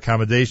 5-star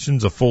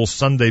accommodations, a full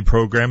Sunday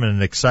program, and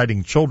an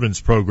exciting children's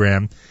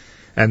program.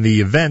 And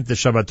the event, the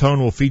Shabbaton,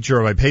 will feature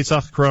Rabbi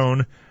Pesach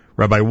Krohn,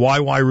 Rabbi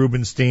Y.Y.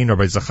 Rubenstein,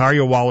 Rabbi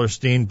Zachariah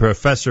Wallerstein,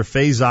 Professor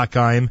Faye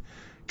Zakheim,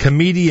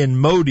 comedian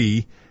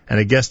Modi, and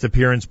a guest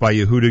appearance by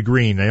Yehuda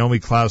Green. Naomi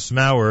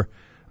Klaus-Maurer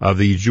of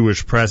the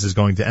Jewish Press is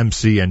going to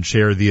MC and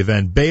chair the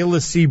event. Baila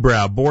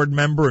Sebrow, board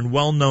member and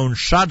well-known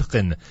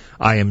shadchan,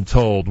 I am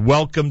told.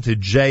 Welcome to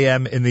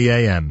JM in the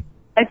AM.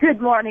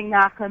 Good morning,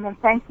 Nachum, and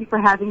thank you for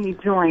having me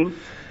join.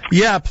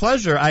 Yeah,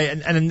 pleasure.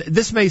 And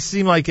this may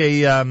seem like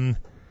a...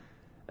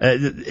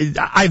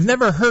 I've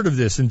never heard of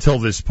this until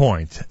this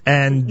point.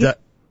 And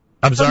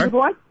I'm sorry? From the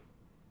voice?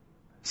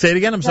 Say it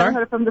again, I'm sorry?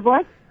 Heard from the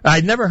voice?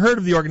 I'd never heard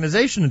of the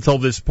organization until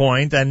this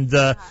point, and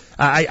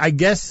I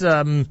guess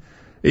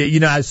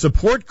as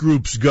support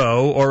groups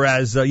go, or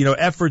as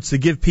efforts to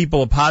give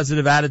people a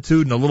positive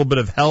attitude and a little bit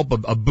of help,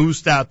 a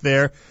boost out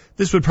there,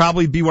 this would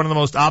probably be one of the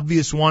most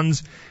obvious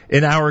ones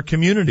in our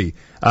community.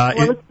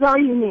 It's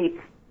very unique,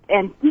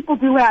 and people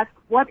do ask,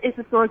 what is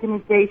this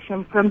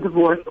organization From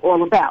Divorce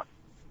all about?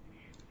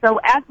 So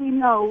as we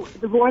know,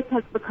 divorce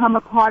has become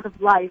a part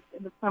of life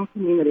in the From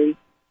community.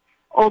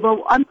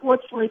 Although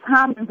unfortunately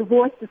common,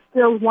 divorce is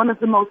still one of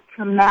the most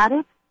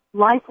traumatic,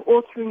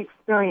 life-altering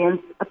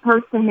experience a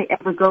person may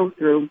ever go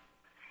through.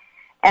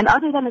 And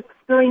other than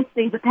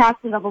experiencing the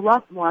passing of a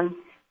loved one,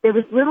 there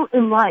is little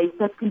in life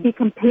that can be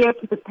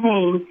compared to the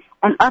pain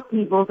and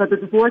upheaval that the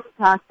divorce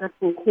process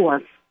will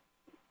cause.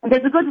 And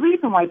there's a good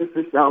reason why this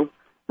is so.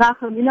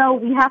 Nachum,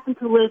 we happen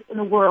to live in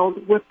a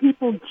world where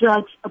people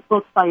judge a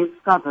book by its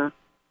cover.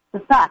 The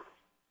fact,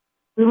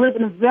 we live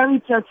in a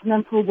very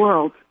judgmental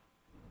world.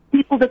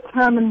 People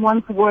determine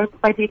one's worth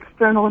by the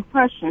external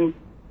impression,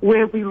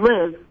 where we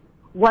live,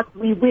 what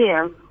we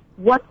wear,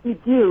 what we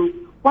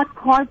do, what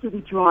car do we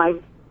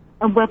drive,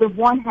 and whether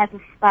one has a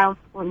spouse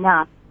or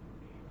not.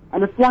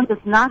 And if one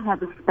does not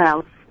have a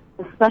spouse,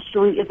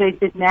 especially if they've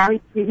been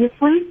married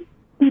previously,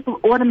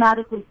 people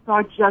automatically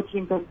start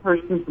judging that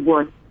person's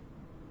worth.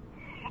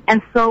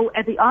 And so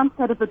at the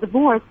onset of a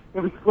divorce,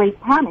 there is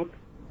great panic.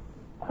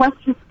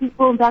 Questions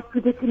people in that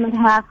predicament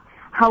have: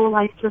 how will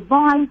I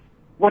survive?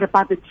 What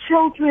about the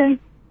children,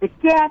 the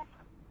debt,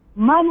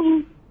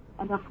 money,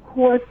 and of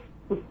course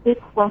the big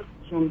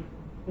question,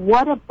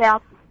 what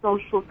about the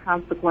social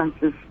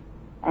consequences?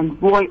 And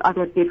boy, are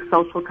there big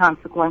social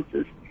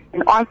consequences.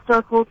 In our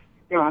circles,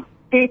 there are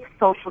big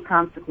social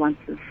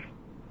consequences.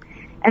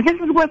 And this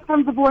is where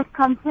From Divorce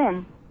comes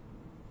in.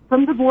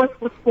 From Divorce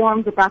was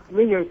formed about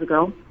 3 years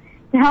ago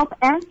to help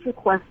answer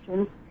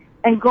questions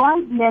and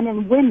guide men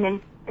and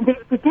women in this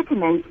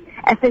predicament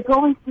as they're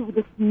going through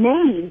this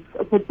maze,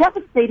 the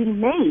devastating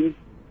maze.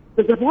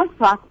 The divorce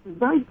process is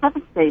very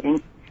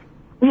devastating.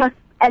 We are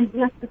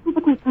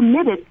specifically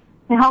committed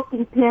to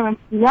helping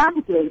parents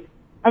navigate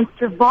and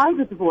survive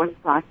the divorce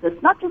process,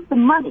 not just the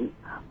money,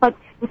 but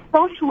the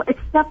social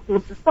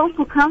acceptance, the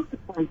social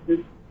consequences,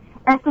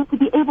 and so to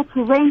be able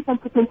to raise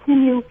and to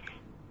continue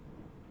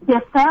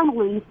their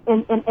families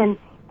and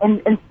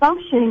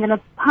functioning in a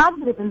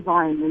positive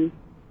environment.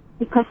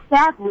 Because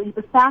sadly,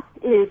 the fact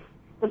is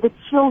that the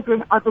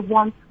children are the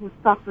ones who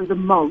suffer the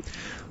most.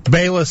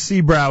 Baila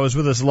Sebrow is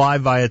with us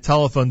live via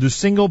telephone. Do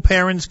single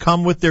parents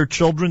come with their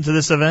children to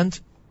this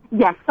event?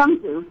 Yes,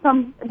 some do.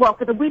 Well,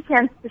 for the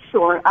weekends, for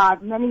sure.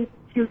 Many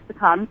choose to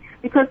come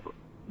because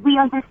we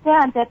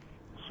understand that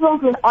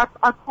children are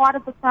part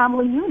of the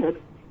family unit.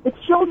 The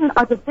children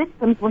are the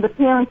victims when the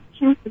parents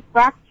choose to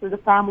fracture the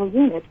family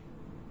unit.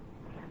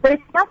 But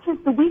it's not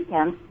just the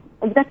weekends,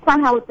 and that's not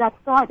how it got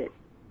started.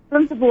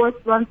 From Divorce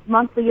runs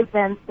monthly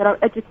events that are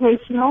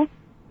educational,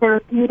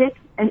 therapeutic,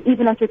 and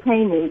even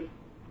entertaining.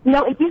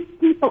 It gives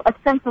people a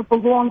sense of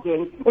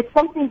belonging. It's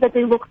something that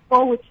they look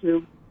forward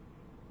to.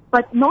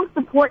 But most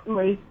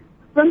importantly,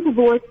 From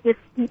Divorce gives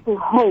people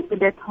hope in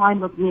their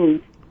time of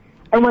need.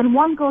 And when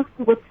one goes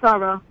through a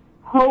tzara,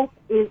 hope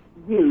is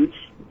huge.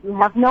 If you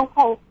have no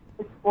hope,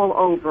 it's all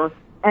over.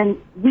 And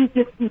we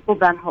give people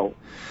that hope.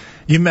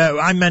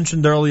 I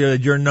mentioned earlier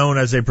that you're known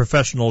as a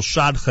professional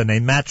shadchan, a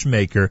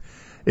matchmaker.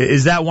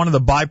 Is that one of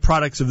the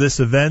byproducts of this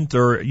event,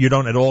 or you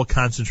don't at all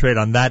concentrate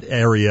on that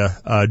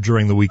area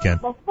during the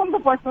weekend? Well, From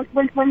Divorce,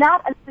 we're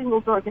not a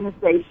singles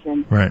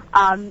organization. Right.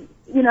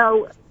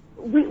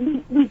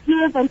 We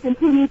give and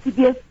continue to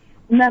give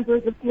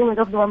members a feeling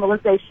of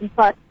normalization,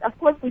 but of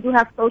course we do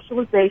have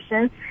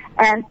socialization,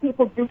 and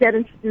people do get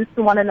introduced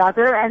to one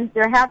another, and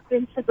there have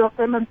been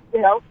shidduchim, and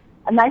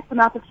a nice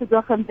amount of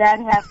shidduchim that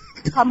have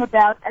come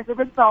about as a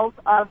result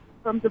of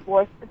From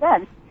Divorce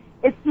events.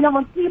 It's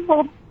when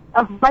people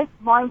of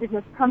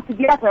like-mindedness come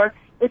together,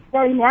 it's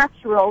very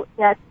natural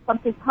that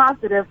something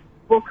positive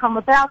will come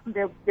about, and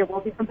there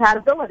will be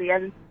compatibility,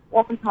 and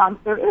oftentimes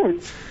there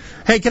is.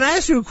 Hey, can I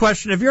ask you a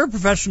question? If you're a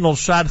professional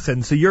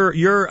shadchan, so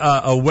you're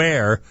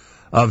aware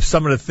of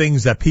some of the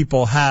things that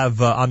people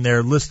have on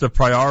their list of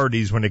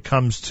priorities when it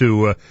comes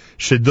to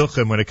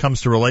shidduchim, when it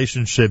comes to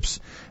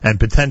relationships and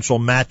potential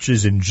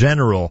matches in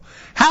general.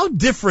 How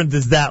different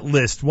is that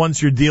list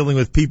once you're dealing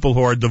with people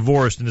who are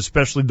divorced, and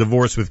especially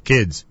divorced with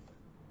kids?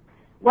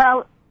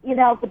 Well,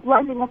 the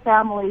blending of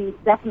families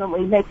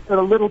definitely makes it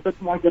a little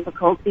bit more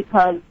difficult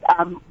because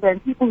when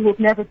people who have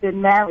never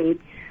been married,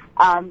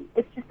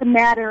 it's just a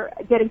matter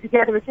getting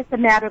together. It's just a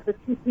matter of the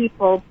two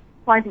people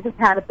finding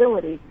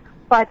compatibility.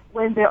 But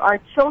when there are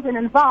children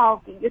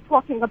involved, you're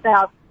talking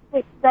about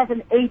 6,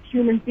 7, 8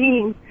 human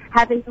beings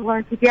having to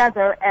learn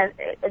together and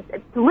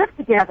to live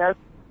together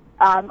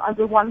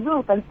under one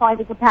roof and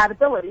finding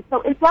compatibility.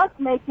 So it does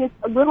make it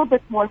a little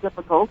bit more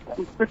difficult,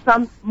 and for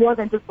some more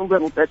than just a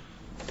little bit.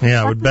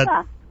 Yeah,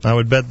 I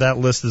would bet that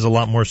list is a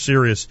lot more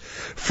serious.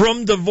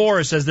 From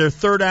Divorce, as their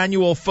third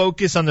annual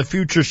focus on the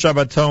future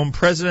Shabbaton,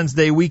 President's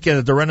Day weekend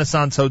at the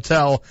Renaissance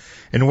Hotel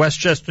in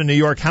Westchester, New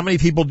York. How many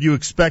people do you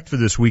expect for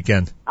this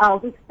weekend?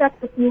 We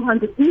expect a few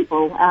hundred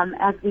people,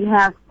 as we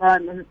have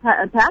in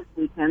past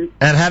weekends.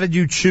 And how did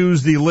you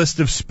choose the list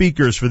of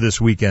speakers for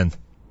this weekend?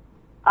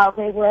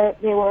 They were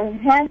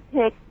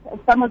handpicked.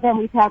 Some of them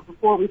we've had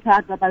before. We've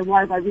had Rabbi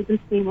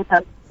Rubenstein with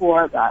us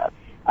before.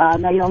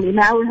 Naomi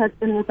Meir has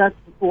been with us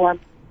before.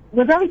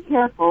 We're very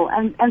careful,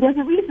 and there's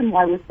a reason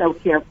why we're so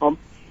careful.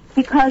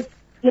 Because,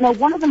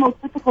 one of the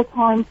most difficult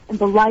times in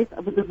the life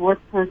of a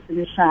divorced person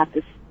is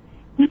Shabbos.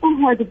 People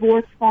who are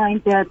divorced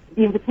find that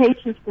the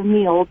invitations for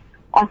meals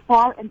are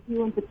far and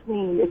few in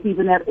between, if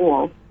even at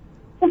all.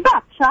 In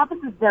fact,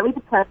 Shabbos is very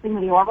depressing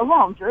when you are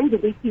alone. During the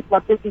week, people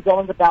are busy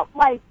going about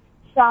life,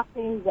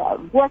 shopping,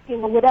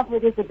 working, or whatever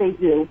it is that they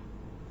do.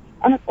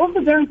 And it's also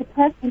very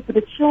depressing for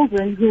the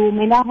children who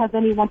may not have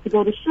anyone to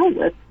go to shul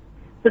with.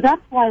 So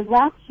that's why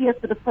last year,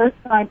 for the first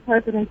time,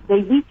 President's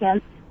Day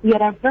weekend, we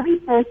had our very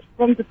first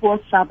From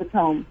Divorce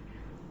Shabbaton.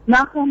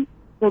 Nachum,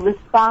 the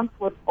response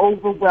was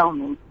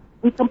overwhelming.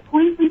 We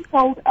completely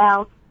sold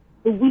out.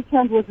 The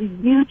weekend was a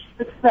huge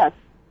success.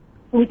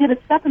 So we did a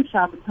second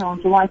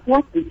Shabbaton, July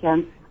 4th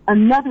weekend,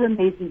 another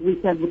amazing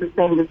weekend with the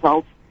same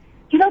results.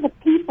 The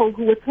people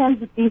who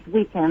attended these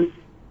weekends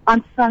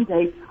on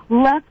Sunday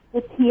left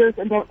with tears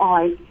in their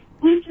eyes.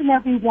 Each and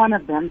every one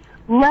of them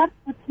left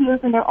with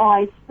tears in their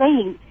eyes,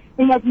 saying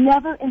they had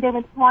never in their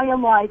entire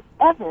lives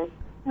ever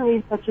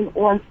experienced such an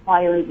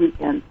awe-inspiring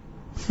weekend.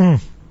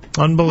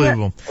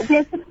 Unbelievable.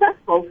 They're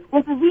successful.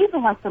 There's a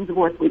reason why some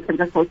divorce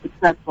weekends are so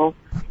successful.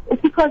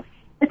 It's because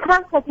the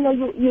concept,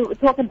 you were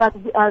talking about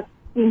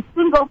being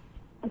single.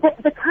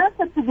 The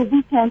concept of the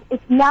weekend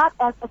is not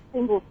as a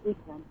singles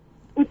weekend.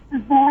 It's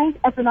designed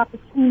as an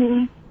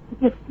opportunity to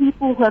give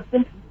people who have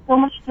been through so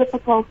much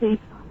difficulty,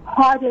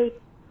 heartache,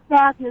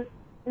 sadness,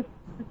 the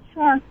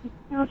chance to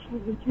spiritually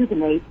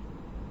rejuvenate.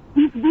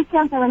 These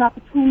weekends are an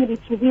opportunity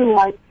to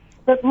realize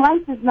that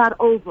life is not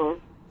over.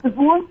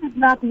 Divorce is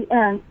not the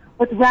end,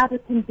 but rather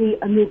can be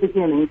a new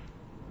beginning.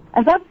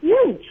 And that's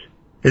huge.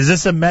 Is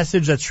this a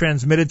message that's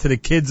transmitted to the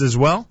kids as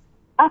well?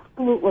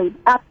 Absolutely,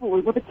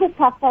 absolutely. Well, the kids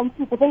have fun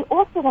too, but they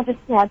also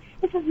understand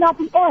this is not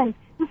the end.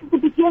 This is the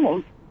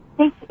beginning.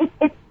 They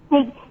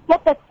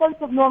get that sense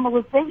of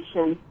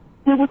normalization.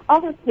 There was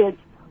other kids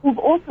who've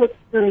also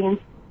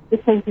experienced the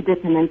same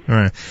predicament.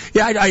 Right.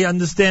 Yeah, I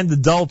understand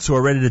adults who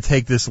are ready to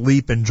take this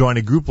leap and join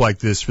a group like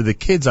this. For the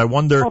kids, I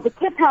wonder... Well, the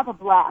kids have a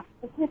blast.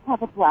 There's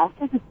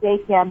a day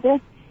camp.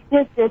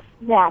 There's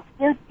snacks.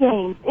 There's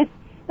games.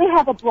 They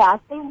have a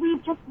blast. They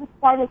leave just as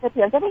excited as their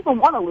parents. They don't even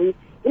want to leave.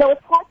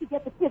 It's hard to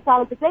get the kids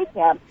out of the day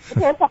camp. The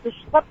parents have to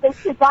schlep their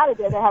kids out of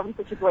there. They're having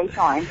such a great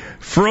time.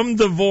 From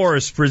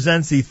Divorce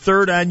presents the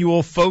third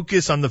annual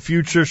Focus on the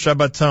Future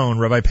Shabbaton.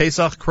 Rabbi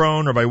Pesach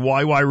Krohn, Rabbi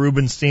Y.Y.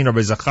 Rubenstein,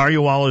 Rabbi Zachariah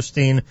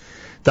Wallerstein,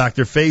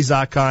 Dr. Faye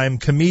Zakheim,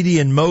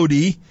 comedian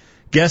Modi,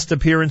 guest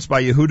appearance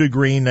by Yehuda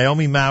Green.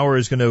 Naomi Meir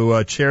is going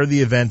to chair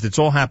the event. It's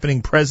all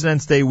happening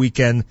President's Day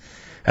weekend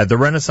at the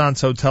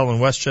Renaissance Hotel in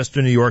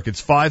Westchester, New York.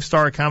 It's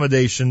 5-star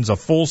accommodations, a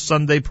full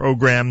Sunday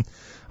program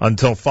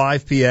until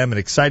 5 p.m., an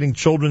exciting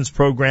children's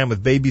program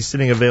with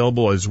babysitting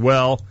available as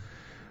well.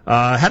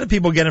 How do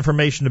people get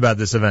information about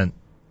this event?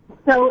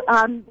 So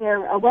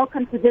they're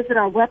welcome to visit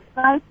our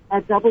website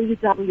at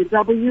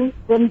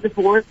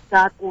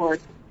www.froomdivorce.org.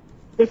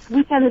 This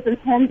weekend is in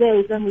 10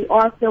 days, and we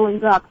are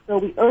filling up. So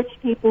we urge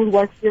people who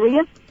are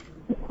serious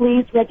to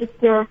please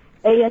register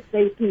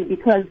ASAP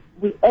because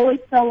we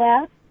always sell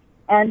out,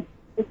 and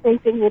the same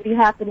thing will be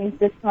happening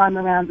this time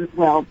around as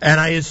well. And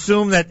I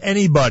assume that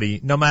anybody,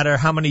 no matter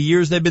how many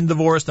years they've been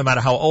divorced, no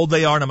matter how old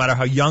they are, no matter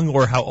how young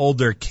or how old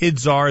their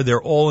kids are, they're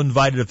all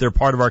invited if they're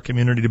part of our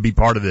community to be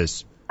part of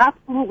this.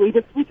 Absolutely.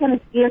 This weekend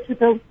is geared to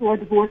those who are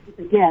divorced as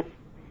a guest.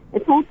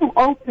 It's also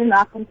open,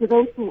 Nachum, to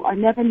those who are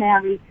never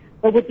married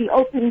but would be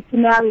open to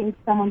marrying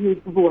someone who's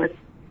divorced.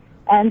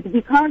 And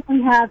we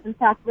currently have, in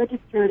fact,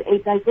 registered a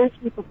diverse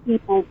group of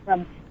people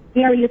from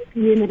various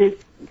communities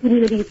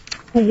who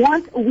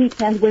want a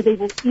weekend where they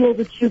will feel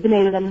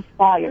rejuvenated and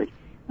inspired.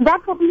 And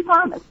that's what we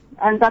promise,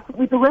 and that's what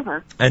we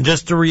deliver. And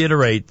just to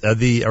reiterate,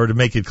 or to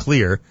make it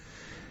clear,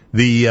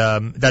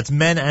 that's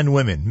men and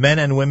women who men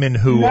and women.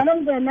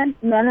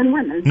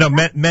 No,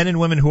 men and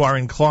women who are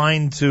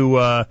inclined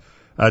to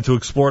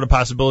explore the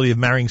possibility of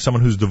marrying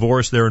someone who's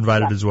divorced. They're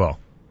invited as well.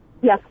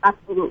 Yes,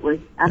 absolutely.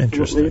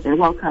 They're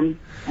welcome,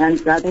 and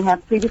they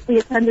have previously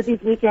attended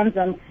these weekends,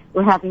 and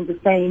we're having the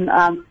same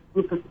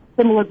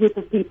similar group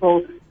of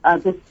people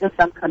this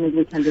upcoming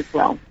weekend as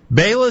well.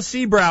 Baila,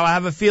 Sebrow, I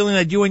have a feeling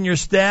that you and your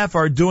staff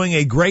are doing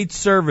a great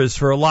service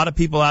for a lot of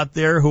people out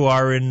there who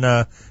are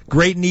in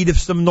great need of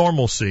some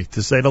normalcy,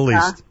 to say the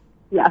least.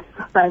 Yes,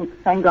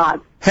 thank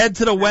God. Head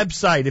to the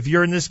website if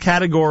you're in this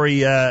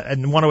category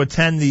and want to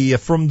attend the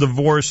From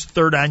Divorce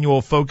third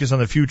annual Focus on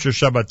the Future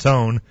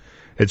Shabbaton.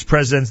 It's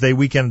President's Day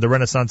weekend at the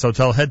Renaissance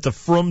Hotel. Head to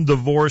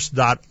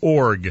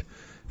fromdivorce.org.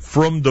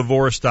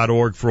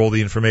 Fromdivorce.org for all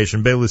the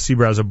information. Baila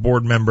Sebrow is a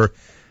board member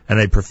and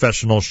a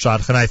professional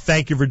shadchan. I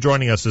thank you for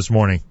joining us this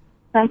morning.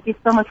 Thank you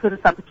so much for this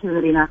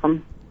opportunity,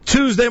 Nachum.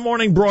 Tuesday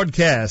morning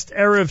broadcast,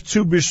 Erev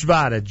Tu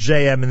B'Shvat at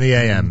JM in the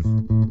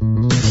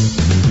AM.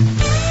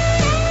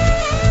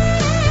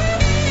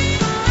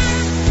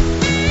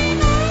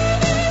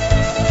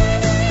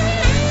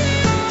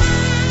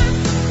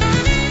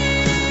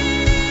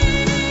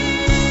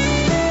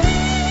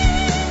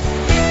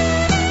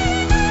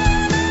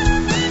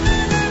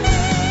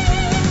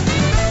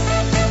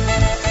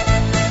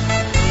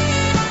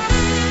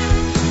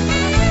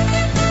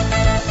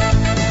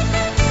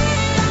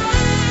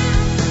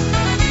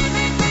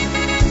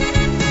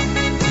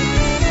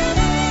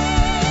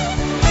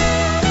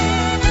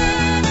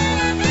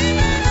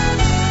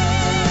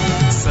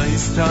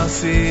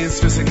 Sis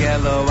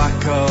v'segelo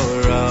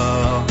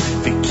akoro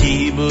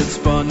v'kibbutz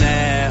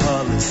boneho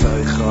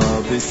l'soicho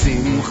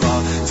b'simcha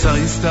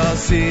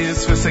Sis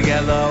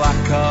v'segelo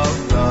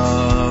akoro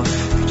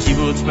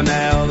v'kibbutz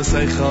boneho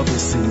l'soicho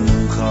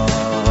b'simcha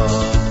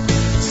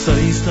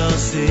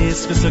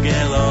Sis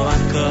v'segelo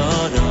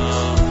akoro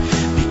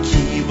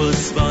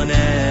v'kibbutz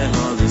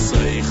boneho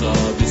l'soicho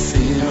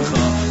b'simcha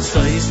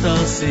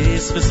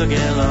Sis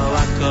v'segelo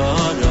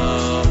akoro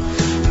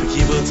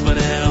Kibbutz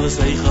Banel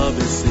Seicha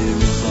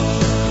B'Simcha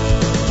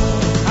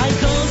I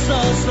kol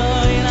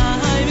Sosoin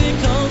I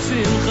V'kol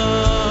Simcha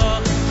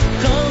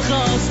Kol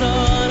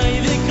Choson I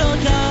V'kol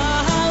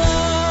Kala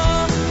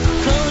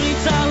Kol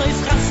Nitzalois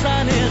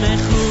Chassan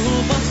Erechu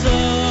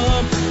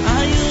B'Som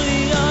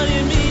Ayuri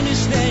Yorim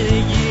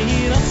B'Mishnei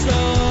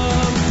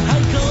Yirasom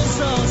I kol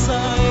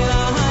Sosoin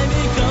I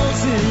V'kol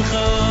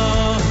Simcha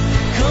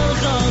Kol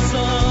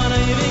Choson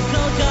I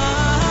V'kol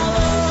Kala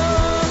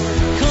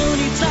Kol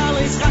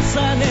Nitzalois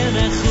Chassan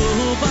Erechu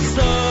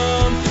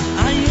B'Som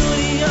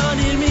Ayuri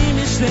Yorim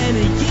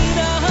B'Mishnei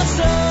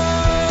Yirasom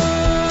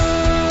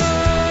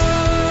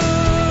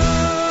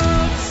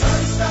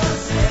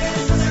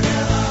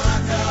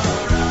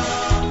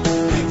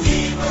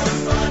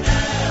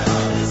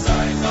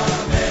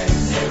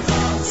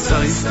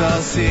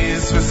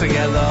Sis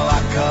v'segelo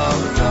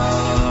akoro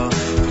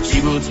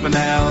Kibbutz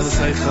Banel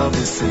Seicha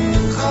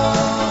B'Simcha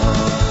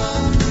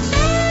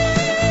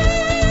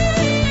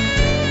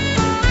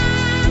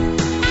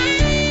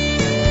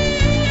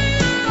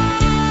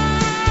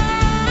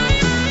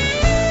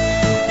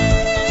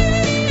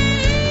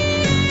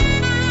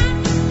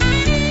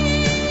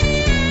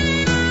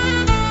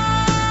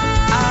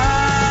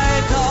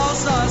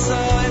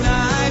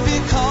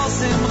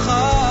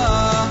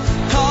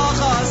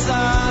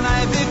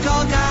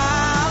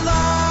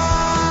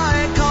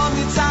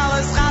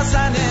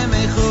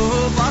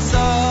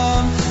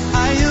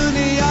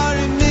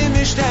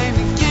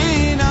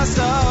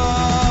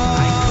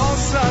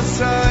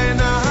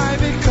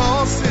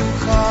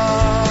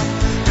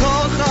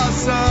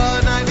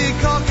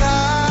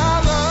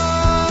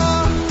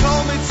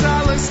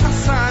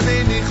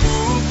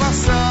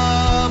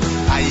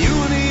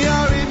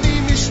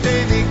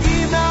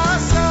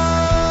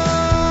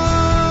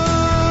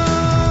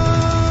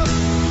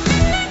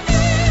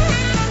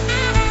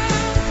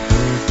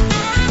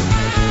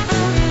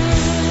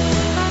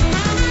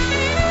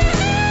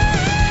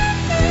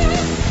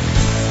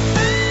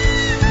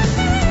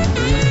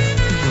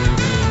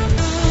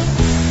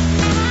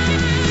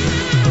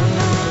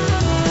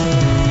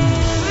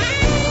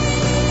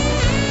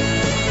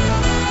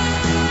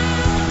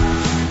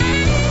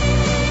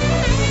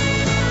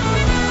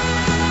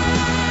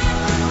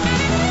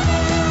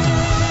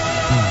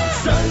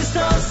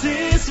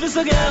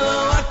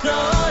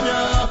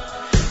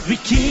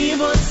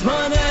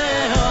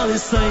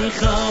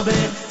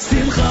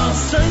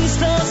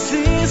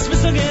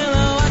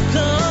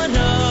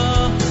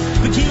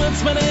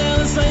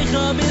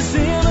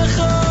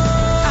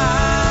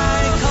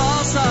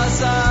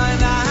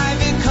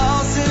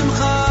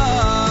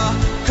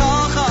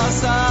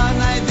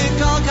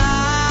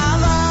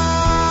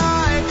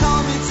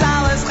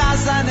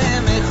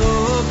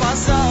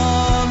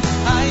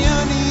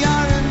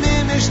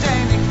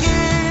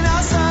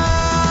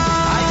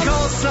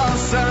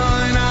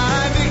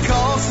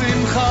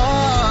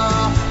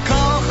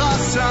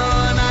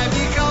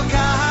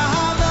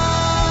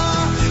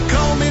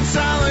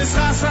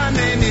Chassan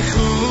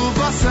Erechu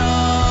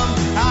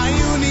B'Som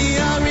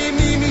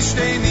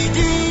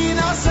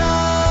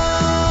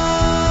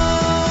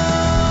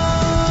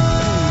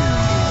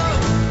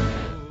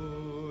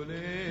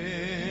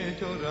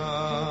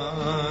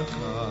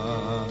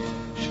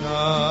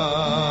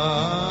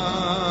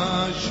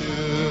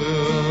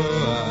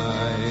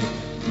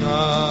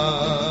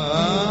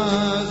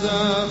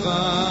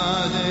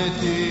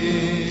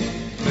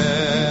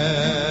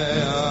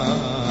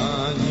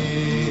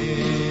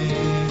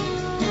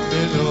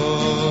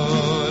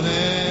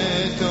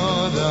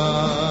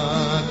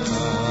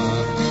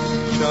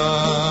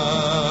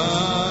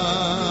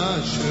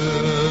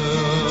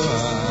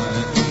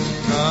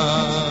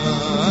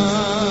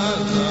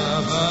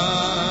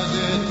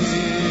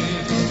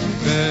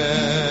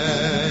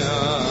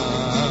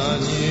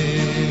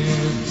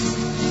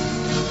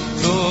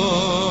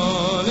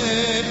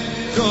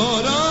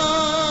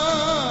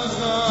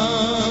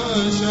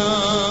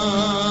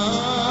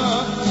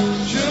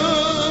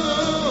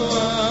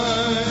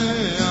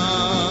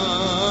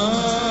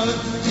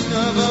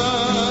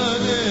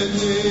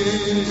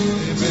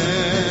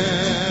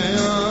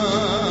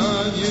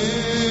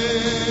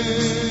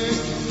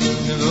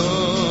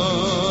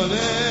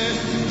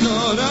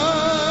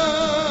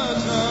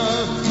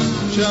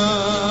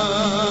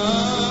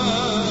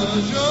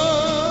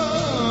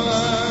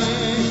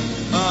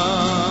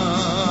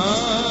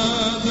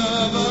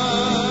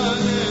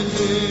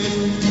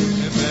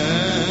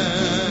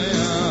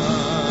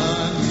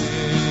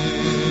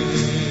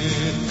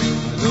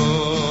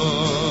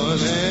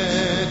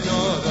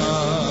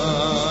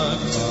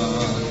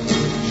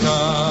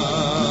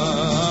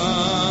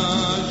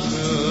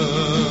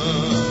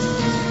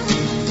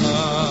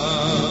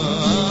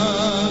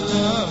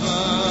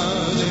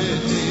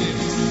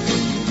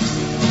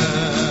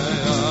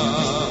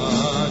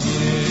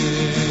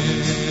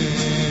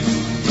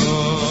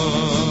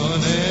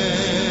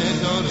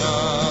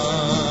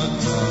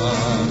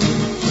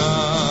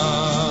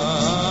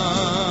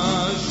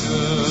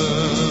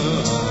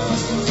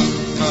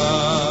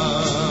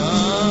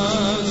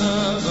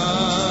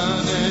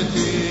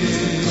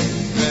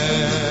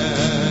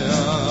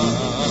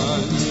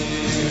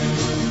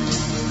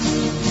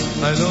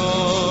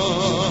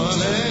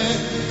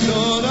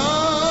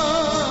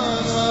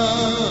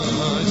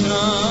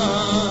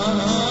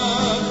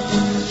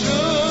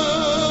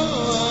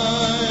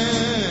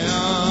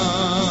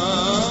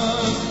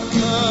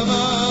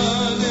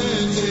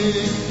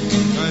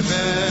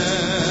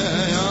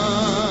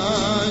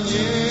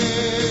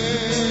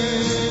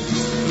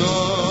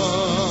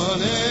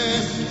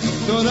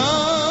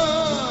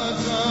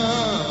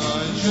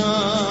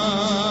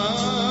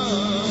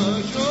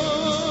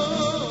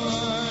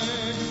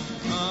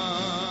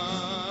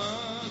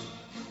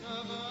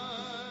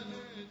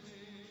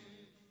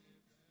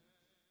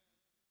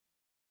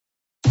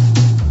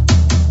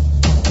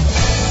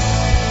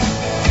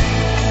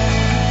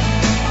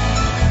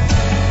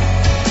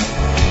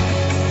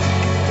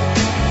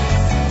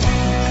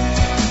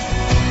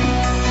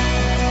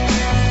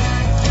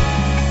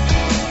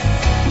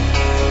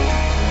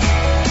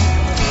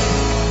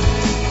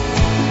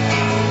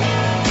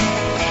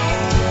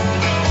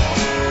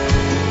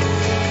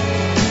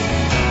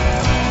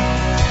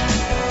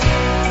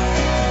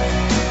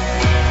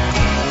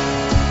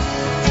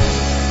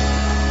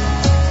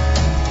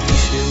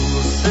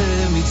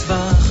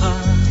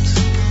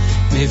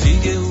מביא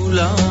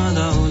גאולה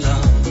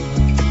לעולם.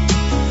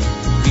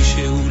 מי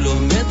שהוא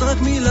לומד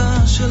רק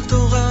מילה של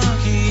תורה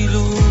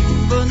כאילו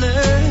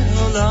בונה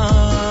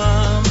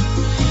עולם.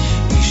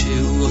 מי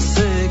שהוא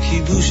עושה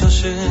קידוש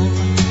השם,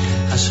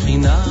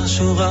 השכינה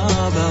שורה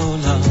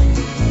בעולם.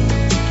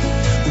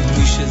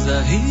 ומי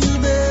שזהיר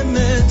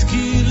באמת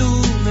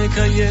כאילו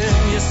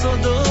מקיים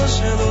יסודו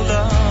של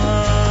עולם.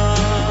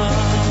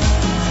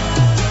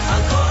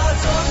 הכל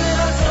רצון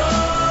ורצון,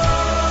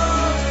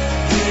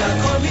 כי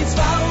הכל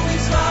מצווה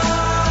ומצווה.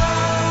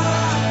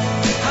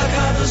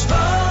 הקדוש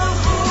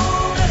ברוך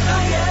הוא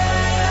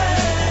מחייב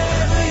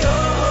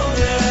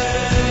ויורר.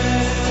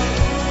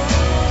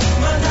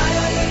 בניי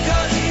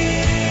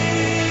היקרים,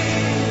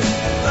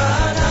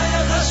 בניי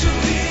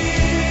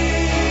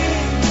החשובים,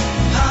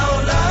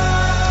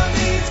 העולם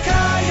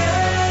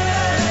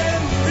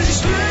מתקיים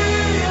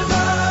בשביל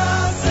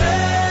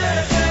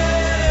מעשיכם.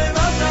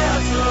 אל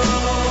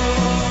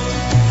תעצור,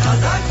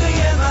 חזק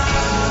וימץ.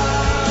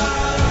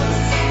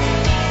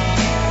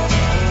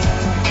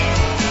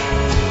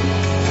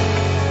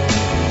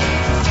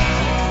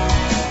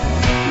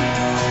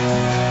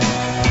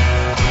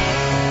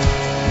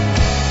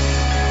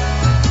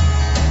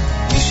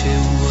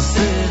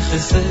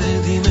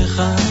 חסד עם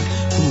אחד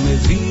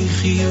ומביא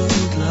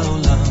חיות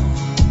לעולם.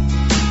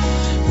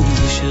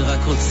 ומי שרק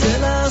רוצה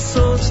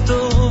לעשות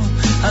טוב,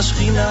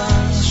 השכינה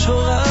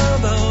שורה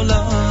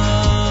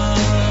בעולם.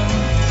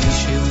 מי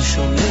שהוא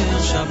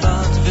שומר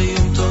שבת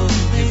ויום טוב,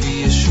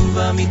 מביא ישוב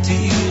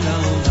אמיתי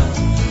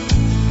לעולם.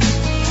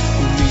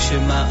 ומי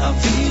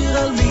שמעביר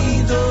על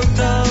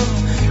מידותיו,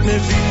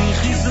 מביא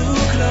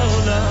חיזוק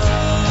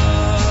לעולם.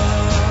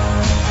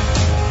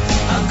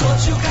 הכל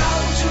תשוקה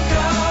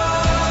ותשוקה,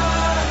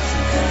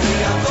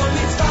 הכל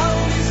מצווה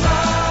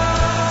ומצווה.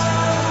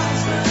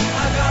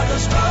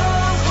 הקדוש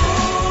ברוך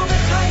הוא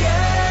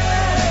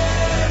מחייב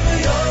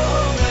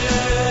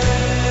ויורר.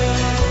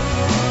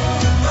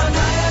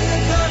 בניי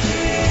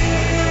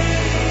היקרים,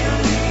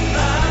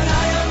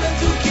 בניי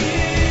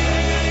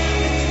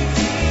המתוקים,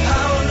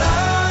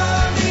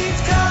 העולם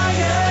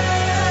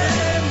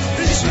מתקיים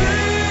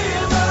בשביל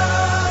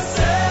מעשיכם.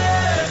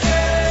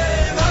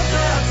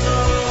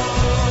 אל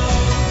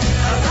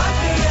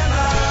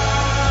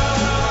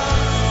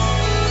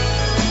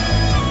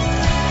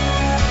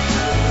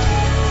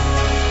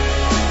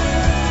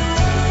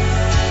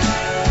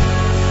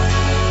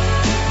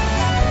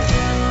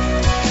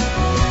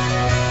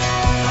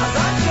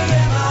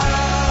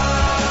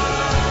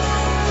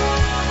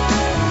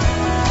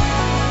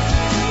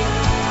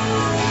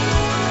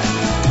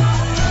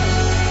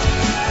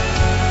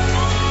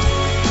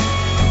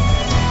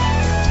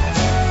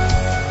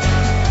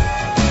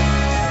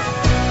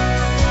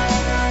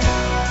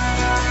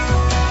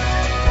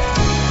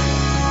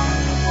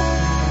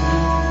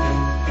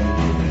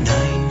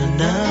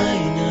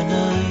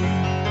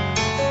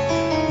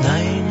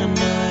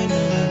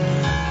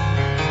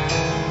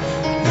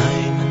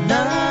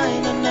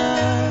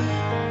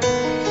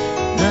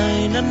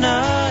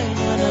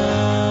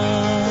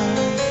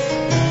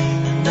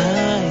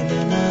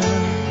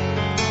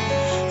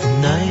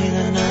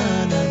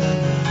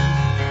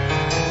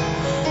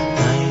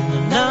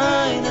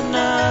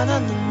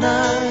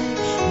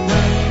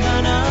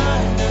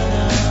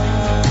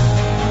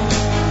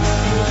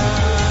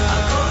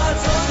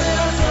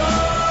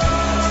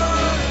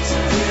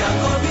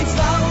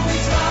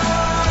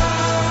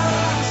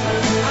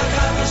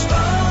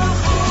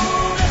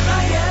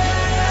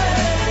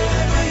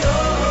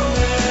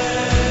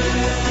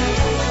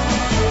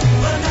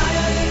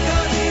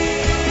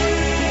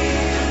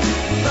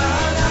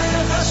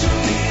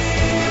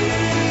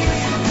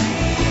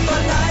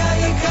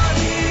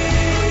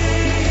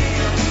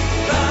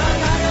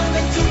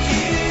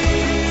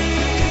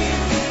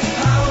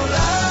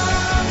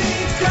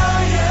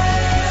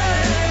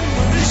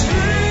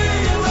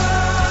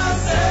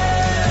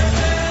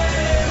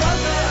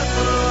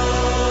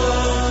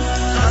תעצור,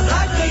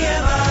 חזק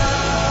וימץ.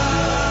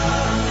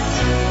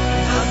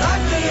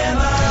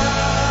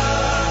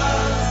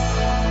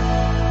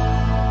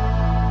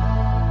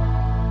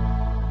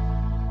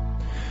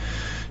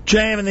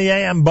 JM in the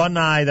AM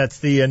Bunai, that's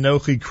the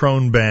Nochi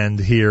Krohn Band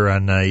here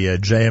on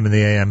JM in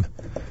the AM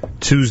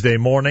Tuesday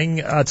morning.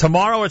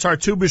 Tomorrow it's our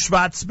Tu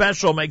B'Shvat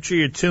special. Make sure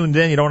you're tuned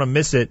in. You don't want to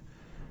miss it.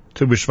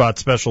 Tu B'Shvat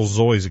special is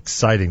always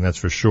exciting, that's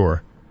for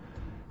sure.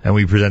 And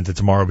we present it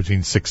tomorrow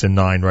between 6 and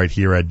 9 right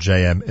here at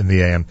JM in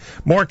the AM.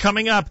 More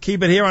coming up.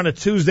 Keep it here on a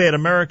Tuesday at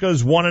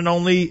America's one and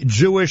only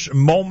Jewish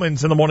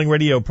Moments in the Morning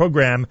radio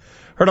program.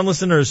 Heard on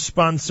listeners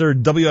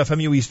sponsored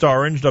WFMU East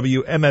Orange,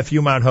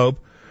 WMFU Mount Hope,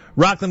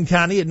 Rockland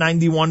County at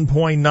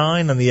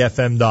 91.9 on the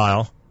FM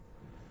dial.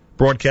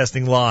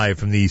 Broadcasting live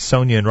from the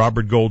Sonia and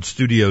Robert Gold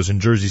studios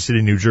in Jersey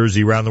City, New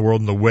Jersey, around the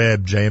world on the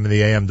web,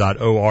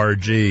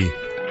 jmintheam.org.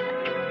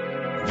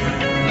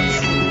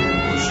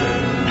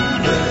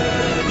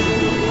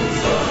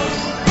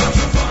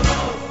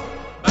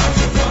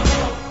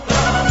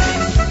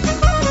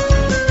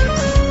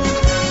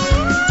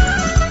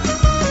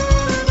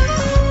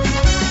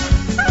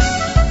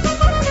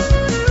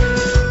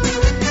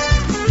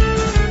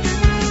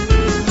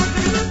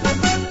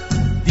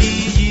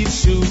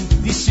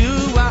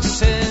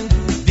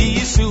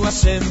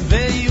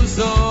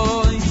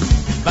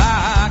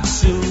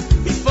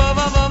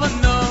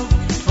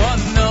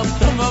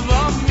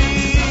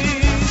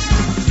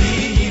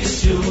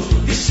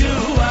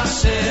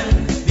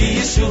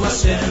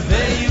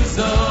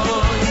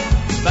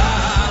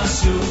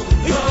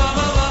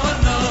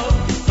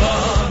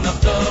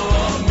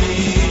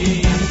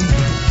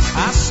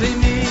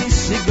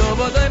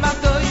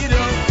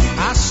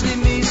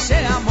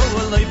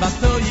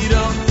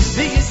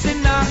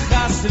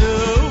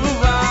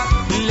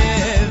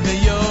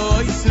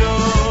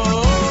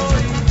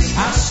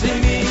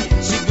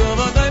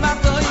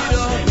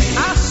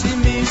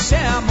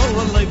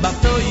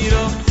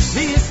 batoiro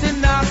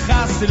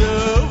visnachas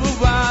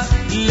ruva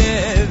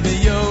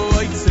leveyo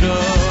itzro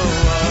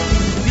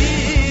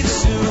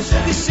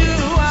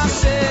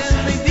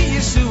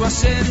Dirshu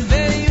Hashem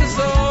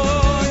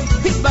veyuzoy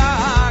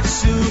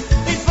bakshu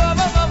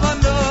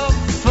ifavavano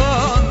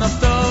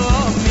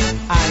fonatomi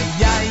ay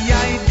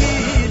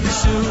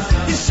Dirshu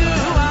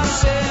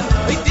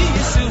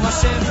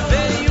Hashem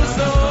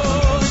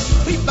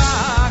veyuzoy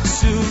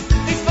bakshu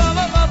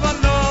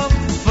ifavavano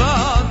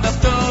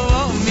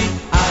fonatomi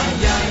ay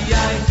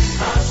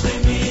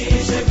Hashem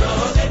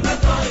shegodel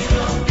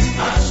batoiro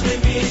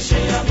Hashem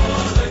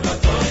sheyamol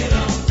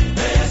batoiro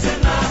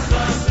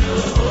vezenachas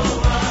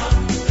ruva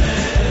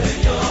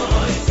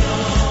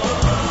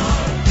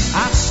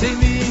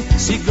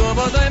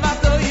Sigobodoy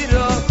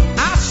batoiro,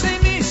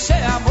 Ashemi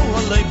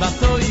she'amoloi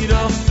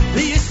batoiro,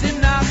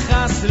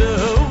 Yisnachas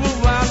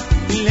ruva,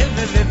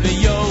 leve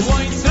yo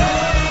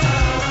oitzroi.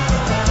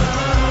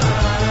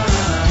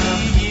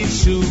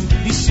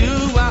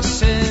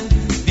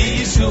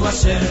 Dirshu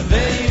Hashem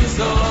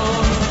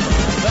ve'yizor,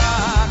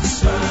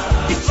 Vakshu,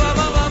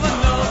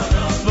 ifavavavano,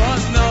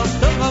 vano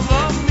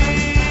tovavomi.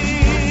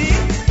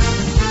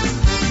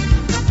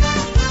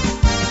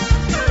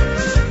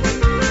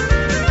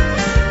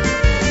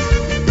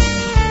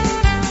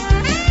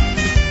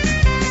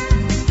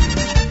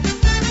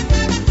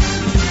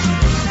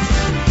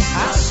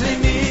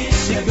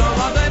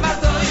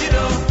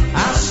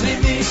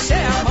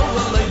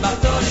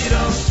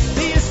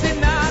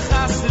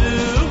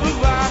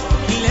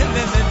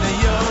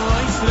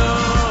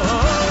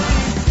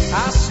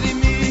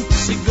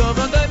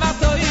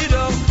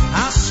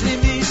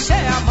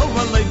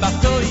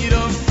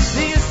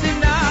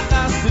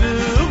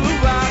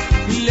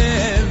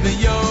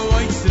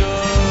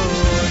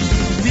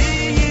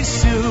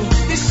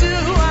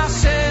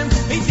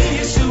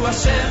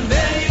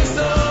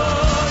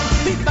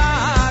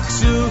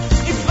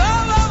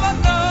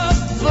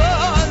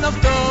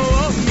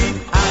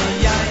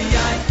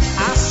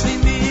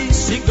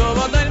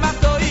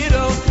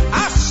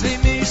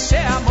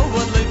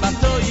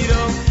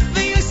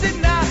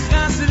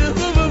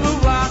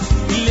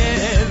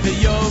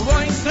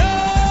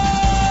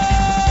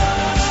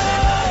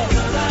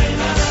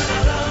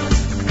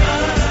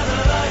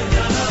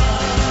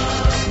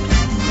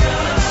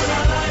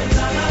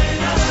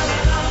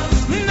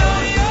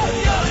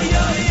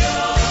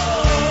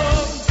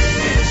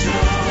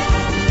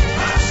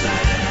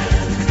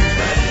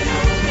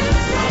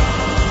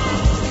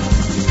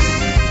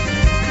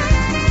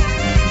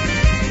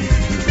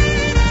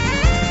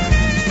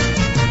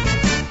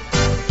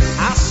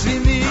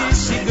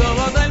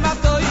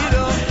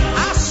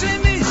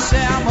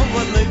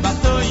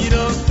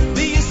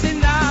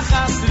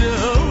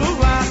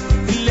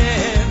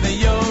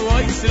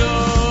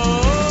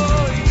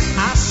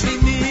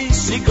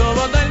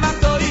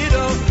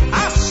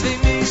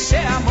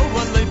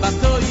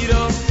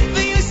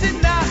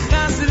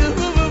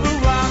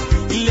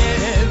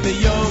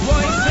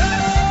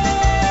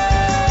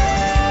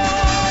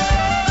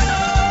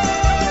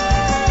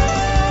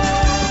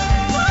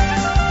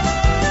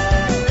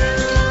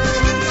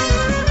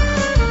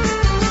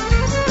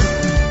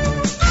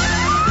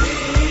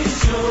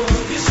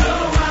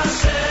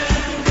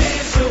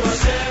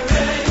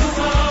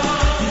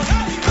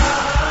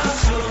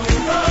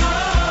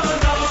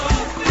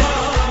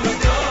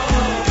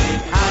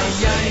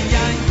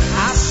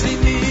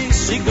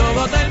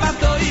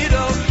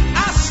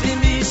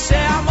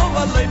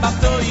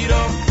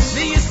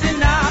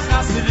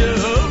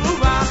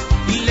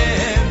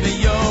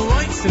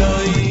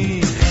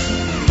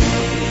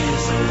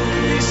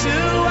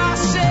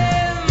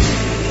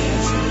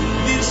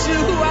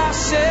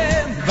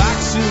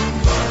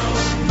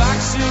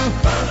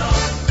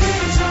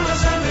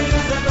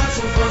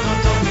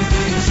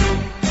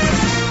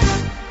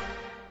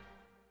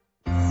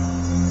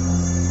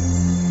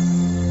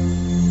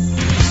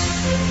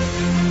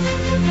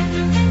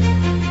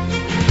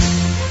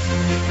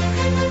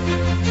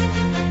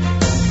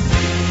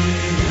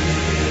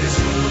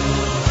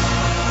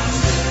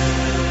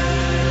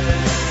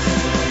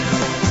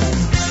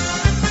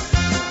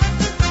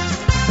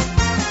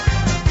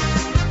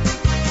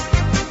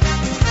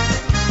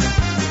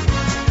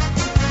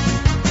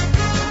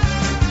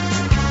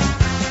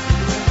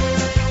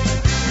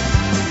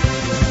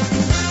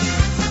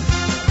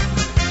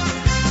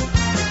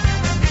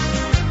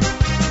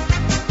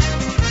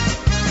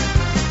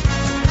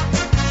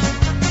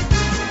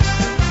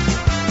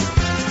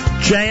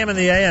 JM in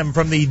the AM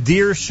from the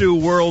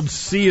Dirshu World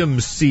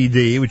Siyum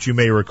CD, which you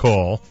may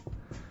recall.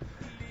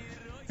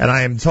 And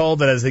I am told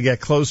that as they get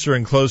closer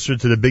and closer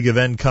to the big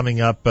event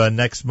coming up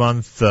next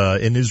month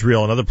in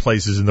Israel and other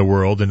places in the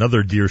world,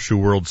 another Dirshu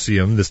World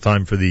Siyum, this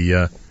time for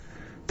the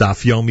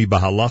Daf Yomi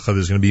Bahalacha,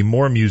 there's going to be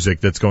more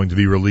music that's going to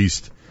be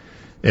released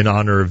in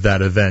honor of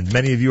that event.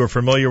 Many of you are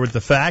familiar with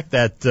the fact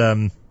that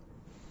there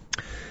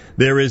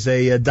is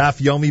a Daf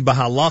Yomi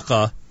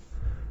Bahalacha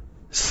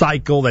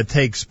cycle that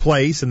takes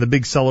place, and the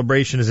big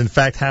celebration is in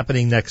fact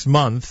happening next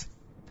month.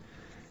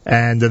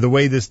 And the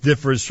way this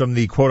differs from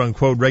the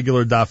quote-unquote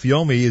regular Daf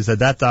Yomi is that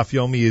Daf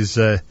Yomi is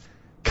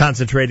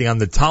concentrating on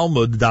the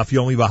Talmud. Daf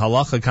Yomi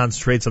Bahalacha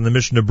concentrates on the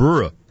Mishnah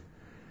Berurah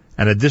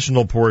and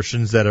additional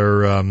portions that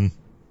are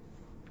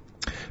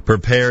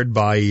prepared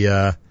by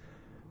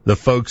the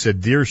folks at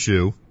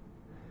Dirshu.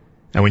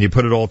 And when you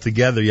put it all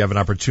together, you have an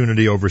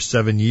opportunity over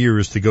 7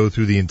 years to go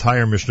through the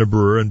entire Mishnah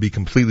Berurah and be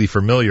completely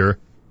familiar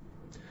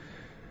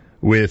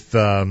with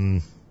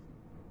Daf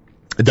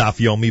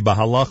Yomi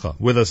Bahalacha.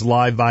 With us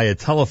live via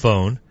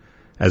telephone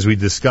as we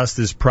discuss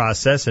this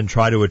process and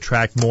try to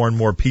attract more and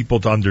more people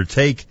to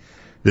undertake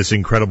this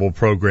incredible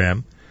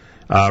program.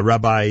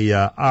 Rabbi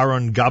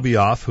Ahron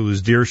Gobioff, who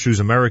is Dirshu's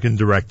American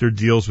director,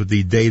 deals with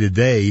the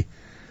day-to-day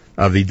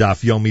of the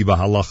Daf Yomi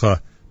Bahalacha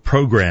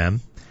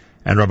program.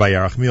 And Rabbi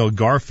Yerachmiel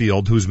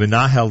Garfield, who's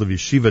Menahel of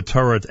Yeshiva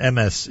Torah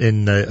MS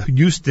in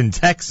Houston,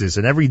 Texas,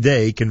 and every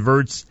day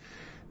converts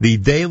the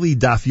daily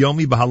Daf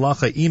Yomi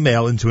Bahalacha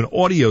email into an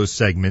audio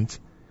segment.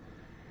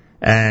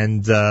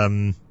 And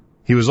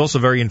he was also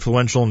very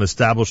influential in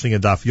establishing a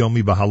Daf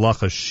Yomi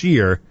Bahalacha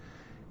shir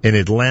in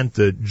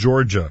Atlanta,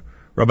 Georgia.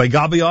 Rabbi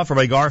Gobioff,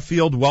 Rabbi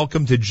Garfield,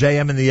 welcome to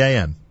JM in the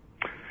AM.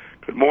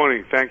 Good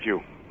morning. Thank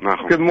you,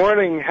 Nachum. Good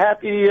morning.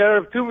 Happy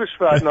Erev Tu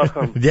B'Shvat,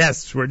 Nachum.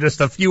 Yes, we're just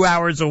a few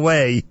hours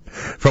away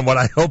from what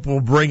I hope will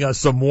bring us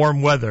some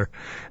warm weather,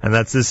 and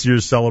that's this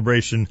year's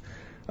celebration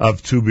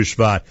of Tu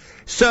B'Shvat.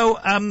 So,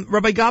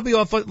 Rabbi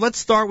Gobioff, let's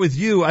start with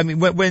you. I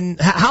mean,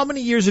 how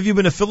many years have you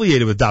been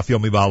affiliated with Daf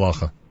Yomi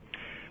Bahalacha?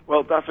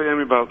 Well, Daf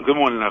Yomi Bahalacha. Good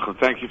morning, Nachum.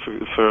 Thank you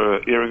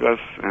for hearing us,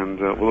 and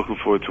we're looking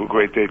forward to a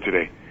great day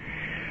today.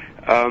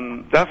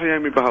 Daf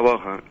Yomi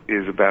Bahalacha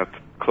is about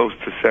close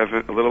to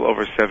a little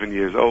over 7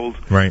 years old.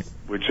 Right.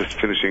 We're just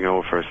finishing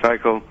our first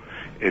cycle.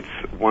 It's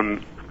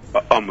one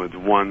amud,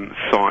 one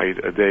side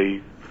a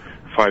day,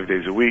 5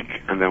 days a week,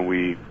 and then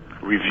we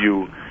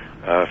review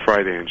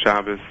Friday and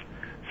Shabbos.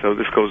 So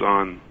this goes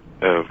on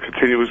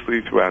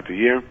continuously throughout the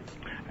year,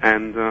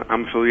 and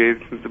I'm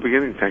affiliated since the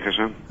beginning. Thank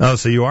Hashem. Oh,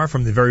 so you are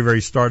from the very,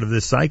 very start of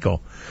this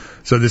cycle.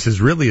 So this is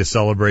really a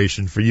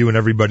celebration for you and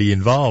everybody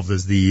involved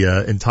as the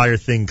entire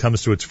thing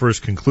comes to its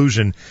first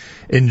conclusion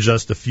in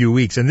just a few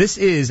weeks. And this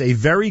is a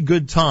very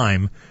good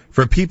time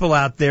for people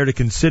out there to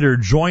consider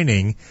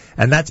joining,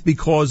 and that's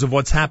because of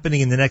what's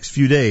happening in the next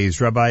few days.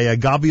 Rabbi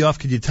Gobioff,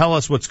 could you tell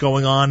us what's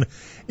going on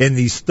in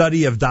the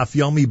study of Daf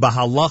Yomi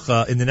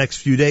Bahalacha in the next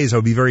few days? That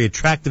would be very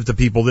attractive to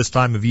people this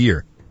time of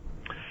year.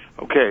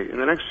 Okay, in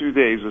the next few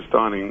days we're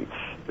starting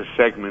the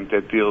segment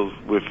that deals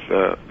with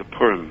the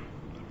Purim.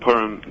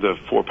 Purim, the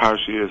 4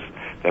 parshiyos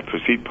that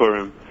precede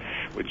Purim.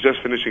 We're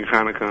just finishing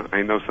Hanukkah.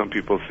 I know some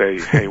people say,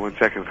 hey, 1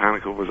 second,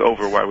 Hanukkah was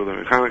over, why are we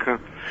learning Hanukkah?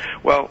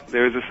 Well,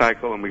 there is a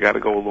cycle, and we got to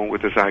go along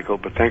with the cycle,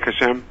 but thank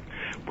Hashem,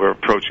 we're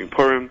approaching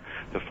Purim,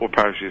 the 4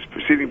 parshiyos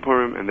preceding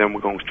Purim, and then we're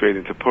going straight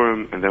into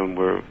Purim, and then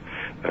we're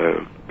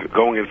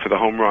going in for the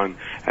home run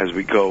as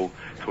we go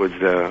towards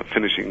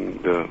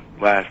finishing the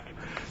last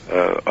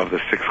of the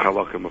 6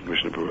 halakim of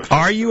Mishnah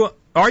Berurah.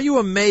 Are you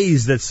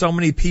amazed that so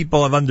many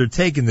people have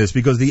undertaken this?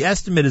 Because the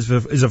estimate is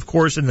of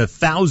course in the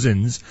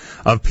thousands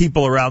of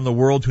people around the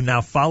world who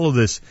now follow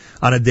this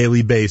on a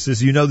daily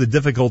basis. You know the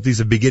difficulties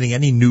of beginning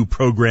any new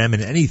program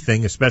in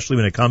anything, especially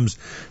when it comes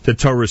to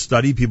Torah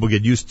study. People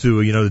get used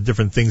to, the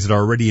different things that are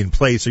already in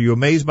place. Are you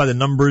amazed by the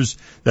numbers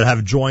that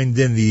have joined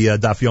in the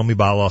Daf Yomi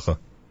Bahalacha?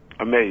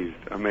 Amazed.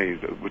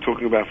 We're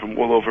talking about from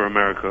all over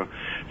America,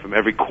 from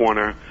every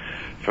corner,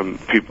 from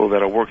people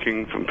that are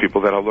working, from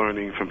people that are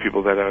learning, from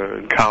people that are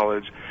in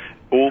college.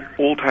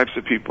 All types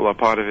of people are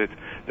part of it.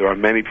 There are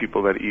many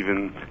people that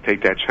even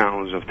take that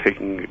challenge of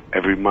taking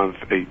every month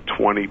a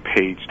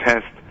 20-page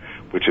test,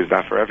 which is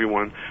not for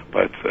everyone,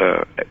 but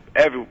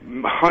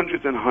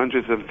hundreds and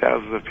hundreds of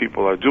thousands of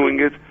people are doing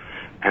it,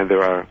 and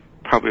there are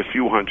probably a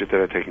few hundred that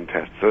are taking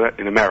tests. So that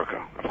in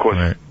America, of course,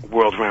 right.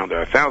 World round,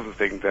 there are thousands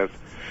taking tests.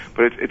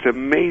 But it's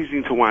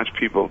amazing to watch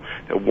people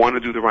that want to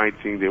do the right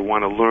thing. They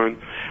want to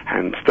learn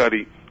and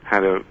study how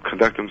to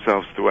conduct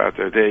themselves throughout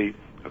their day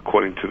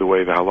according to the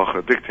way the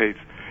halacha dictates.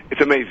 It's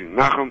amazing.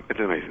 Nachum, it's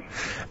amazing.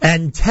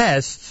 And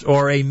tests,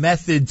 or a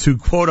method to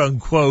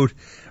quote-unquote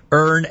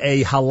earn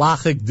a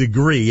halachic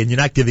degree, and you're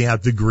not giving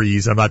out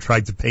degrees, I'm not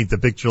trying to paint the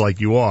picture like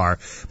you are,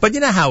 but you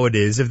know how it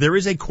is. If there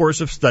is a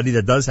course of study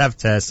that does have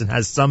tests and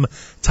has some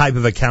type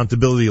of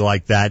accountability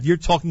like that, you're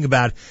talking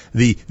about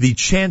the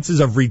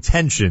chances of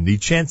retention, the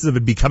chances of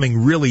it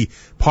becoming really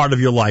part of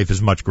your life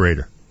is much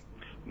greater.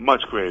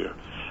 Much greater.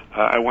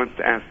 I once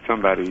asked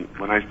somebody,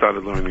 when I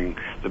started learning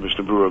the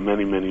Mishnah Berurah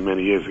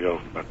many years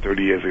ago, about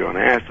 30 years ago, and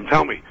I asked him,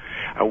 tell me,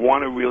 I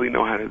want to really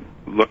know how to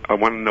look, I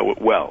want to know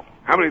it well.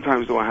 How many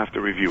times do I have to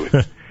review it?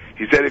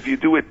 He said, if you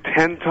do it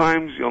 10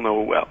 times, you'll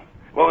know it well.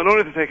 Well, in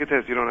order to take a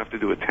test, you don't have to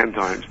do it 10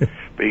 times,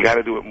 but you got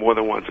to do it more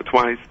than once or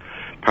twice,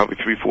 probably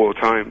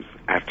 3-4 times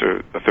after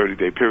a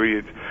 30-day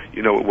period.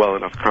 You know it well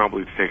enough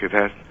probably to take a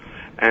test.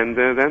 and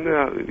then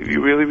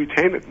you really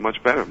retain it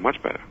much better.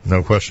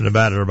 No question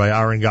about it. Rabbi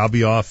Ahron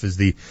Gobioff is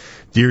the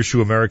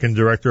Dirshu American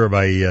Director.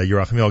 Rabbi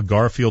Yerachmiel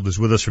Garfield is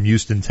with us from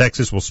Houston,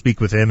 Texas. We'll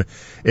speak with him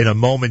in a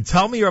moment.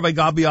 Tell me, Rabbi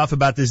Gobioff,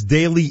 about this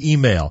daily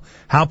email,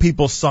 how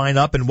people sign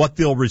up and what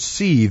they'll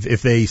receive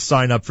if they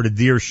sign up for the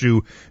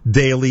Dirshu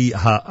daily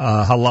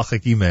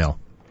halachic email.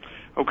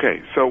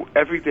 Okay, so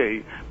every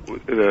day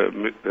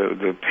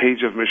the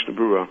page of Mishnah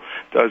Berurah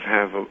does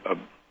have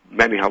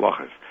many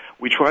halachas.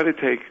 We try to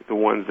take the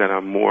ones that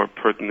are more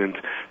pertinent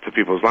to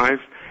people's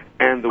lives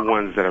and the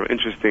ones that are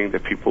interesting,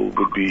 that people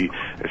would be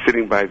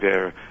sitting by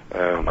their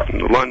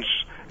lunch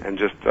and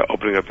just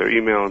opening up their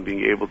email and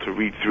being able to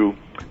read through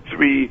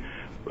 3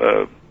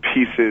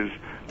 pieces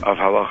of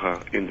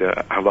halacha in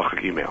the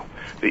halachic email.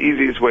 The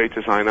easiest way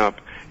to sign up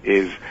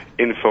is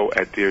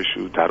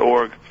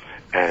info@dirshu.org,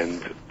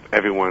 and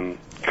everyone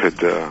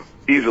could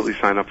easily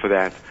sign up for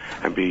that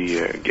and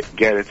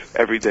get it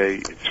every day.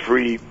 It's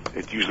free.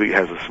 It usually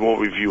has a small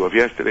review of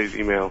yesterday's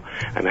email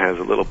and has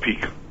a little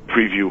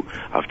preview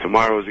of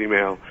tomorrow's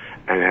email,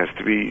 and it has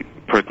 3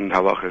 pertinent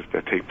halachas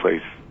that take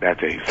place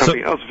that day.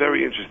 Something else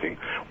very interesting.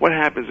 What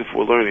happens if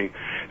we're learning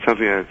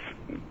something that's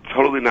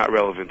totally not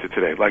relevant to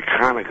today, like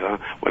Hanukkah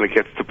when it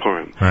gets to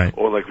Purim, right,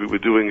 or like we were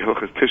doing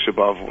Hilchos Tisha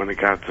B'Av when it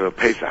got to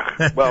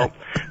Pesach? Well,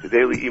 the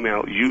daily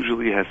email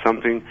usually has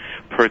something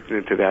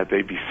pertinent to that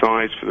day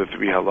besides for the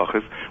 3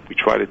 halachas. We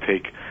try to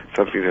take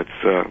something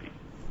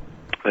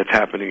that's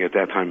happening at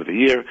that time of the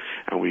year,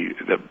 and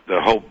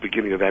the whole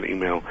beginning of that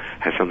email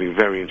has something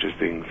very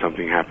interesting,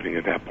 something happening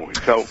at that point.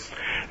 So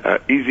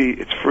easy,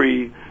 it's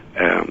free.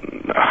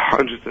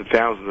 Hundreds of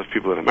thousands of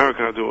people in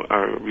America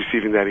are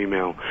receiving that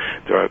email.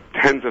 There are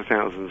tens of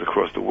thousands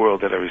across the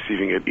world that are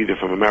receiving it either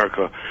from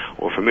America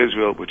or from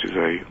Israel, which is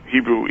a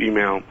Hebrew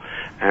email,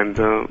 and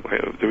the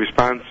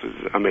response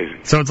is amazing.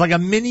 So it's like a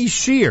mini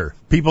shiur.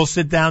 People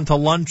sit down to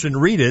lunch and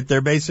read it.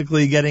 They're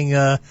basically getting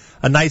a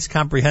nice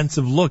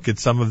comprehensive look at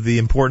some of the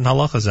important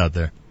halachas out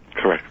there.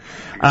 Correct.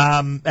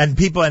 And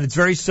it's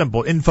very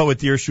simple.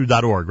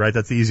 info@dirshu.org, right?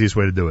 That's the easiest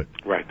way to do it.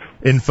 Right.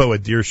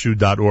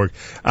 info@dirshu.org.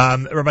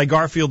 Rabbi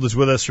Garfield is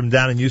with us from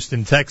down in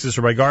Houston, Texas.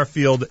 Rabbi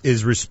Garfield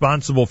is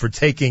responsible for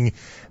taking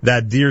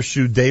that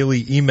Dirshu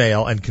daily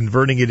email and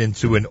converting it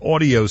into an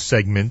audio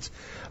segment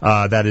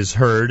that is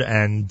heard.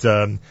 And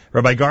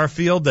Rabbi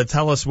Garfield,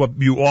 tell us what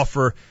you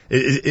offer.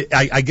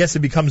 I guess it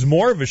becomes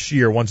more of a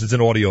shiur once it's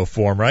in audio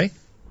form, right?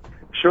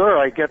 Sure,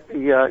 I get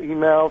the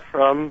email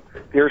from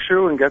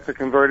Dirshu and get to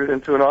convert it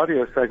into an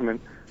audio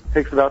segment. It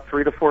takes about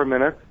 3 to 4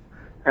 minutes,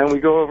 and we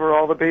go over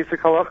all the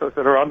basic halachos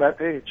that are on that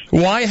page.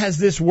 Why has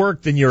this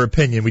worked, in your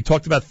opinion? We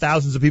talked about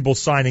thousands of people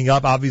signing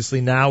up.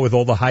 Obviously now, with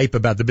all the hype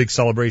about the big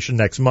celebration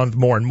next month,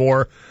 more and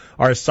more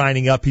are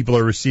signing up. People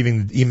are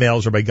receiving the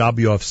emails, Rabbi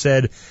Gobioff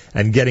said,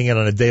 and getting it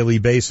on a daily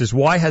basis.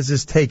 Why has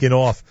this taken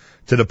off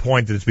to the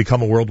point that it's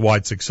become a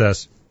worldwide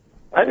success?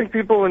 I think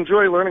people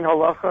enjoy learning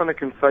halacha in a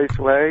concise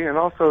way, and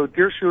also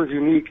Dirshu is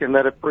unique in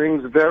that it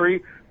brings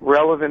very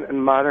relevant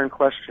and modern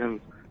questions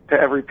to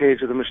every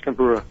page of the Mishnah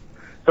Berurah.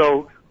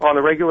 So on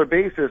a regular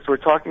basis, we're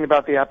talking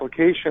about the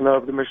application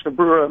of the Mishnah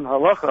Berurah and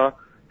halacha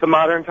to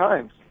modern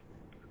times.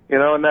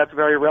 And that's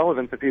very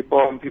relevant to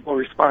people, and people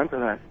respond to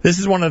that. This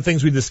is one of the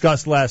things we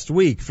discussed last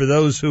week. For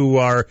those who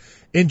are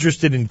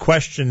interested in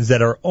questions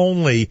that are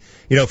only,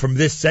 from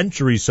this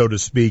century, so to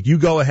speak, you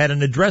go ahead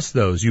and address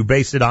those. You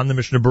base it on the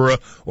Mishnah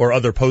Berurah or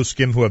other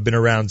poskim who have been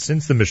around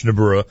since the Mishnah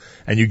Berurah,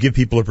 and you give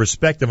people a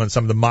perspective on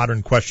some of the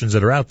modern questions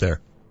that are out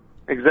there.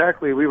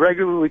 Exactly. We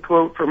regularly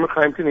quote from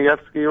Chaim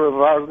Kanievsky,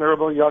 Rav Wosner,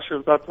 Rabbi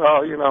Yashiv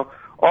Zatzal,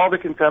 all the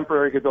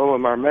contemporary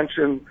Gedolim are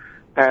mentioned,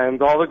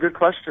 and all the good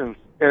questions.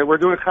 We're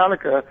doing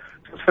Hanukkah,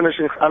 just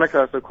finishing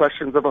Hanukkah, so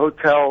questions of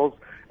hotels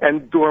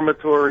and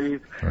dormitories,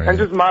 right, and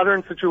just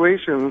modern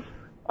situations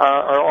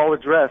are all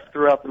addressed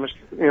throughout the,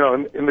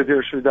 in the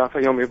Dirshu Daf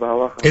Hayomi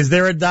B'Halacha. Is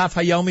there a Daf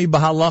Hayomi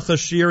B'Halacha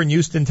shiur in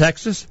Houston,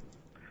 Texas?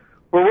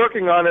 We're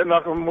working on it,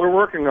 Nachum. We're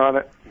working on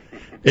it.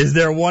 Is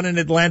there one in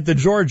Atlanta,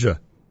 Georgia?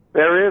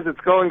 There is.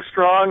 It's going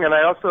strong, and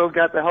I also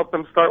got to help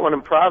them start one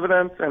in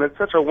Providence, and it's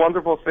such a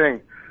wonderful thing.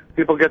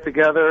 People get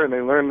together and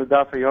they learn the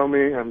Daf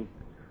Hayomi, and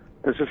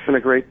it's just been a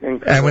great thing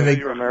for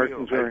your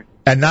American journey.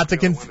 And not to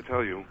I want to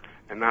tell you,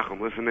 and Nachum,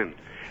 listen in.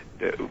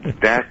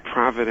 That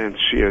Providence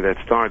shiur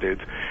that started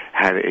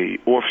had a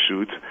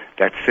offshoot.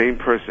 That same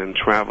person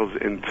travels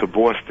into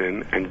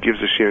Boston and gives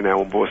a shiur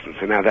now in Boston.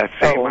 So now that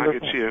same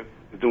Maggid shiur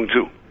is doing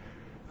 2.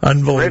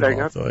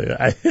 Unbelievable.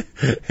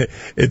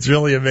 It's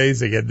really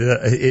amazing. And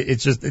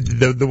it's just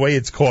the way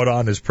it's caught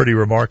on is pretty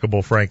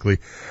remarkable, frankly.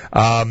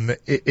 On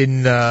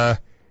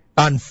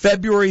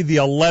February the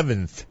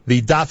 11th,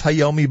 the Daf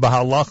Hayomi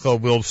B'Halacha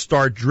will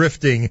start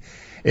drifting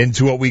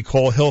into what we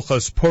call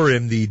Hilchos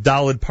Purim, the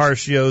Daled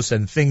Parshios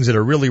and things that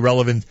are really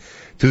relevant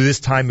to this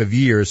time of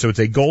year. So it's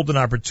a golden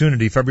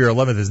opportunity. February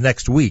 11th is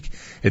next week.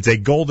 It's a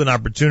golden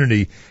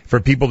opportunity for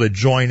people to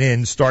join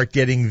in, start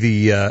getting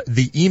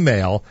the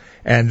email,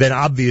 and then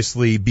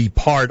obviously be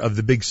part of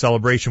the big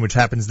celebration which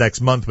happens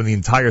next month when the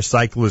entire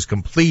cycle is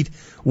complete.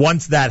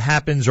 Once that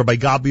happens, or by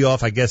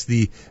Gobioff, I guess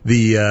the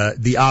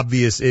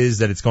obvious is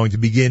that it's going to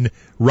begin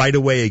right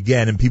away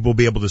again, and people will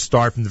be able to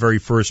start from the very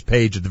first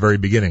page at the very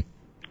beginning.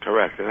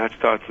 Correct, and that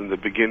starts in the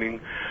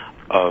beginning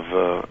of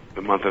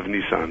the month of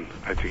Nisan.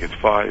 I think it's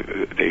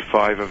day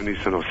 5 of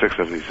Nisan or 6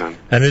 of Nisan.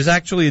 And there's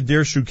actually a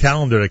Dirshu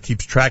calendar that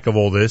keeps track of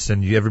all this,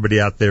 and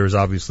everybody out there is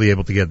obviously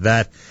able to get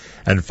that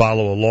and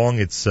follow along.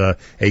 It's a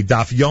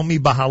Daf Yomi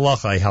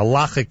Bahalacha, a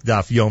halachic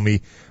Daf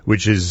Yomi,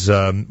 which has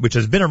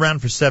been around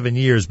for 7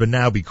 years, but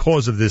now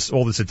because of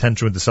all this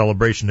attention with the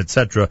celebration,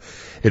 etc.,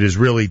 it is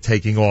really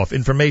taking off.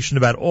 Information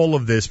about all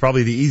of this,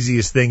 probably the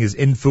easiest thing is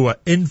info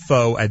at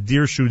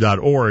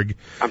dirshu.org.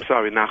 I'm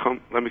sorry, Nachum,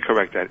 let me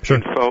correct that. Sure.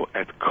 Info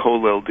at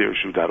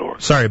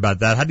kolleldirshu.org. Sorry about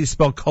that. How do you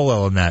spell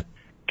kollel in that?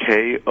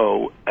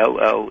 Kollel.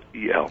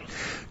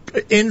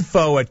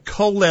 Info at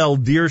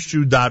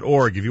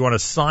kolleldirshu.org. If you want to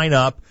sign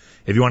up,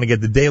 if you want to get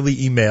the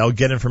daily email,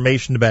 get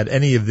information about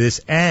any of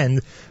this,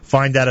 and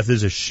find out if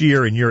there's a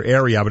shiur in your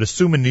area. I would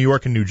assume in New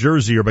York and New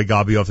Jersey or by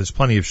Gobioff there's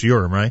plenty of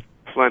shiurim, right?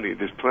 Plenty.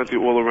 There's plenty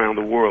all around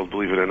the world,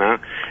 believe it or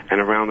not,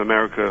 and around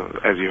America,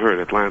 as you heard,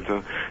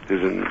 Atlanta.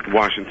 There's in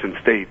Washington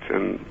State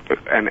and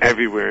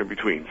everywhere in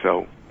between.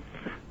 So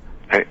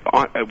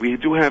we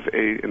do have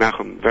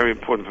Nachum, very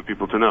important for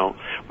people to know,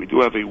 we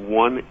do have a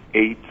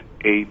 1-8885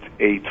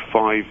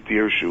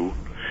 Dirshu,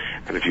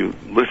 and if you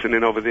listen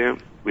in over there,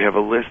 we have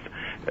a list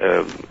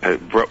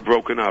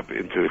broken up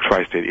into the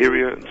tri-state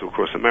area, into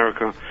across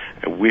America,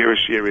 and where a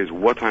shiur is,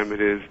 what time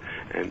it is,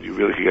 and you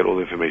really can get all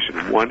the information.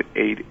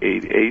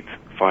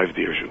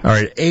 1-8885-DIRSHU. All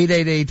right,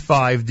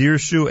 8885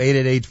 Dirshu,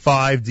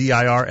 8885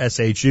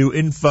 DIRSHU.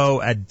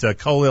 Info at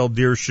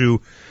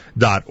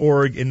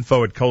kolleldirshu.org.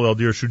 Info at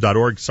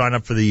kolleldirshu.org. Sign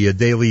up for the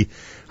daily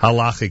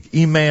halachic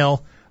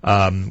email.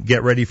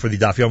 Get ready for the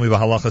Daf Yomi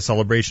B'Halacha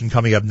celebration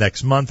coming up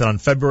next month. And on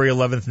February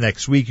 11th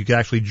next week, you can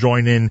actually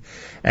join in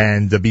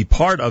and be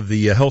part of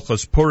the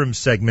Hilchos Purim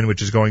segment,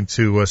 which is going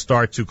to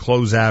start to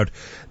close out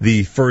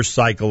the first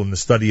cycle in the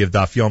study of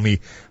Daf Yomi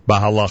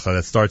B'Halacha.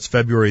 That starts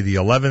February the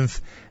 11th.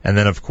 And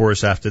then, of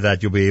course, after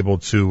that, you'll be able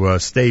to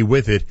stay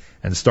with it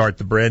and start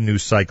the brand new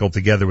cycle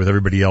together with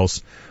everybody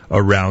else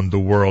around the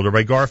world.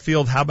 Rabbi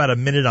Garfield, how about a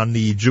minute on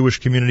the Jewish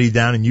community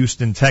down in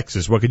Houston,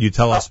 Texas? What could you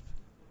tell us?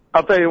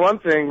 I'll tell you one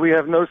thing, we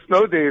have no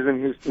snow days in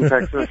Houston,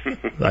 Texas.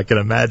 I can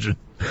imagine.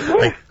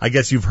 I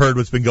guess you've heard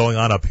what's been going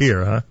on up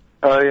here, huh?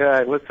 Oh, yeah,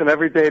 I listen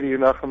every day to you,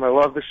 Nachum. I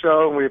love the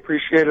show, and we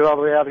appreciate it all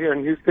the way out here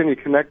in Houston. You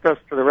connect us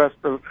to the rest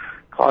of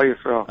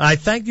Yisroel. I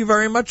thank you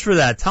very much for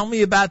that. Tell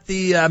me about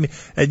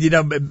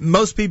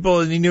most people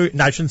in New York,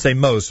 I shouldn't say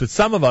most, but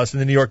some of us in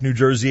the New York, New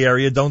Jersey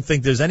area don't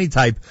think there's any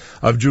type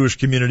of Jewish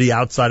community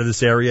outside of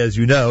this area. As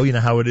you know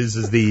how it is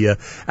as the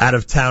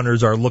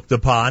out-of-towners are looked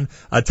upon.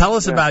 Tell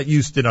us about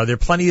Houston. Are there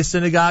plenty of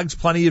synagogues,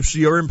 plenty of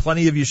shiurim,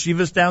 plenty of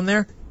yeshivas down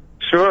there?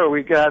 Sure,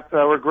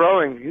 we're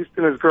growing.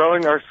 Houston is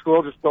growing. Our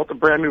school just built a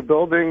brand new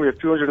building. We have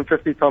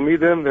 250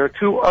 Talmidim. There are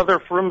 2 other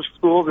frum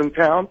schools in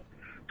town.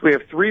 We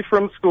have 3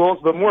 frum schools,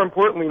 but more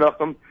importantly,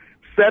 Nachum,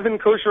 7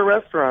 kosher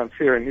restaurants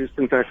here in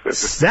Houston, Texas.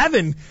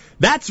 7?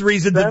 That's a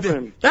reason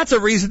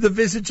to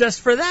visit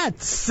just for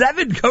that.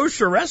 7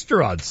 kosher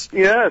restaurants.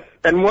 Yes,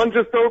 and one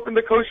just opened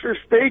a kosher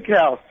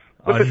steakhouse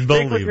with a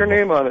steak with your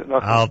name on it.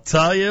 Nachum. I'll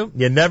tell you,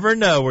 you never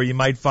know where you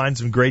might find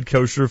some great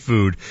kosher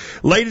food.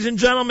 Ladies and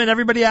gentlemen,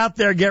 everybody out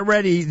there, get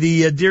ready.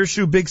 The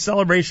Dirshu Big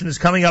Celebration is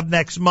coming up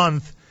next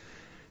month.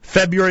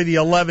 February the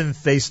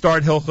 11th, they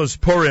start Hilchos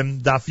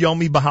Purim. Daf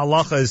Yomi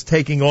B'Halacha is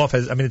taking off.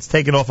 It's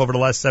taken off over the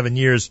last 7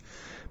 years,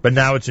 but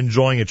now it's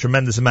enjoying a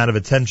tremendous amount of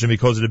attention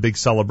because of the big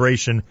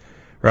celebration.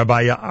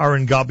 Rabbi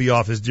Ahron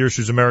Gobioff is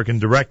Dirshu's American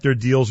director,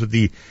 deals with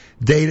the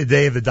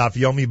day-to-day of the Daf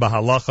Yomi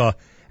B'Halacha,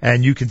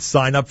 and you can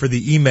sign up for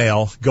the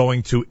email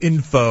going to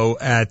info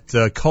at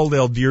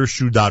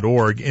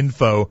kolleldirshu.org,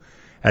 info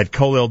at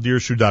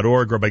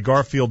kolleldirshu.org. Rabbi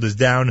Garfield is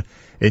down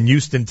in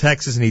Houston,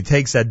 Texas, and he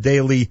takes that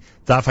daily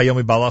Daf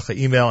Yomi B'Halacha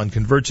email and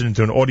converts it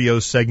into an audio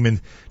segment,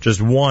 just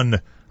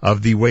one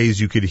of the ways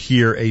you could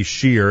hear a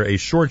shiur, a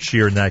short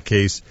shiur in that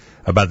case,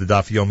 about the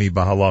Daf Yomi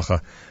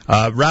B'Halacha.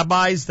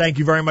 Rabbis, thank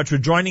you very much for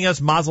joining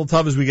us. Mazel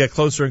Tov as we get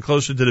closer and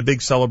closer to the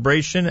big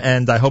celebration,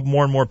 and I hope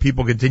more and more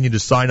people continue to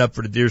sign up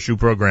for the Dirshu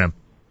program.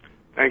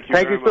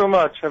 Thank you so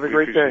much. Have a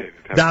great day.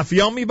 Daf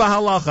Yomi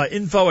B'Halacha,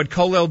 info at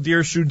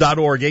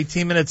kolleldirshu.org.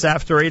 18 minutes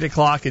after 8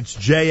 o'clock, it's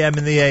JM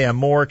in the AM.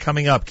 More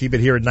coming up. Keep it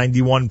here at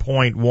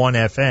 91.1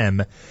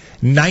 FM,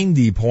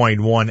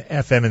 90.1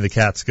 FM in the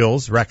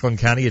Catskills, Rockland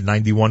County at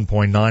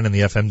 91.9 on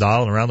the FM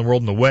dial, and around the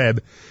world on the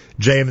web,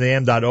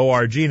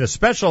 jmintheam.org. And a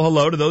special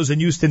hello to those in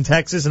Houston,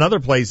 Texas, and other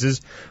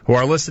places who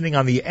are listening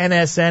on the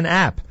NSN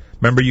app.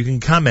 Remember, you can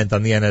comment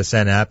on the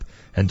NSN app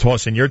and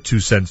toss in your 2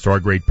 cents to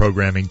our great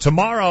programming.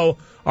 Tomorrow,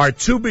 our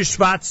Tu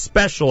B'Shvat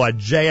special at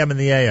JM in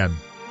the AM.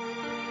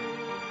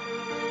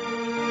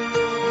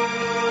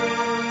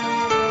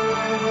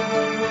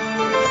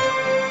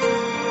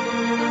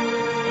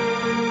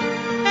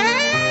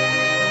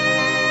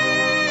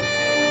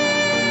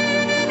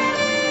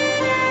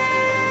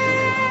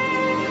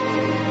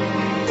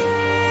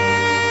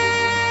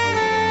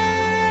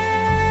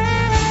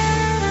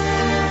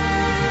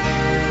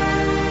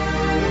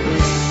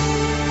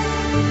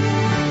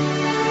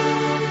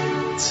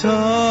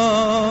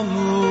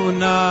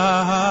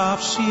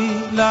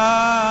 nafshi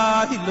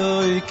la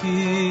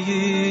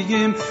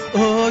Elokim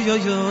oy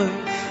oy oy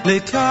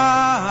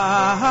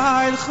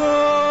lekayil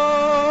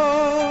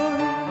choy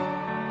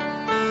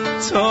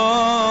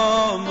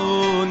tomu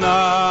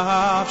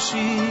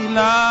nafshi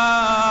la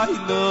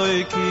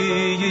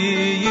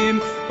Elokim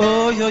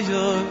oy oy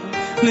oy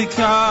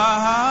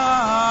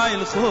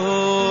lekayil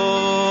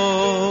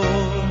choy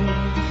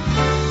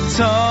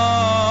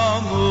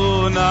tomu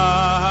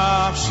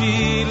nafshi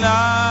la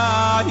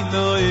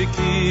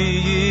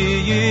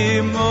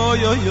Elokim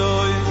oy oy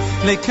oy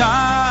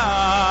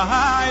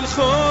lekayil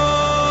choy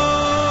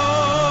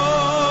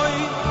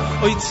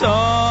oy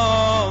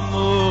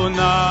tomu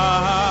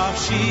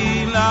nafshi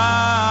la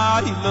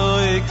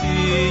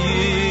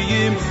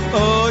Elokim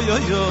oy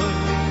oy oy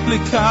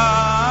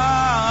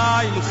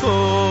lekayil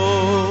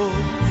choy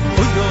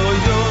oy oy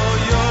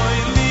oy oy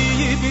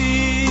libi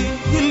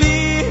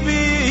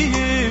libi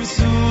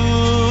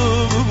yisubudi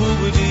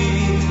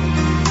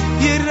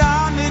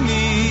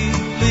yirameni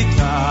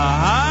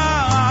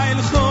lekayil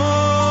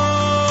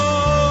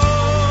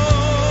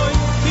choy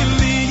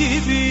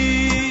libi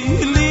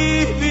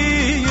libi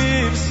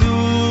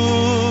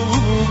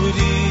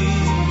yisubudi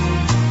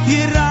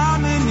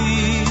yirameni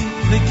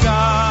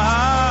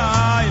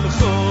lekayil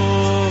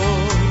choy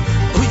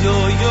oy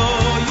oy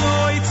oy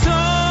oy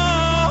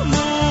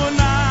tomu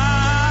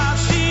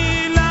nafshi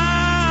la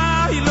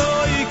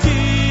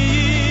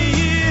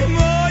Elokim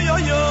oy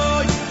oy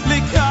oy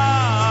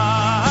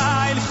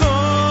lekayil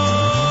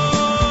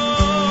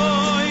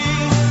choy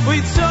oy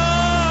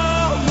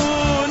tomu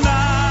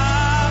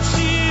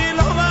nafshi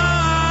la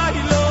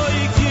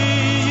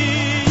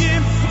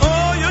Elokim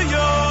oy oy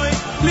oy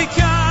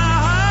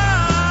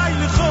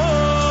lekayil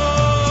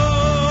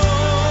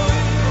choy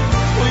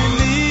oy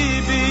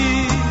libi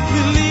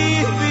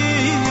libi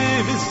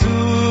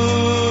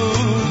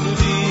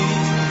besudi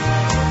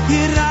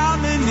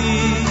yirameni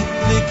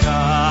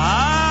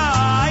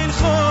lekayil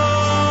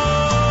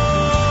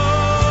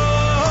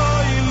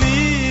choy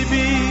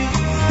libi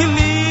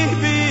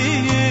libi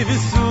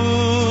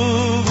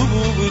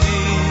besudi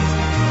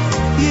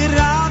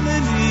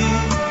yirameni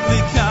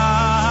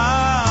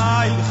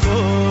lekayil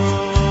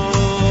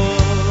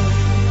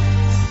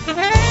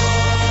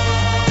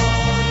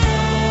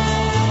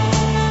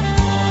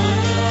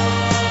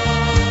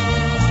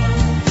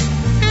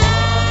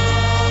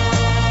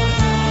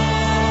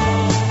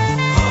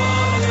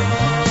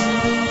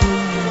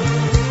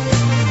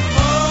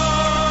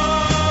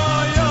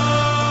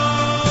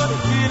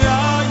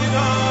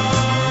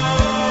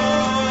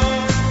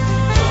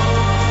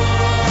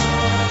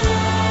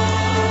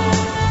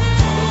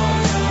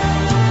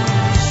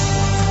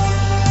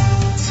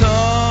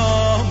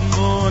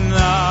tomu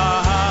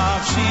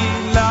nafshi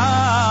la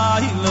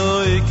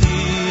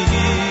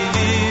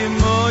Elokim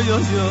oy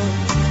oy oy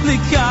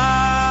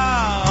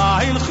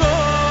lekayil choy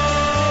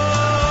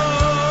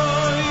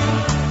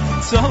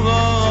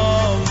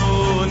tomu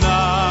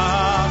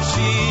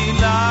nafshi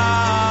la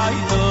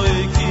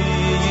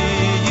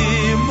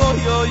Elokim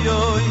oy oy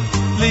oy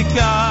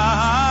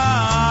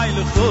lekayil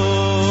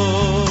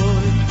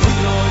choy oy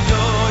oy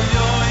oy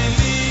oy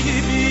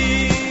libi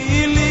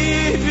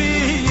libi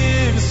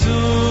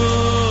yisudi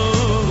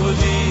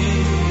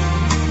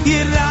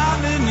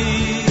yirameni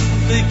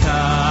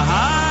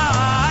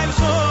lekayil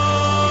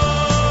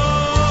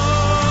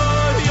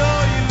choy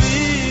oy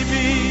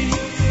libi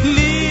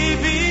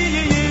libi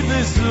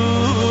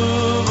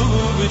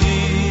yisudi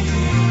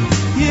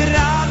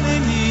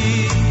yirameni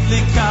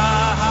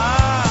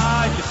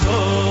lekayil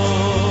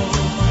choy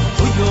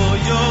oy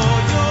oy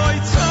oy oy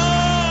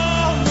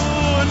tomu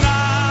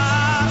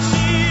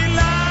nafshi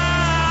la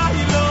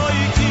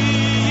Elokim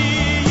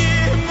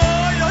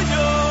oy oy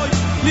oy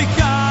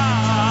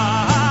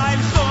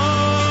lekayil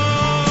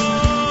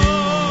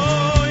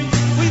choy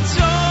oy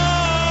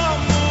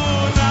tomu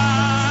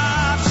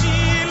nafshi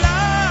la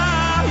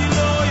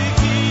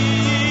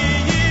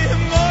Elokim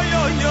oy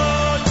oy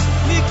oy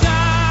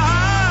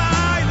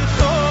lekayil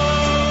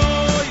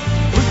choy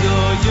oy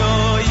oy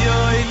oy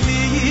oy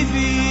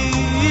libi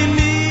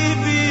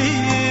libi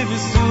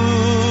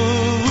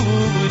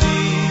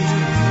besudi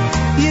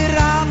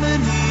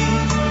yirameni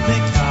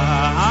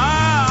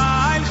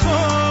lekayil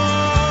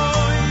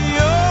choy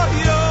oy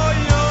oy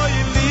oy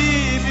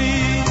libi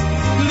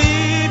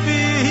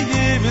libi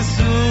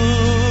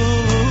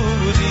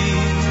besudi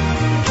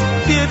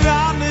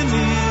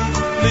yirameni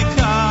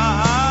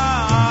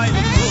lekayil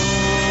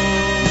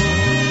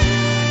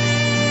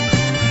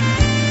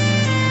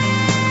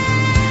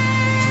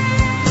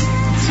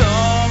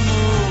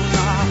tomu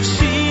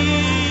nafshi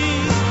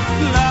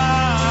la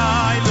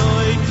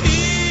Elokim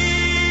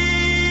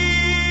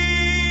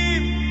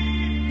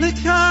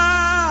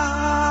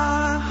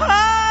lekayil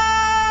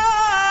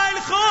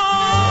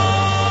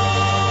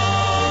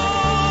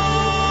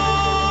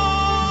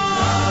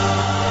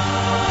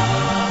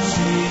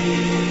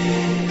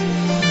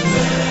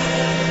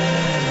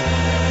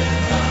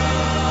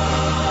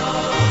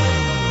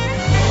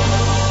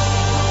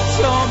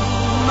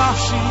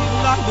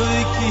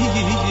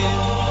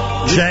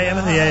JM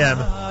in the AM.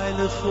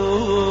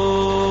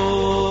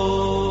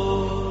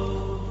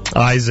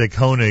 Isaac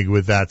Honig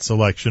with that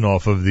selection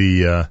off of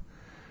the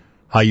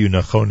Hayu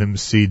Nachonim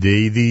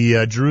CD.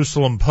 The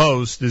Jerusalem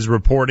Post is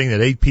reporting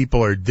that 8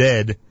 people are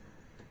dead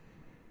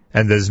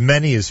and as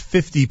many as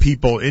 50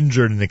 people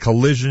injured in a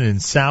collision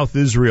in South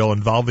Israel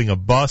involving a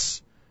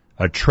bus,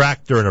 a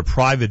tractor, and a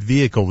private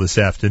vehicle this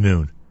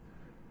afternoon.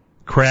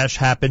 Crash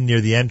happened near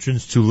the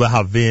entrance to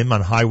Lehavim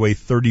on Highway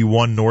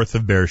 31 north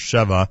of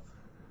Beersheba.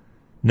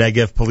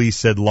 Negev police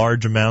said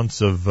large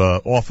amounts of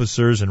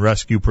officers and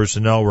rescue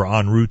personnel were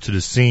en route to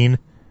the scene.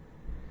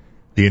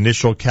 The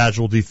initial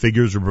casualty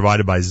figures were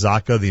provided by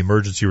Zaka, the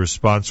emergency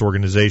response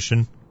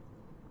organization.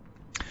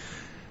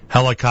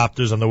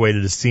 Helicopters on the way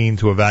to the scene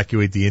to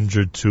evacuate the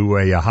injured to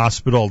a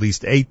hospital. At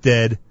least 8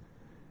 dead,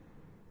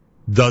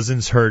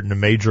 dozens hurt in a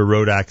major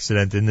road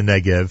accident in the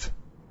Negev.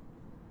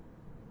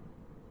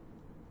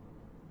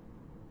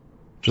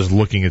 Just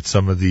looking at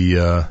some of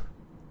the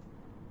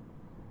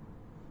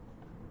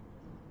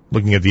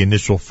looking at the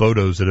initial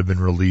photos that have been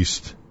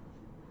released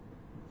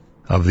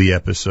of the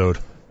episode.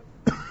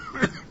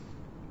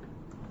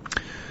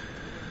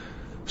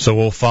 So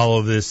we'll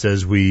follow this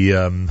as we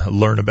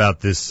learn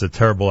about this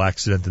terrible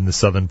accident in the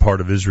southern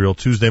part of Israel.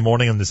 Tuesday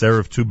morning on this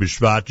Erev Tu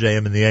B'Shvat,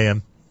 JM in the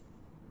AM.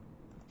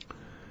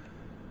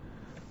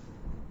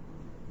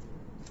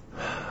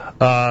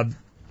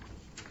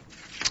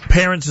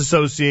 Parents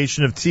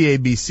Association of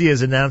TABC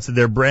has announced that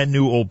their brand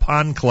new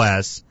Ulpan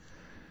class,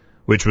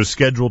 which was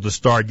scheduled to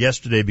start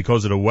yesterday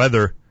because of the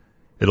weather,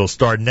 it'll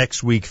start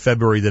next week,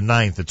 February the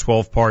 9th, a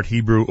 12-part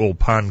Hebrew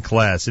Ulpan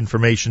class.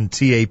 Information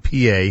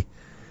TAPA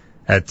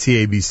at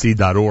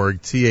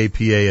TABC.org,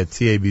 TAPA at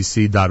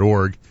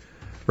TABC.org.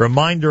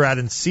 Reminder out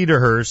in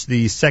Cedarhurst,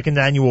 the second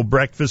annual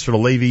breakfast for the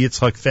Levi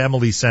Yitzchak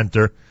Family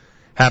Center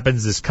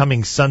happens this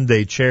coming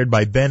Sunday, chaired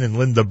by Ben and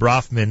Linda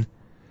Brafman,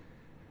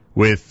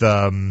 with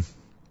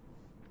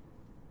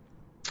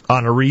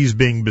honorees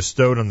being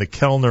bestowed on the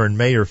Kellner and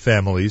Meir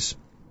families.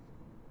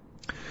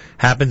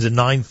 Happens at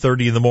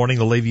 9:30 in the morning,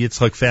 the Levi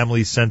Yitzchak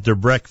Family Center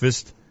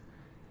breakfast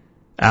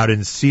out in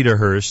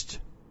Cedarhurst.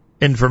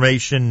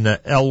 Information,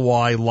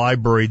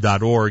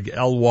 lylibrary.org,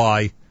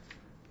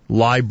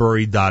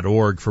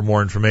 lylibrary.org for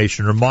more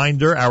information.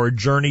 Reminder, our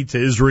journey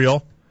to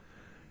Israel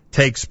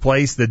takes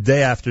place the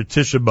day after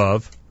Tisha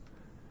B'Av.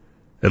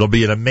 It'll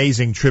be an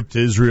amazing trip to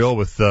Israel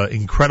with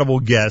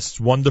incredible guests,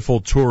 wonderful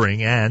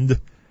touring,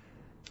 and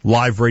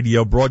live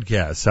radio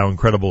broadcasts. How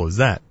incredible is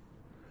that?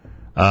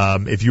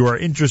 If you are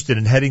interested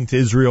in heading to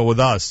Israel with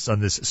us on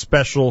this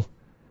special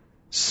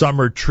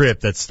summer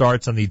trip that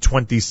starts on the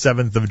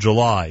 27th of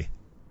July,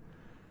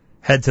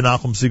 head to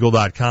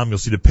NachumSegal.com. You'll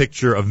see the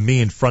picture of me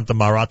in front of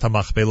Marat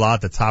HaMachpelah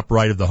at the top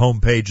right of the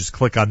homepage. Just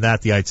click on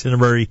that. The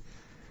itinerary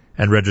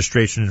and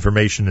registration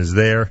information is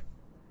there.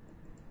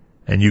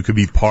 And you could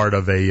be part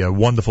of a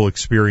wonderful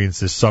experience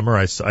this summer.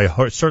 I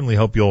certainly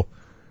hope you'll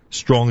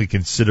strongly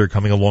consider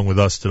coming along with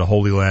us to the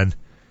Holy Land.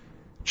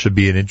 It should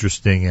be an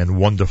interesting and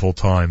wonderful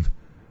time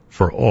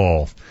for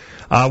all.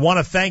 I want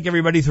to thank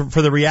everybody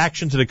for the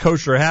reaction to the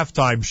Kosher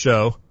Halftime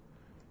Show.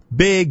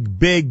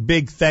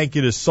 Big thank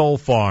you to Soul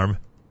Farm.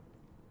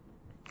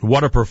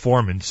 What a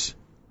performance.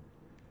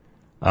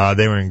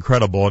 They were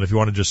incredible. And if you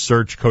want to just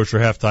search Kosher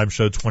Halftime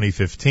Show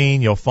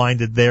 2015, you'll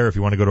find it there. If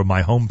you want to go to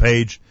my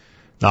homepage,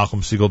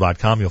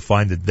 NachumSegal.com, you'll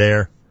find it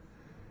there.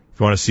 If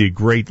you want to see a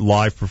great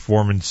live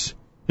performance,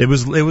 it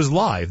was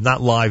live,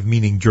 not live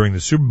meaning during the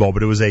Super Bowl,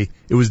 but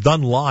it was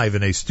done live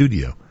in a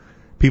studio.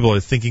 People are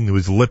thinking it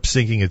was lip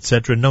syncing,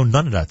 etc. No,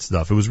 none of that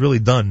stuff. It was really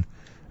done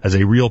as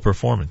a real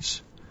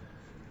performance.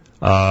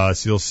 So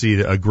you'll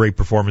see a great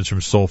performance from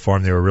Soul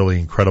Farm. They were really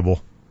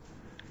incredible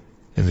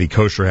in the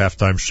Kosher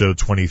Halftime Show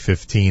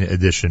 2015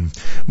 edition.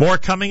 More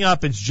coming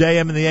up. It's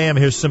JM in the AM.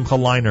 Here's Simcha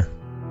Leiner.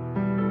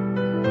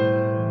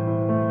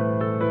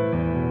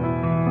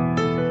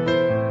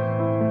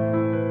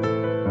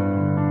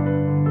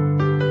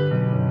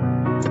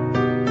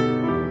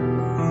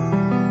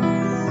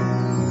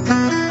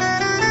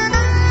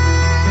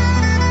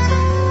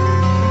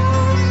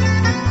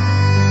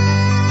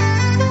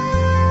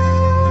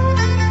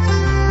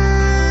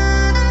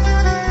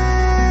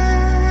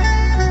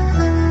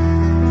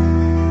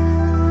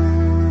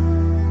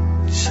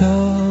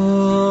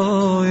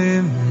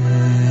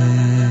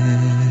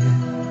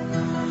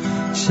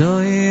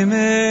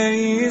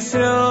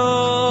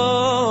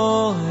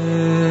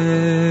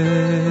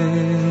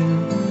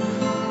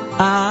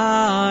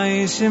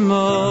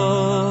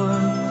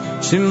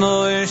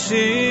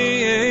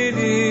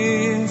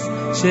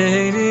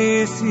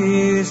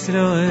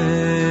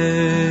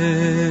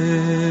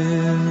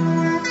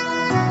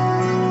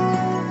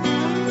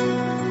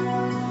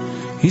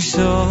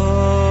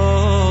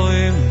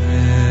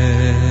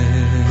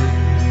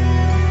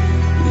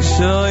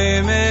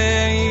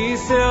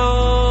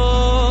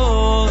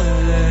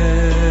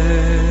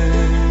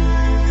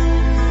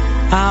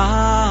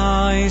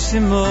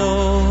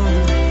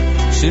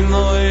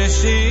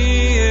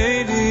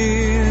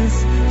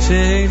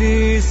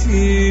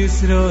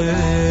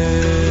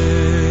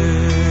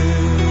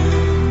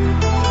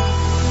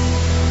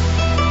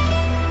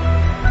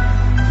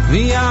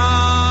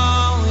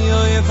 V'al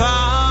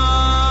yoyevam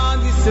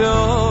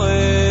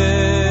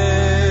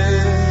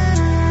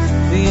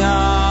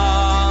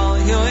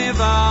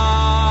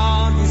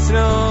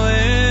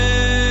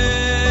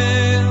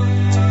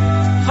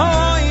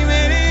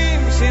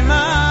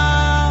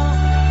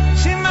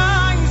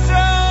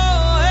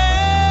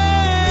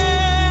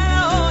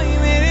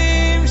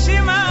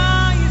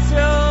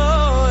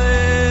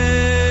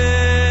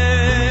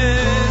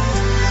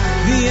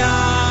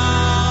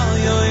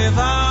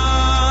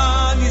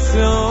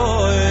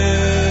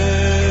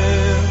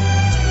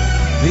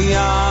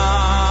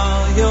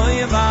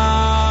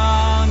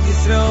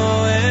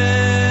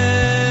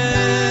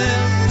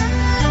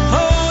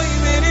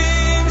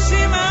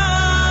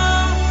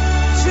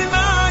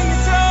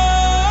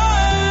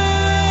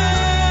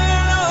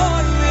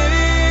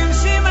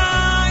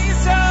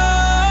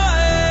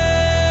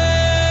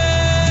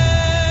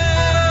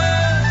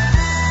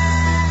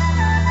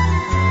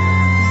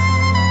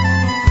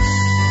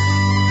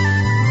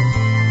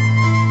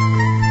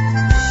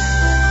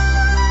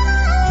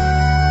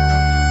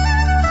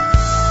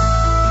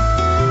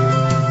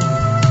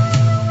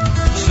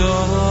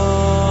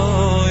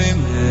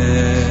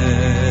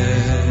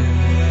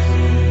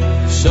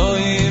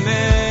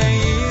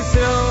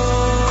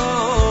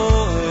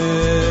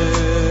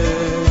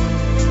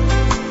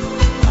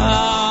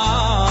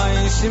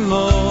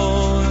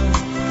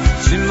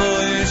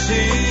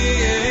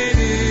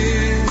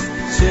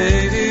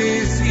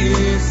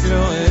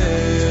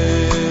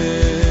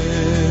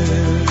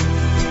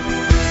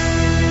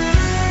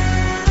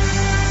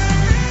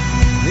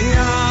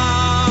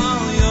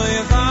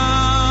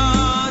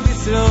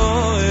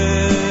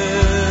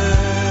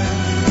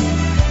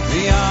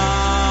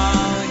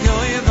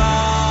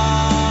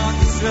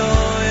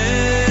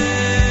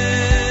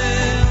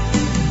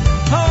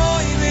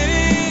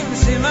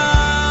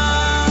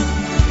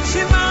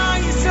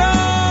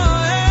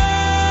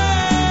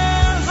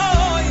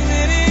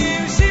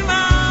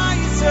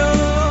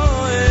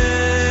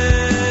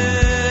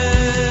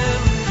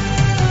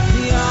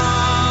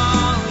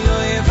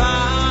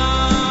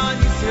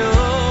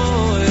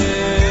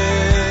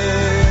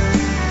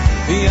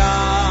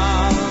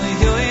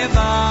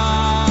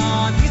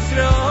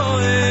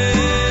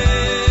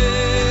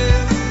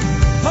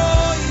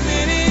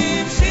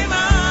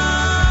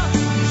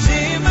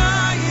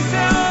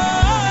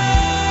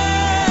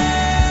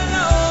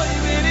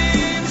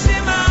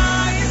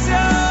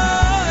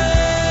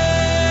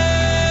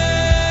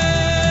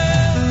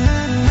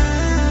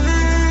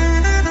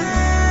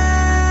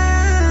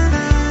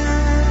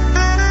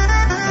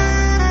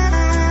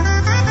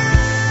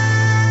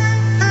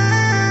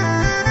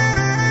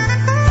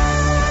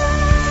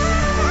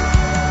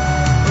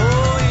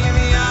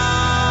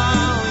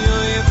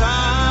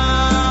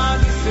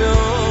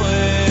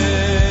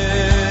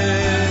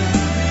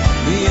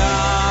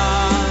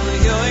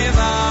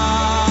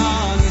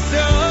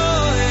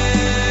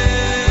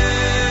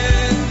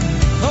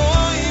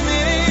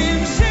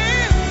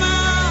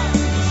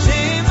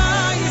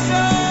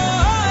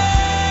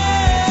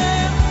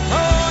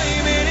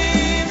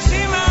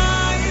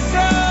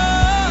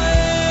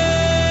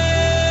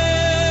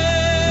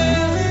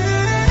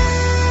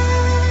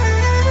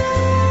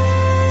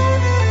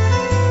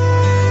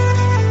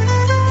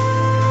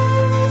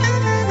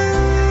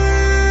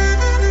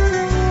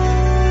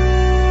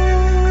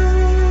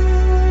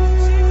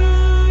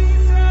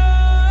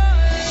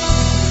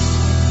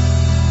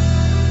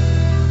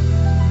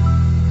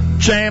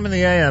JM in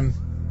the AM.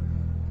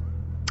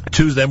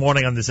 Tuesday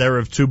morning on this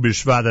Erev Tu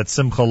B'Shvat, that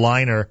Simcha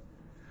Liner,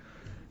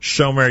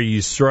 Shomer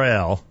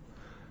Yisroel,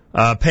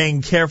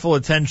 paying careful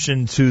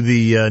attention to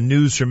the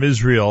news from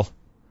Israel.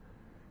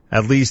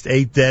 At least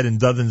 8 dead and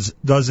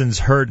dozens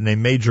hurt in a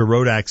major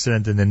road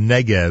accident in the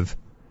Negev.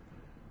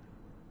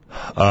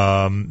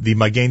 The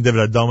Magen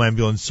David Adom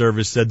ambulance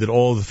service said that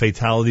all of the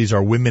fatalities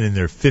are women in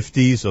their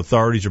 50s.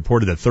 Authorities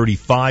reported that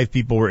 35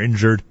 people were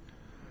injured,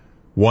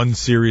 1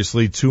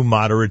 seriously, 2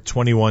 moderate,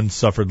 21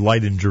 suffered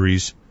light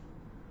injuries.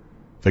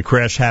 The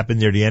crash happened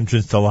near the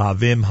entrance to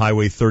Lahavim,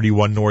 Highway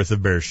 31 north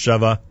of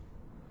Beersheba.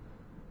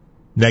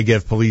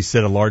 Negev police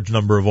said a large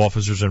number of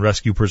officers and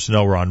rescue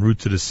personnel were en route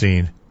to the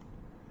scene.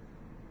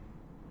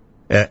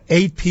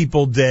 8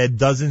 people dead,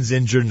 dozens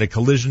injured in a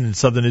collision in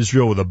southern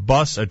Israel with a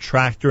bus, a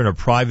tractor, and a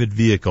private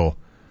vehicle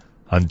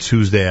on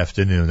Tuesday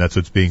afternoon. That's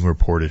what's being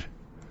reported.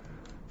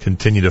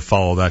 Continue to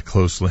follow that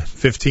closely.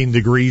 15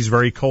 degrees,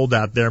 very cold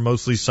out there,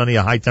 mostly sunny,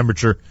 a high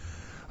temperature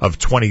of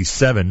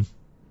 27.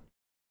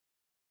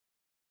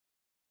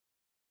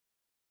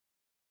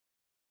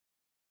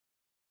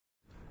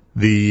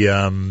 The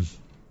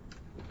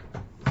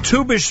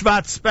Tu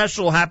B'Shvat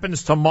special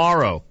happens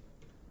tomorrow.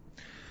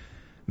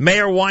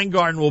 Meir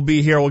Weingarten will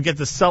be here. We'll get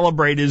to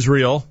celebrate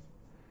Israel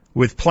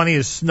with plenty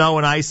of snow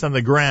and ice on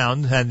the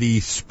ground and the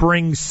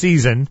spring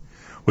season,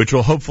 which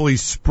will hopefully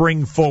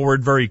spring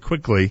forward very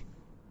quickly.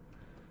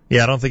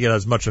 Yeah, I don't think it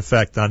has much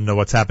effect on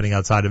what's happening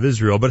outside of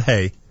Israel, but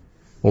hey,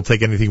 we'll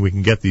take anything we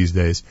can get these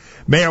days.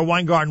 Meir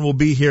Weingarten will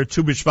be here,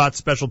 Tu B'Shvat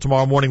special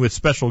tomorrow morning with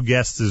special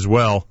guests as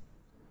well.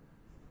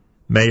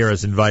 Meir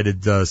has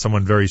invited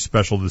someone very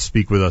special to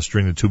speak with us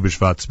during the Tu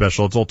B'Shvat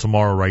special. It's all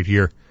tomorrow right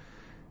here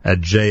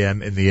at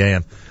JM in the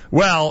AM.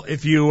 Well,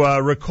 if you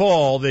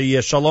recall,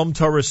 the Shalom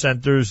Torah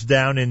Centers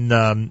down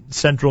in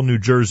central New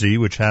Jersey,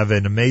 which have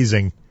an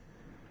amazing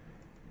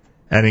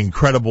and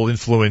incredible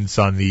influence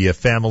on the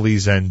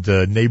families and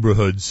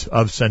neighborhoods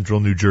of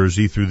central New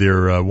Jersey through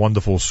their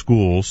wonderful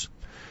schools.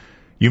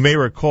 You may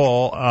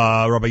recall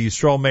Rabbi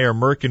Yisroel Meir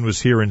Merkin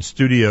was here in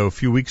studio a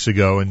few weeks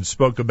ago and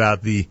spoke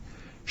about the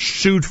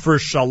Shoot for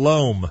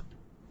Shalom,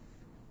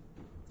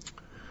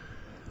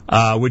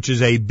 which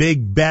is a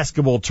big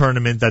basketball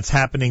tournament that's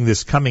happening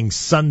this coming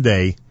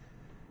Sunday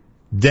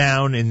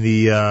down in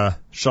the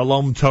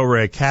Shalom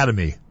Torah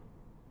Academy.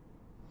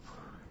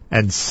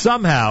 And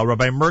somehow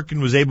Rabbi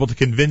Merkin was able to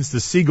convince the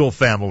Siegel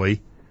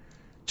family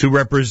to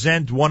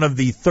represent one of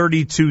the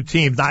 32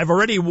 teams. Now, I've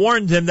already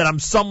warned him that I'm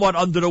somewhat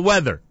under the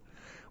weather,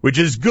 which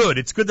is good.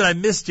 It's good that I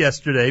missed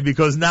yesterday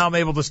because now I'm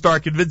able to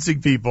start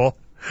convincing people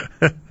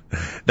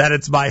that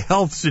it's my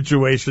health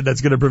situation that's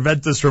going to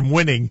prevent us from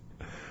winning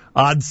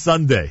on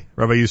Sunday.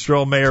 Rabbi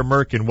Yisroel Meir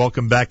Merkin,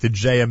 welcome back to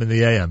JM in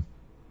the AM.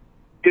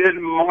 Good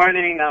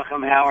morning,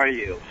 Nachum. How are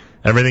you?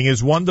 Everything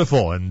is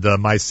wonderful, and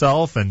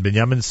myself and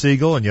Binyamin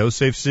Siegel and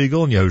Yosef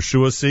Siegel and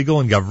Yehoshua Siegel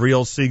and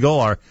Gavriel Siegel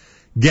are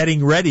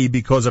getting ready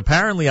because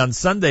apparently on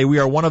Sunday we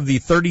are one of the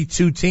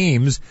 32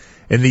 teams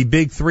in the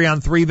big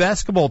 3-on-3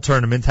 basketball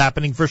tournament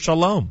happening for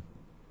Shalom.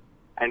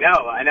 I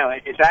know.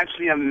 It's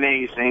actually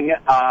amazing,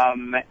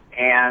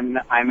 and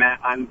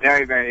I'm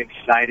very, very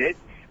excited.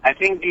 I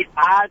think the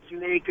odds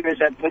makers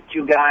have put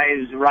you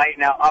guys right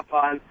now up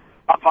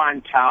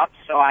on top,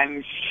 so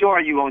I'm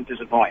sure you won't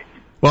disappoint.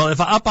 Well, if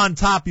up on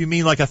top you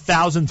mean like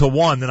 1,000 to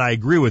 1, then I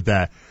agree with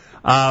that.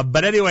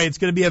 But anyway, it's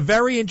going to be a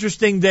very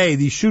interesting day.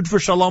 The Shoot for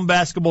Shalom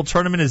basketball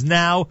tournament is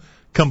now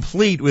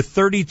complete with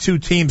 32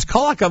 teams.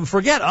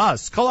 Forget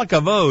us. Kol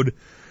hakavod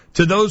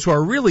to those who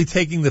are really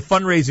taking the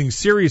fundraising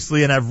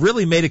seriously and have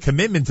really made a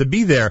commitment to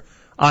be there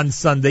on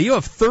Sunday. You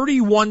have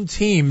 31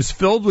 teams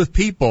filled with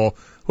people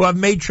who have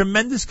made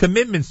tremendous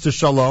commitments to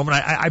Shalom. And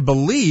I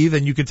believe,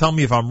 and you can tell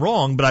me if I'm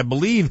wrong, but I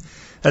believe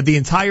that the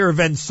entire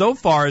event so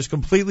far has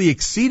completely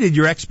exceeded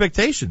your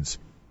expectations.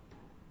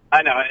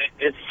 I know.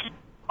 It's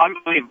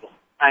unbelievable.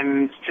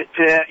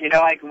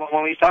 Like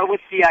when we started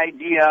with the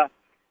idea,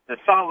 the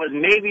thought was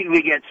maybe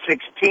we get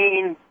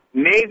 16,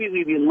 maybe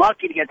we'd be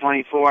lucky to get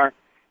 24.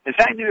 The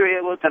fact that we were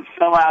able to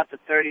fill out the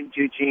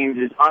 32 teams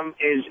is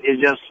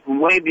just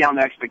way beyond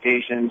our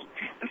expectations.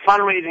 The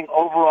fundraising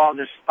overall,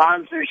 the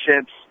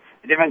sponsorships,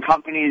 the different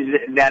companies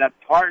that have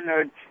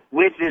partnered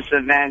with this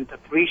event,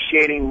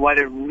 appreciating what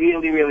it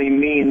really, really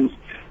means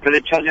for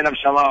the children of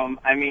Shalom.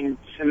 I mean,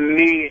 to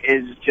me,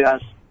 is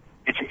just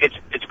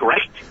it's great.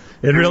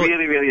 It really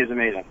is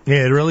amazing.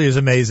 Yeah, it really is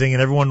amazing,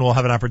 and everyone will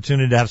have an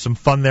opportunity to have some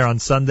fun there on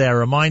Sunday. I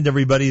remind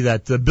everybody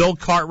that Bill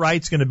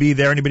Cartwright's going to be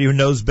there. Anybody who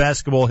knows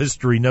basketball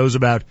history knows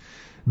about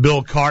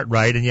Bill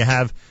Cartwright, and you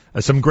have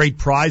some great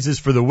prizes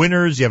for the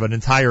winners. You have an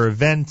entire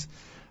event,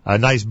 a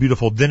nice,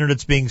 beautiful dinner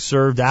that's being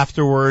served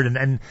afterward,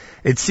 and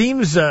it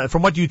seems,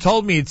 from what you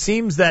told me, it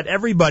seems that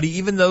everybody,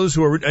 even those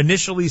who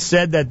initially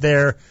said that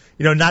they're,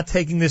 not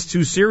taking this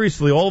too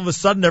seriously, all of a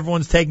sudden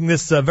everyone's taking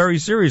this very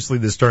seriously,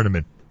 this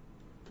tournament.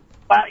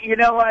 Well, you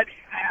know what?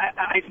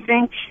 I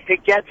think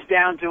it gets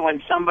down to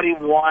when somebody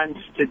wants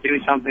to do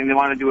something, they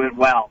want to do it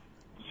well.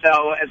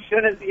 So as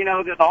soon as,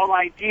 the whole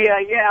idea,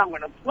 I'm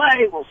going to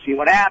play, we'll see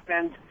what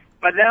happens.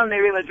 But then they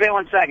realize, wait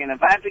 1 second,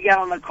 if I have to get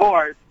on the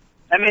court,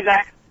 that means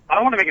I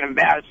don't want to make an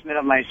embarrassment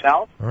of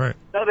myself. All right.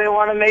 So they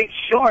want to make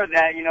sure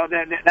that,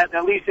 that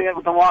at least they're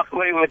able to walk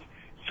away with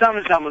some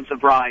semblance of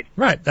pride.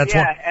 Right. That's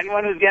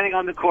anyone who's getting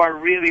on the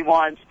court really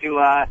wants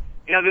to,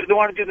 they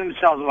want to do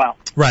themselves well.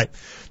 Right.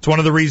 It's one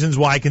of the reasons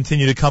why I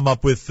continue to come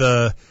up with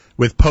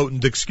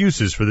potent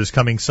excuses for this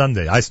coming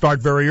Sunday. I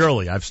start very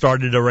early. I've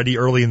started already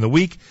early in the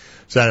week,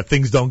 so that if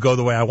things don't go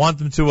the way I want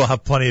them to, I'll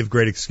have plenty of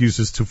great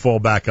excuses to fall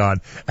back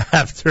on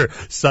after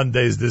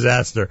Sunday's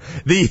disaster.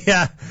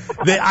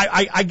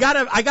 I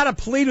gotta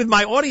plead with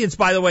my audience,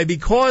 by the way,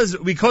 because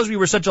we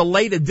were such a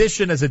late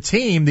addition as a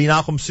team, the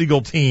Nachum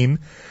Siegel team.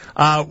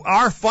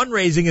 Our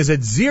fundraising is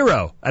at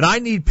 0, and I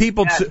need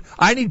people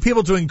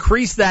to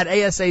increase that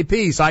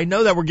ASAP. So I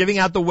know that we're giving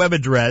out the web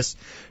address,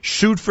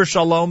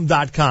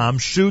 shootforshalom.com,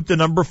 shoot the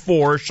number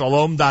 4,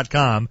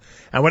 shalom.com,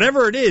 and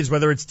whatever it is,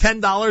 whether it's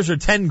 $10 or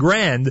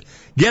 $10,000,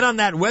 get on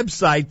that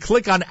website,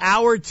 click on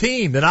our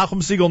team, the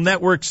Nachum Siegel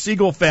Network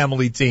Siegel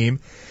Family Team,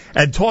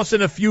 and toss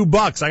in a few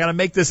bucks. I got to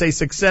make this a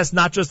success,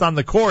 not just on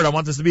the court. I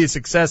want this to be a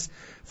success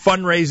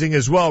fundraising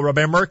as well.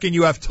 Rabbi Merkin,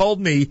 you have told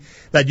me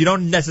that you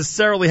don't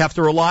necessarily have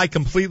to rely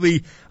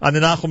completely on the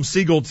Nachum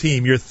Siegel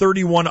team. Your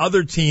 31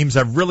 other teams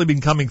have really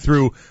been coming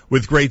through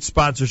with great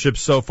sponsorships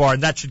so far,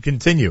 and that should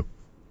continue.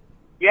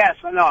 Yes,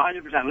 no,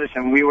 100%.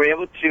 Listen, we were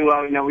able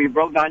to, we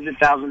broke the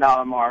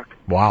 $100,000 mark.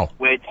 Wow.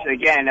 Which,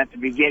 again, at the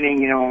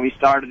beginning, when we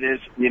started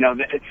this,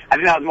 I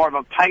think that was more of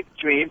a pipe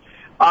dream.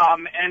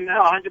 And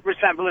 100%,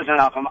 but listen,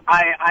 Nachum,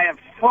 I have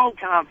full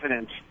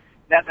confidence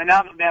that the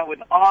Nachum, with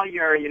all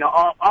your,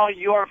 all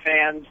your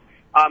fans,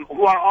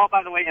 who are all,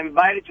 by the way,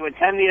 invited to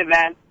attend the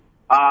event.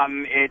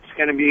 It's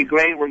going to be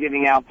great. We're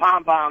giving out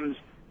pom-poms,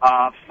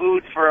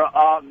 food for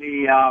all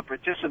the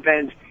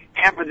participants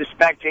and for the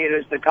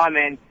spectators to come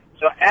in.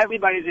 So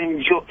everybody is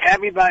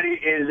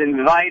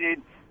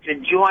invited to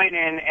join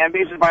in and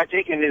basically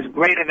partake in this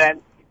great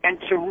event and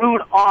to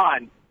root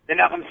on the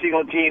Nachum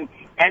Segal team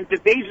and to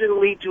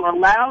basically to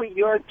allow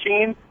your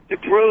team to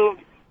prove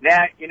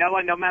that, you know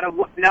what, no matter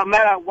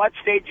what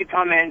stage you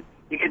come in,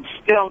 you can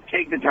still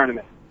take the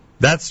tournament.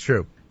 That's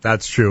true.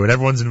 That's true. And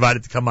everyone's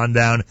invited to come on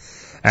down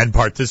and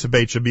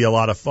participate. Should be a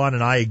lot of fun.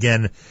 And I,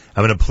 again,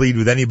 I'm going to plead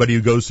with anybody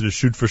who goes to the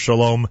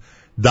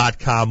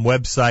shootforshalom.com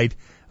website.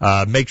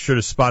 Make sure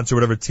to sponsor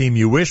whatever team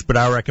you wish, but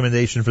our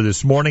recommendation for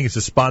this morning is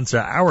to sponsor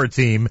our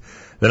team,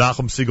 the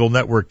Nachum Segal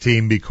Network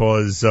team,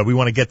 because we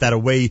want to get that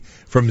away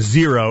from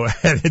zero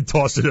and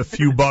toss it a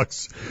few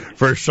bucks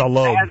for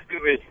Shalom. That's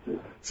good.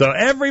 So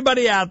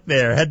everybody out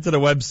there, head to the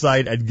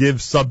website and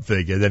give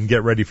something, and then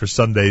get ready for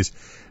Sunday's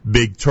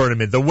big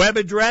tournament. The web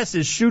address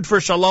is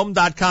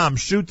shootforshalom.com,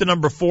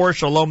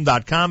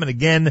 shalom.com, and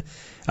again,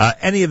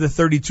 any of the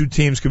 32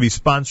 teams can be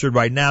sponsored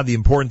right now. The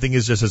important thing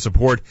is just to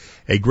support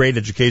a great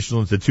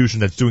educational institution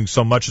that's doing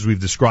so much, as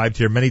we've described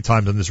here many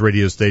times on this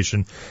radio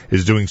station,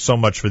 is doing so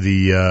much for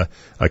the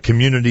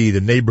community, the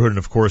neighborhood, and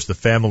of course the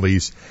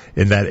families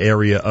in that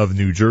area of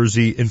New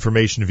Jersey.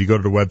 Information if you go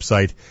to the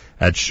website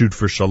at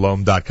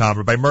shootforshalom.com.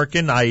 Rabbi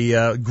Merkin,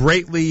 I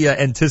greatly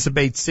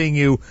anticipate seeing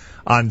you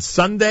on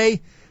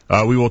Sunday.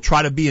 We will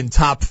try to be in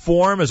top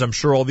form, as I'm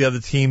sure all the other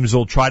teams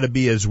will try to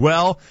be as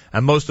well.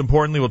 And most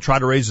importantly, we'll try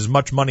to raise as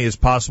much money as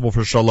possible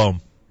for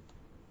Shalom.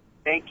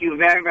 Thank you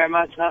very, very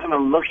much.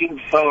 I'm looking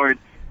forward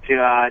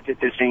to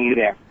seeing you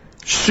there.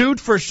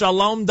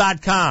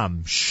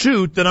 Shootforshalom.com.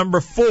 Shoot, the number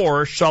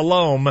 4,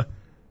 shalom.com.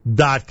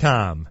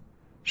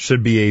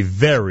 Should be a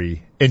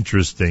very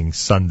interesting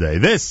Sunday.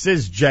 This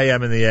is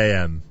JM in the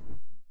AM.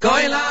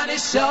 Koilani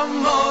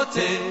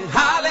shamote,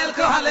 halel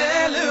ko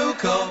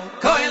haleluko.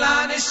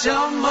 Koilani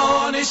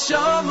shamote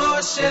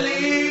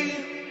sheli.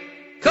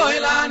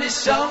 Koilani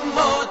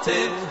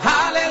shamote,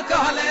 halel ko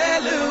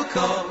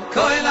haleluko.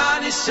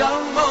 Koilani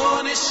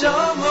shamote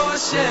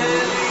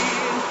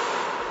sheli.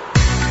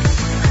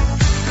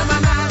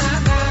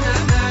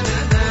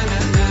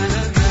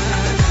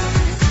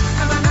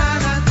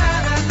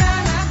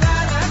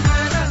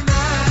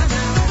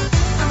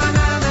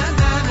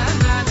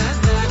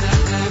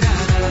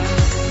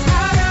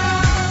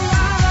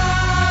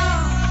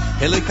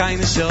 Elokai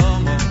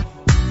neshomo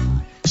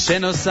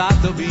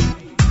shenosato bi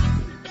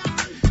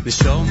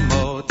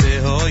neshomo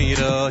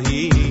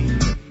tehoirohi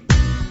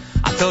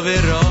ato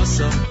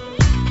veroso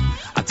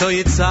ato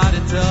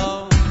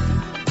yitzareto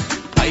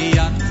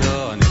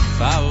ayato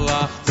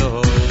nefawachto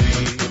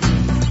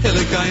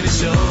Elokai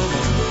neshomo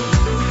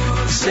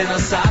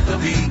shenosato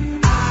bi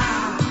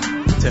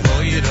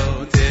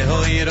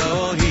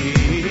tehoirohi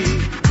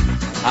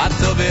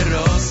ato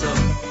veroso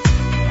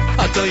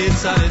ato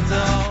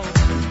yitzareto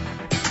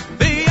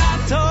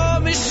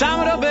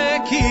Shamro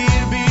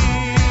bekirbi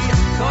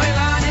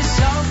koilani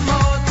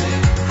shamote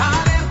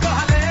halel ko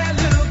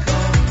haleluko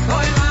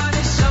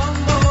koilani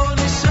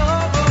shamote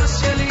shobo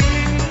sheli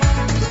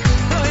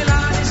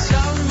koilani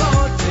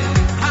shamote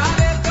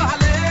halel ko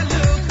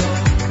haleluko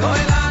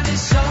koilani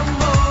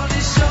shamote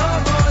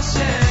shobo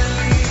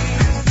sheli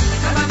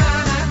na na na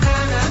na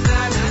na na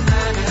na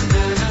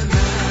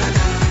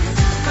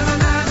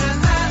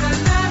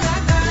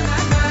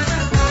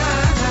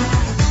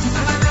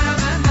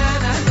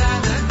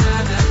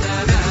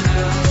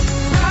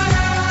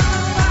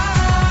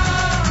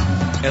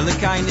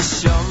Elikai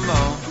neshomo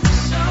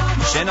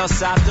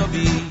shenosato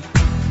bi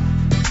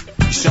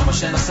Shomo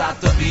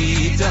shenosato bi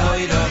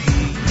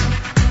tehoirohi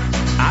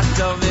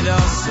ato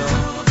vidoso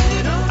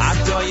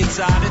ato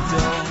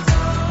yitzareto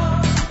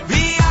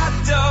bi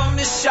ato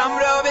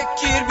mishamro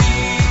bekirbi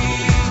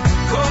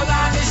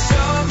kolani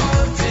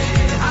shomote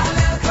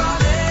halel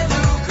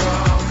koleluko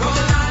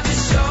kolani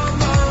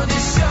shomote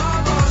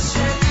shomo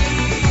sheli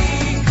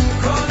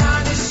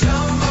kolani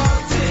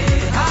shomote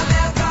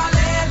halel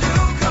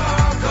koleluko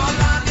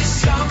kolani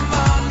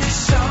shomote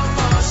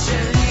shomo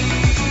sheli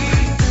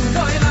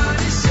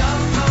kolani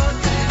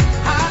shomote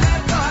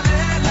halel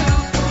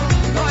koleluko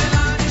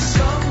kolani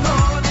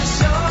shomote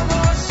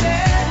shomo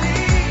sheli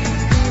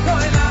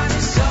kolani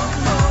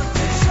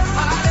shomote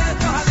halel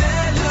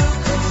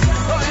koleluko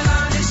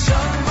kolani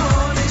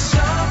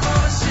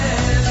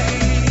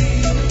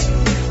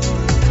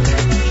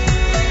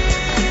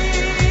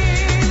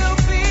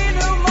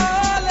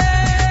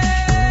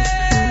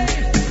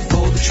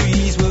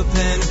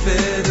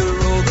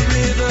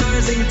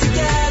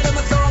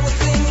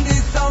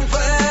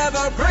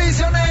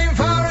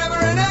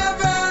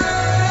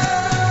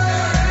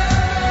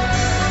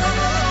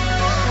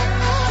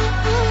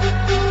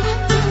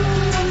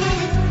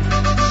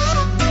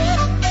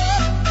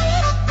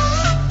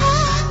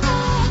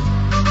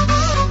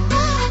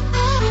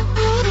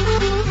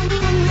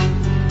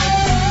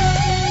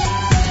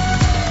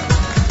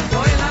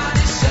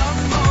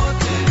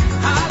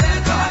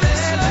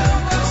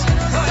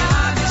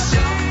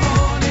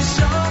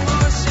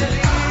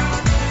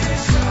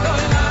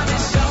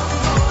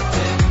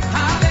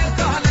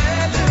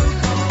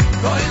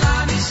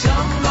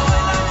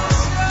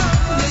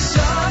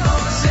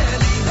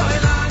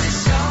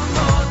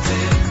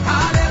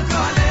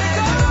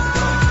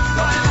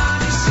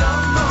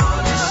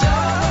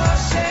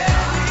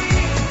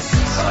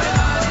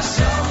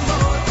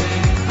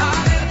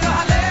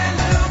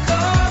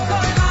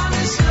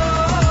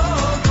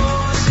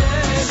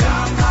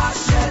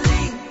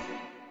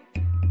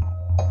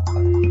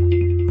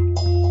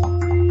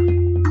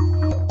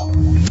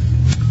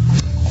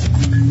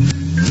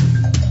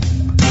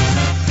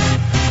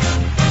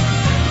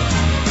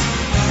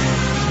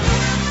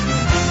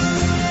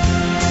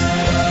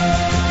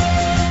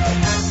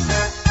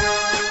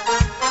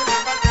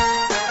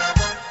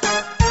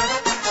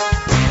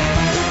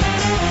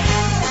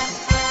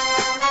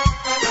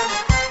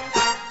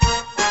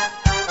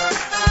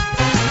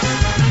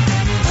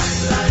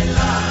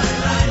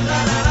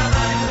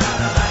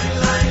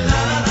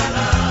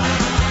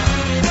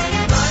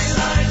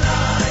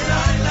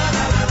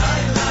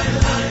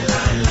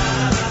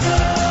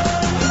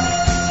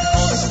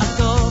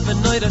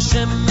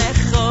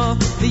Shemecho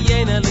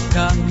v'yena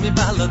lekach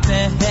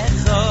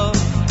mibalotecho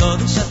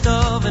Kodesh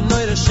atov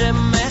v'noira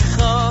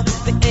Shemecho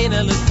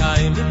v'yena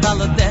lekach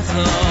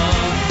mibalotecho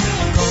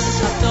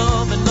Kodesh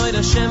atov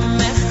v'noira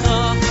Shemecho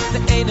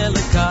v'yena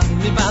lekach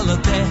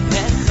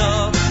mibalotecho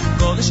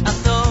Kodesh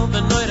atov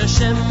v'noira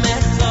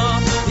Shemecho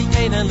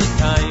v'yena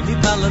lekach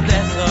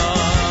mibalotecho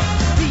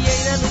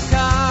v'yena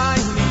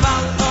lekach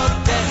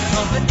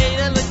mibalotecho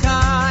v'yena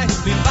lekach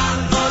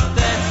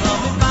mibalotecho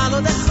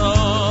mibalotecho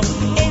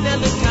v'yena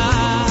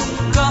lekach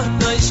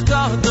Kodesh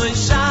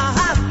Kodesh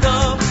Shahato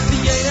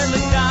v'yena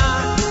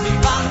lekach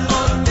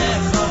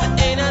mibalotecho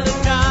v'yena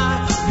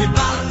lekach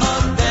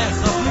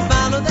mibalotecho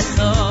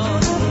mibalotecho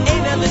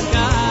v'yena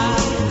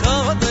lekach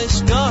Kodesh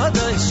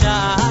Kodesh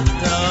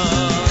Shahato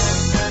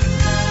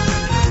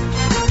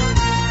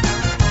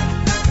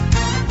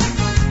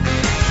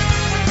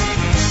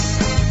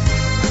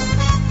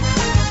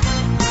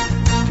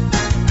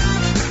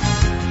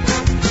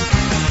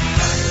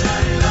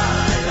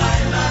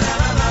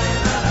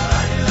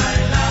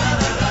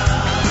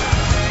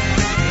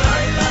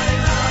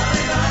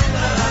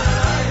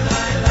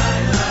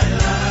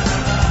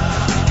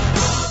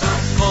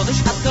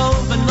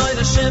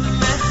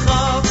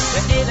Shemecho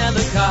ve'ena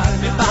lekach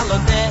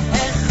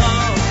mibalotecho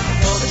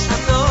Kodesh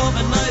atov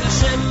v'noira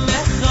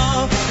Shemecho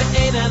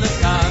ve'ena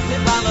lekach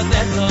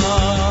mibalotecho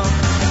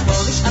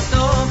Kodesh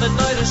atov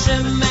v'noira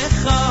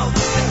Shemecho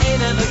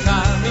ve'ena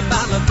lekach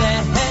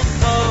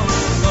mibalotecho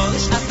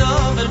Kodesh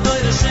atov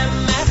v'noira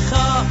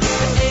Shemecho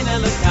ve'ena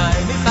lekach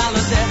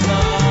mibalotecho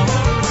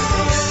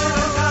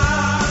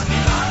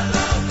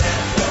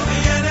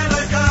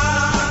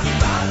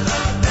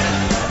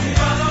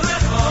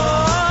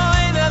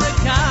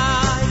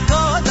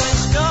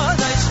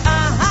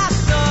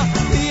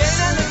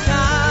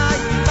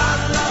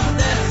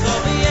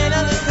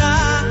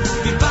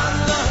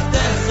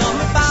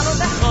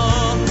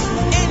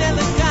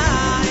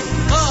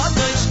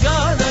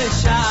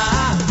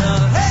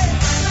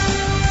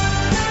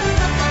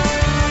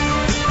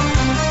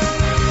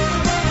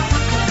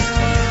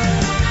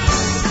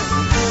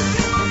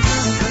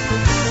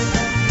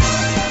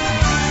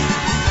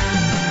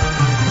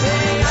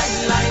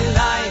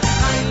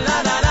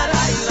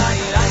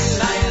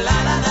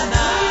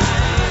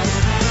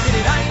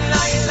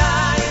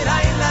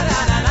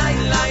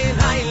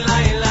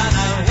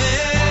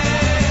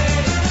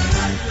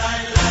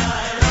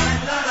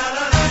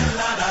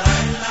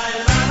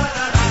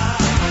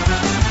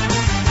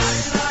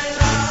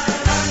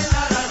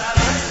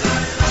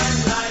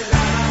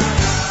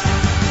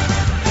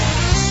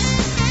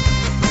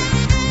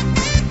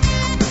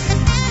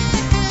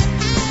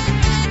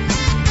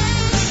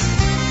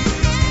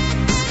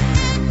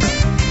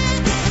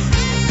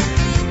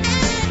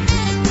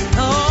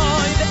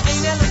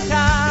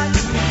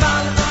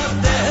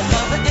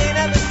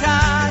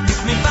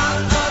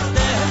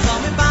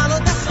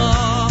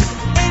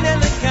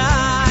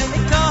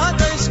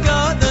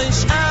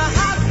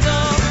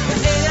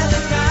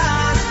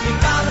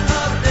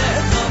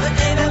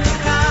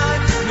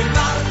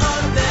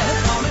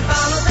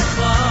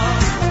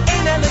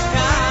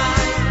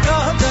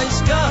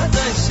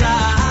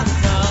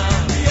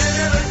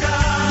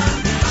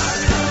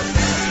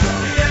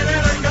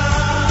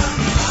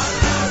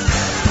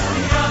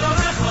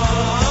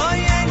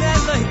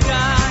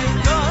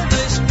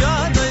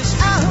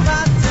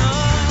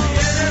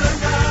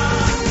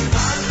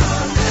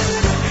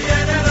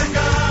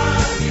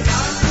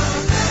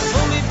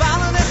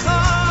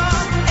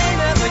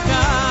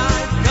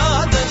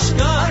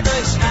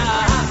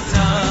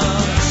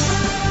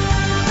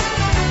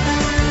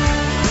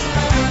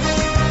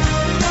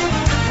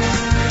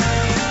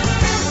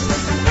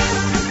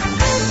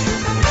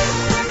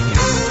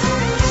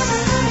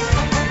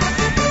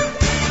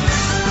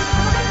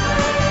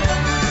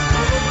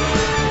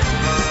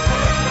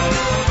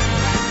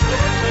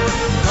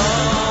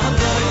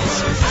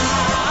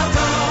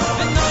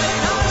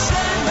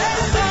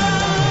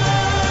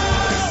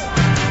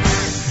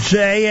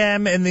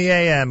JM in the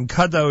AM,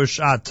 Kadosh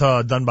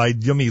Ata, done by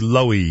Yumi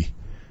Lowy.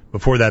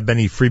 Before that,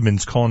 Benny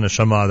Friedman's Kol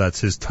Neshama, that's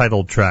his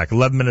title track.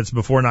 11 minutes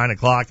before 9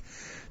 o'clock.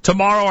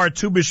 Tomorrow, our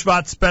Tu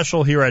B'Shvat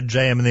special here at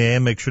JM in the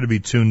AM. Make sure to be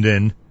tuned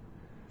in.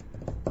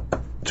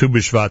 Tu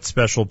B'Shvat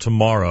special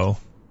tomorrow.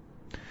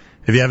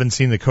 If you haven't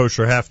seen the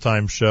Kosher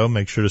Halftime Show,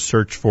 make sure to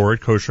search for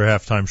it, Kosher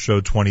Halftime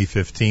Show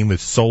 2015 with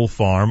Soul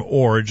Farm,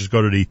 or just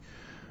go to the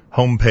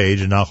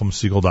homepage at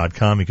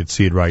NachumSegal.com. You can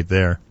see it right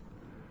there.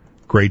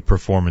 Great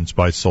performance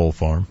by Soul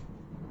Farm.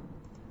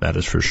 That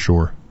is for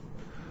sure.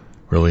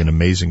 Really an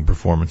amazing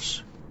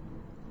performance.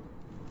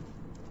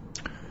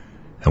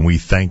 And we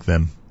thank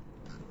them.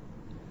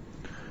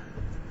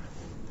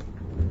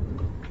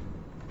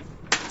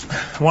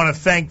 I want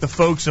to thank the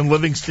folks in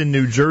Livingston,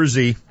 New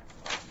Jersey.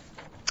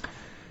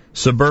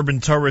 Suburban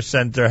Torah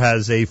Center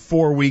has a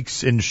 4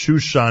 weeks in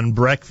Shushan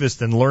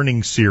breakfast and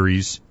learning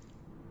series.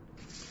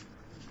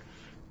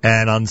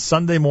 And on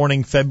Sunday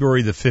morning,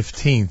 February the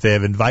 15th, they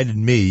have invited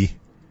me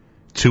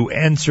to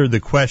answer the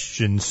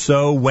question,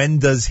 so when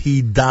does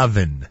he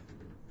daven?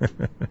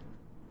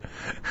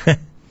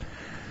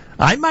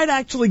 I might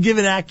actually give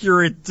an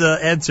accurate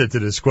answer to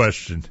this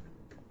question.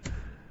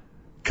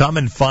 Come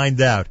and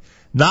find out.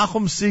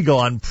 Nachum Siegel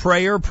on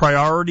prayer,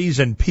 priorities,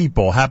 and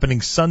people,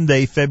 happening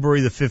Sunday, February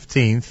the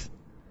 15th,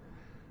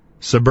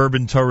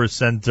 Suburban Torah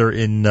Center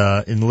in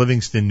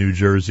Livingston, New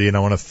Jersey. And I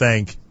want to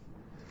thank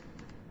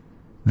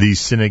the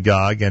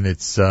synagogue and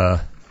its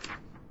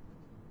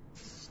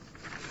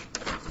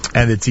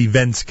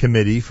events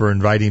committee for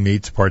inviting me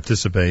to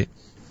participate.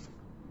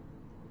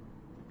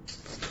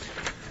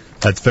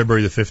 That's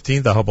February the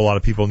 15th. I hope a lot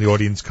of people in the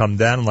audience come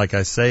down. And like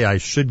I say, I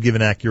should give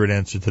an accurate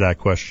answer to that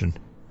question.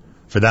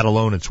 For that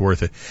alone, it's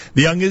worth it.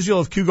 The Young Israel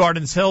of Kew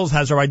Gardens Hills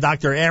has Rabbi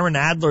Dr. Ahron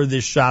Adler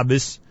this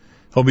Shabbos.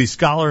 He'll be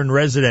scholar in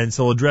residence.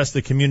 He'll address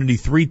the community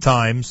 3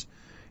 times,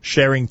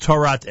 sharing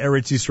Torat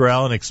Eretz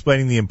Yisrael and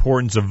explaining the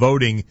importance of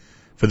voting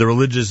for the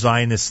religious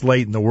Zionist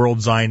slate in the World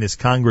Zionist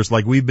Congress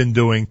like we've been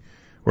doing.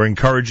 We're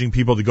encouraging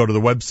people to go to the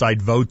website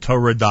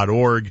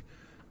votetorah.org,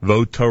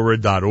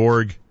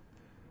 votetorah.org.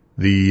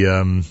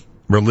 The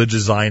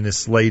religious Zionist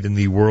slate in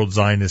the World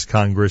Zionist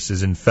Congress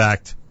is, in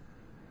fact,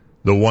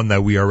 the one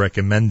that we are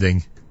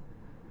recommending.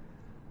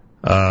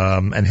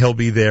 And he'll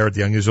be there at the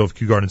Young Israel of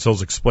Kew Gardens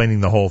Hills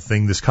explaining the whole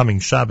thing this coming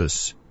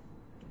Shabbos.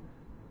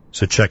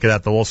 So check it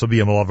out. There'll also be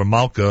a Malava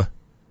Malka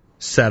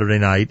Saturday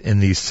night in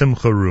the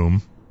Simcha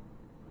Room.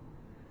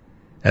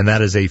 And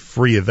that is a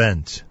free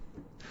event.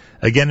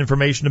 Again,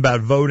 information about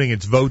voting,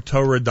 it's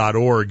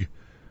votetorah.org,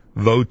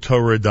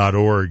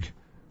 votetorah.org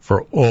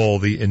for all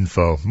the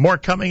info. More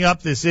coming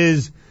up. This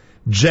is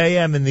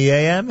JM in the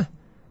AM,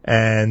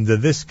 and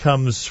this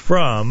comes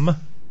from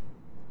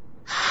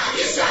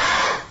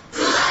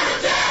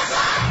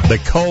the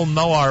Kol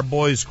Noar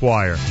Boys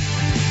Choir.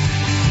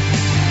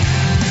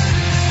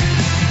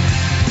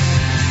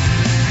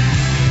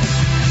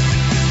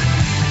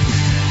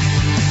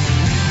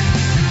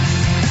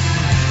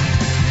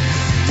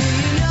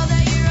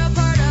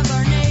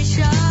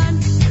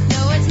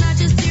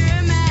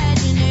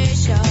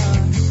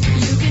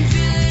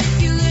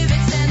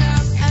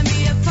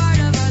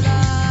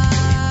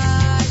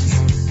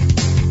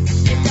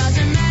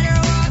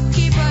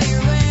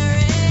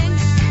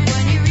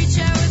 When you reach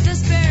out with the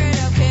spirit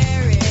of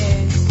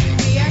caring,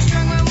 we are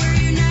strong when we're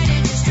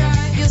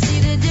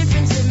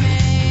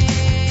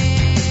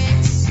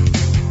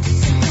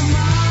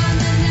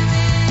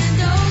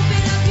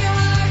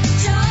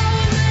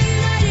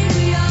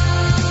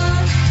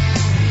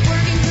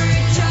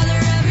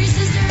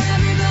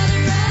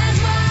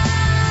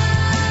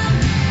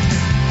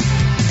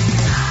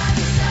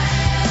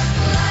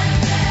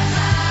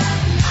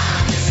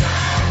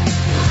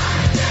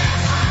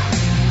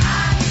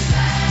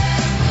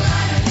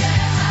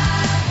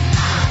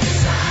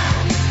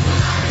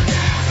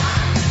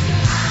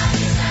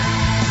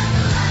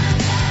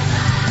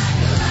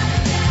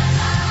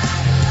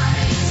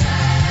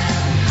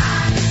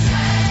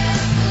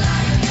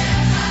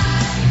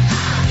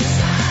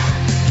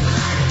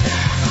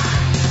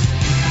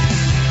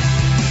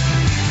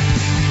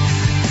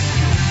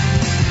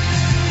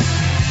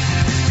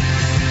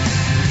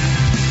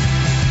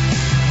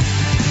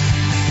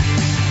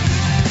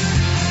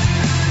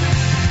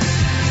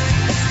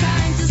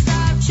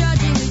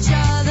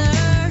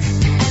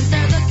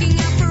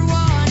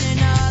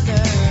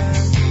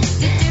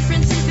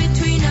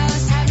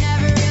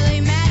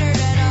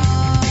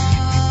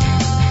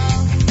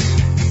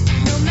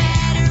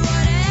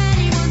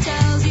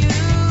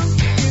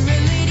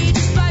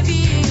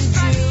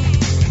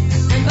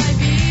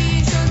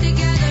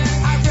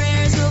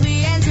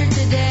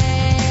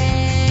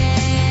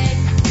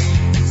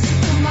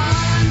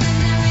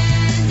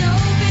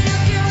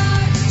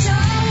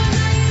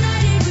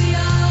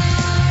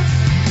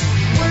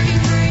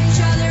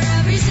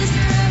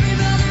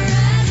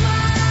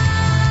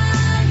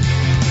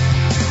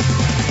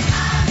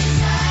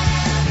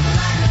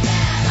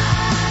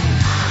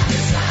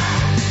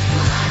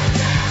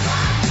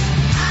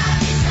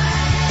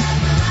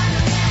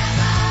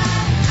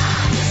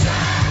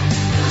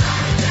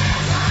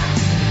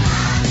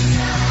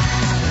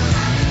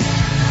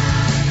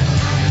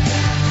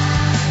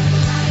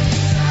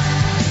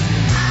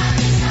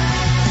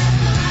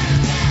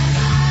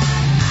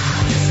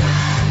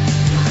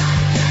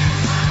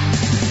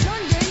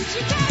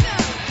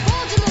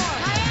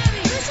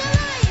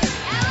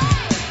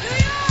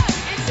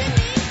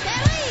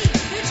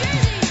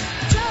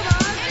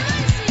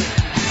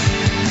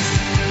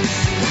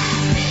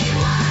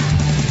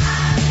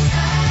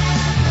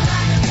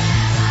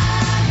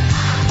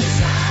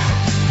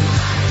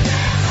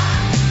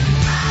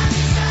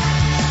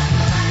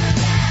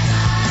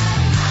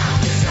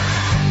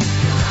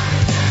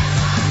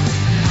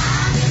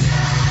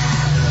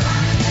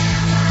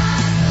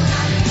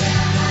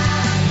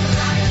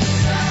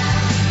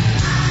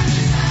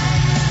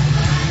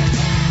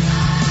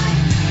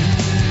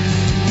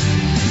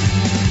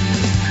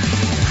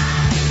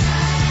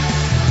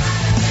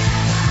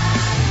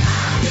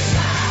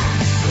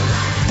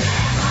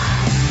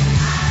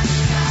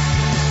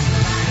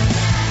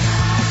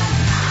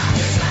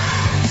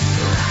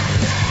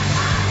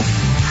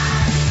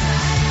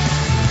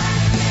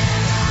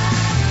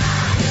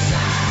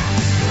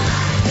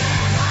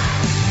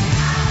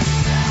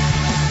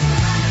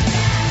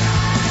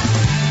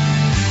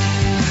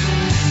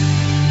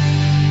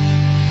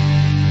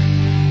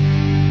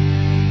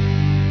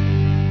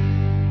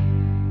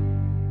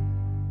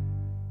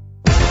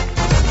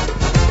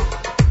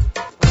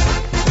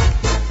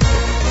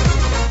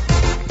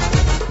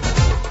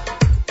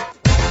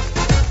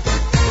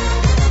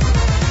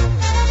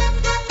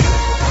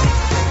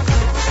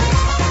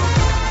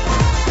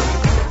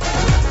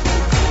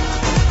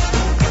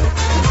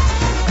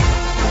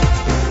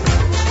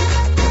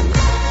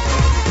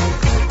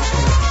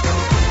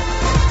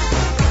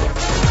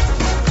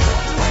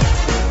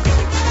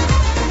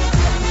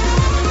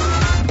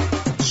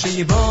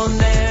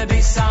שיבונה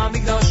ביס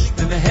המקדוש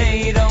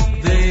במהירו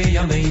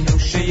בימינו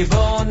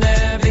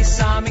שיבונה ביס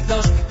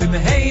המקדוש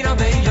במהירו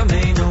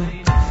בימינו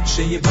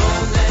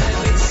שיבונה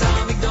ביס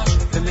המקדוש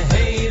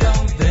במהירו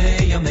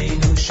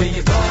בימינו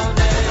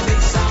שיבונה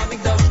ביס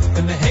המקדוש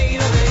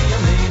במהירו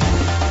בימינו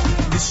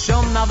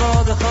בשום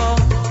נעבודך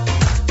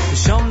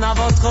בשום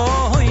נעבודך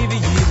הוי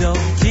בידו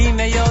כי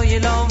מיו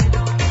ילום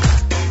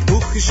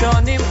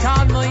וכשונים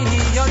קדמוי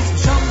להיות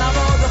בשום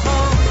נעבודך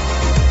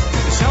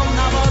בשום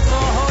נעבודך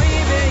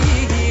הוי בידו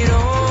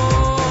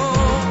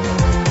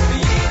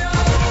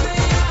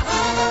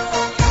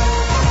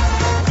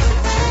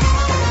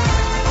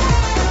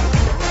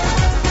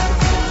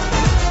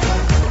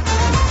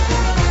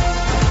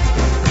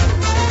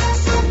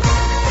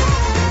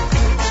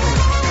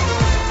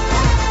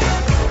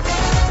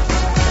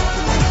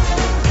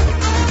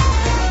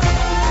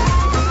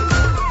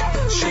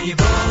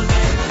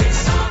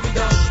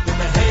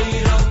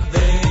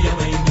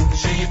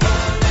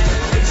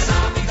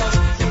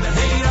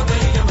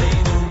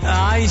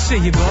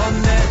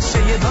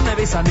שיבונה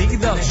ביס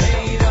המקדוש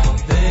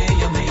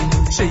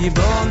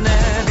שיבונה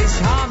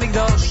ביס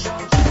המקדוש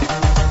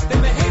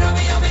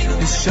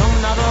בשום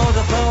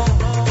נעבודך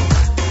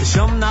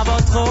בשום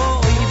נעבודך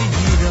אוי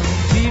בידו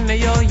כי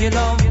מיו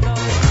ילום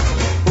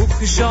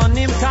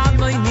וכשונים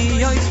קדמוי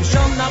ניות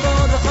בשום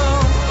נעבודך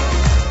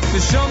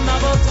בשום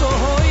נעבודך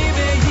אוי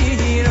בידו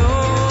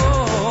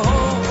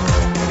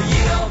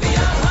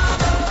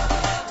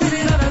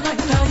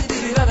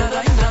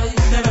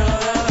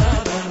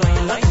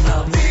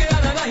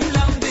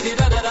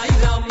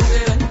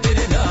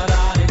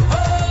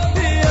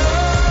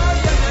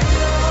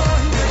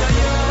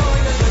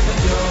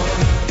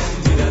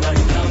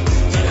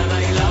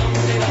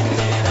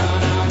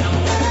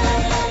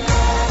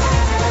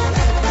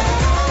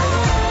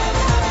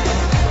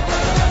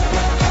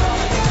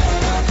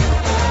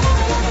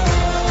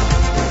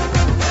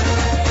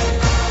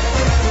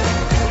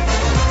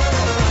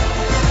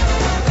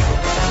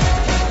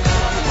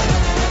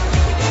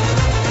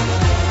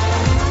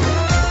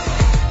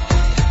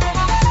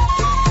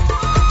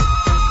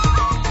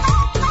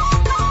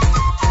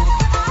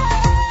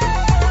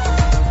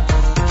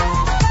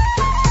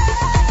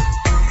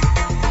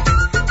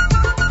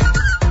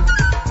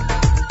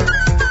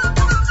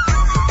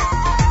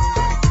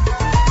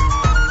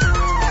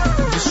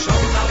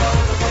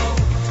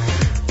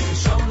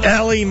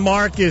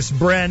Marcus,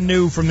 brand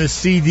new from the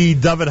CD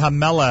David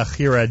HaMelech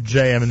here at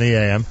JM in the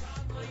AM.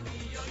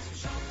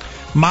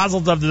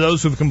 Mazel tov to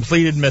those who've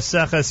completed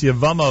Meseches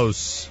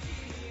Yevamos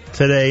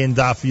today in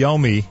Daf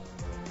Yomi.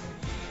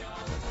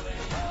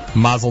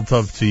 Mazel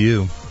tov to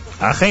you.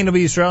 Achenu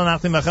Yisroel and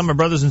Achim Achem, my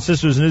brothers and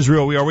sisters in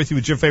Israel, we are with you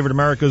with your favorite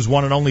America's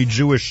one and only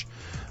Jewish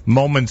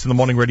Moments in the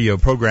Morning radio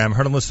program.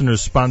 Heard and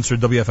listeners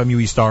sponsored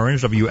WFMU East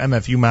Orange,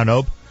 WMFU Mount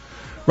Hope,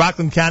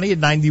 Rockland County at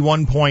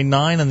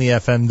 91.9 on the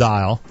FM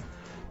dial.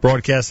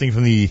 Broadcasting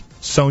from the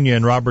Sonia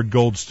and Robert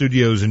Gold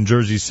studios in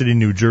Jersey City,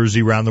 New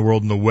Jersey, around the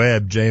world on the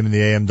web,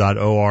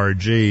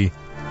 jmintheam.org.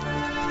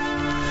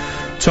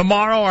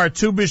 Tomorrow, our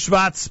Tu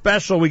B'Shvat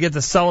special. We get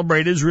to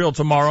celebrate Israel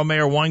tomorrow.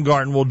 Meir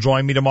Weingarten will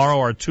join me tomorrow.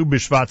 Our Tu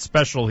B'Shvat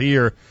special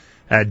here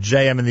at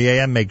JM in the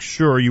AM. Make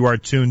sure you are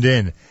tuned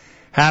in.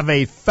 Have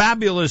a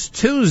fabulous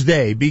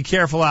Tuesday. Be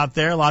careful out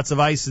there. Lots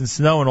of ice and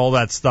snow and all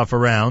that stuff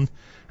around.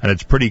 And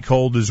it's pretty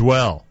cold as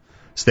well.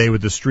 Stay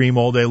with the stream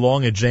all day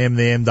long at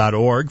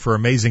jmintheam.org for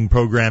amazing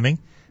programming.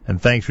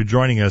 And thanks for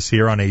joining us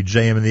here on a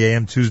JM in the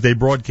AM Tuesday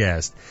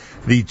broadcast.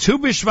 The Tu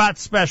B'Shvat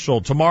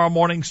special tomorrow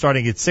morning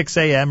starting at 6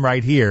 a.m.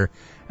 right here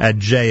at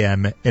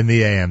JM in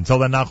the AM. Till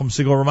then, Nachum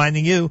Siegel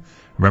reminding you,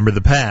 remember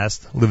the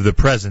past, live the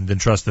present,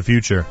 and trust the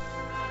future.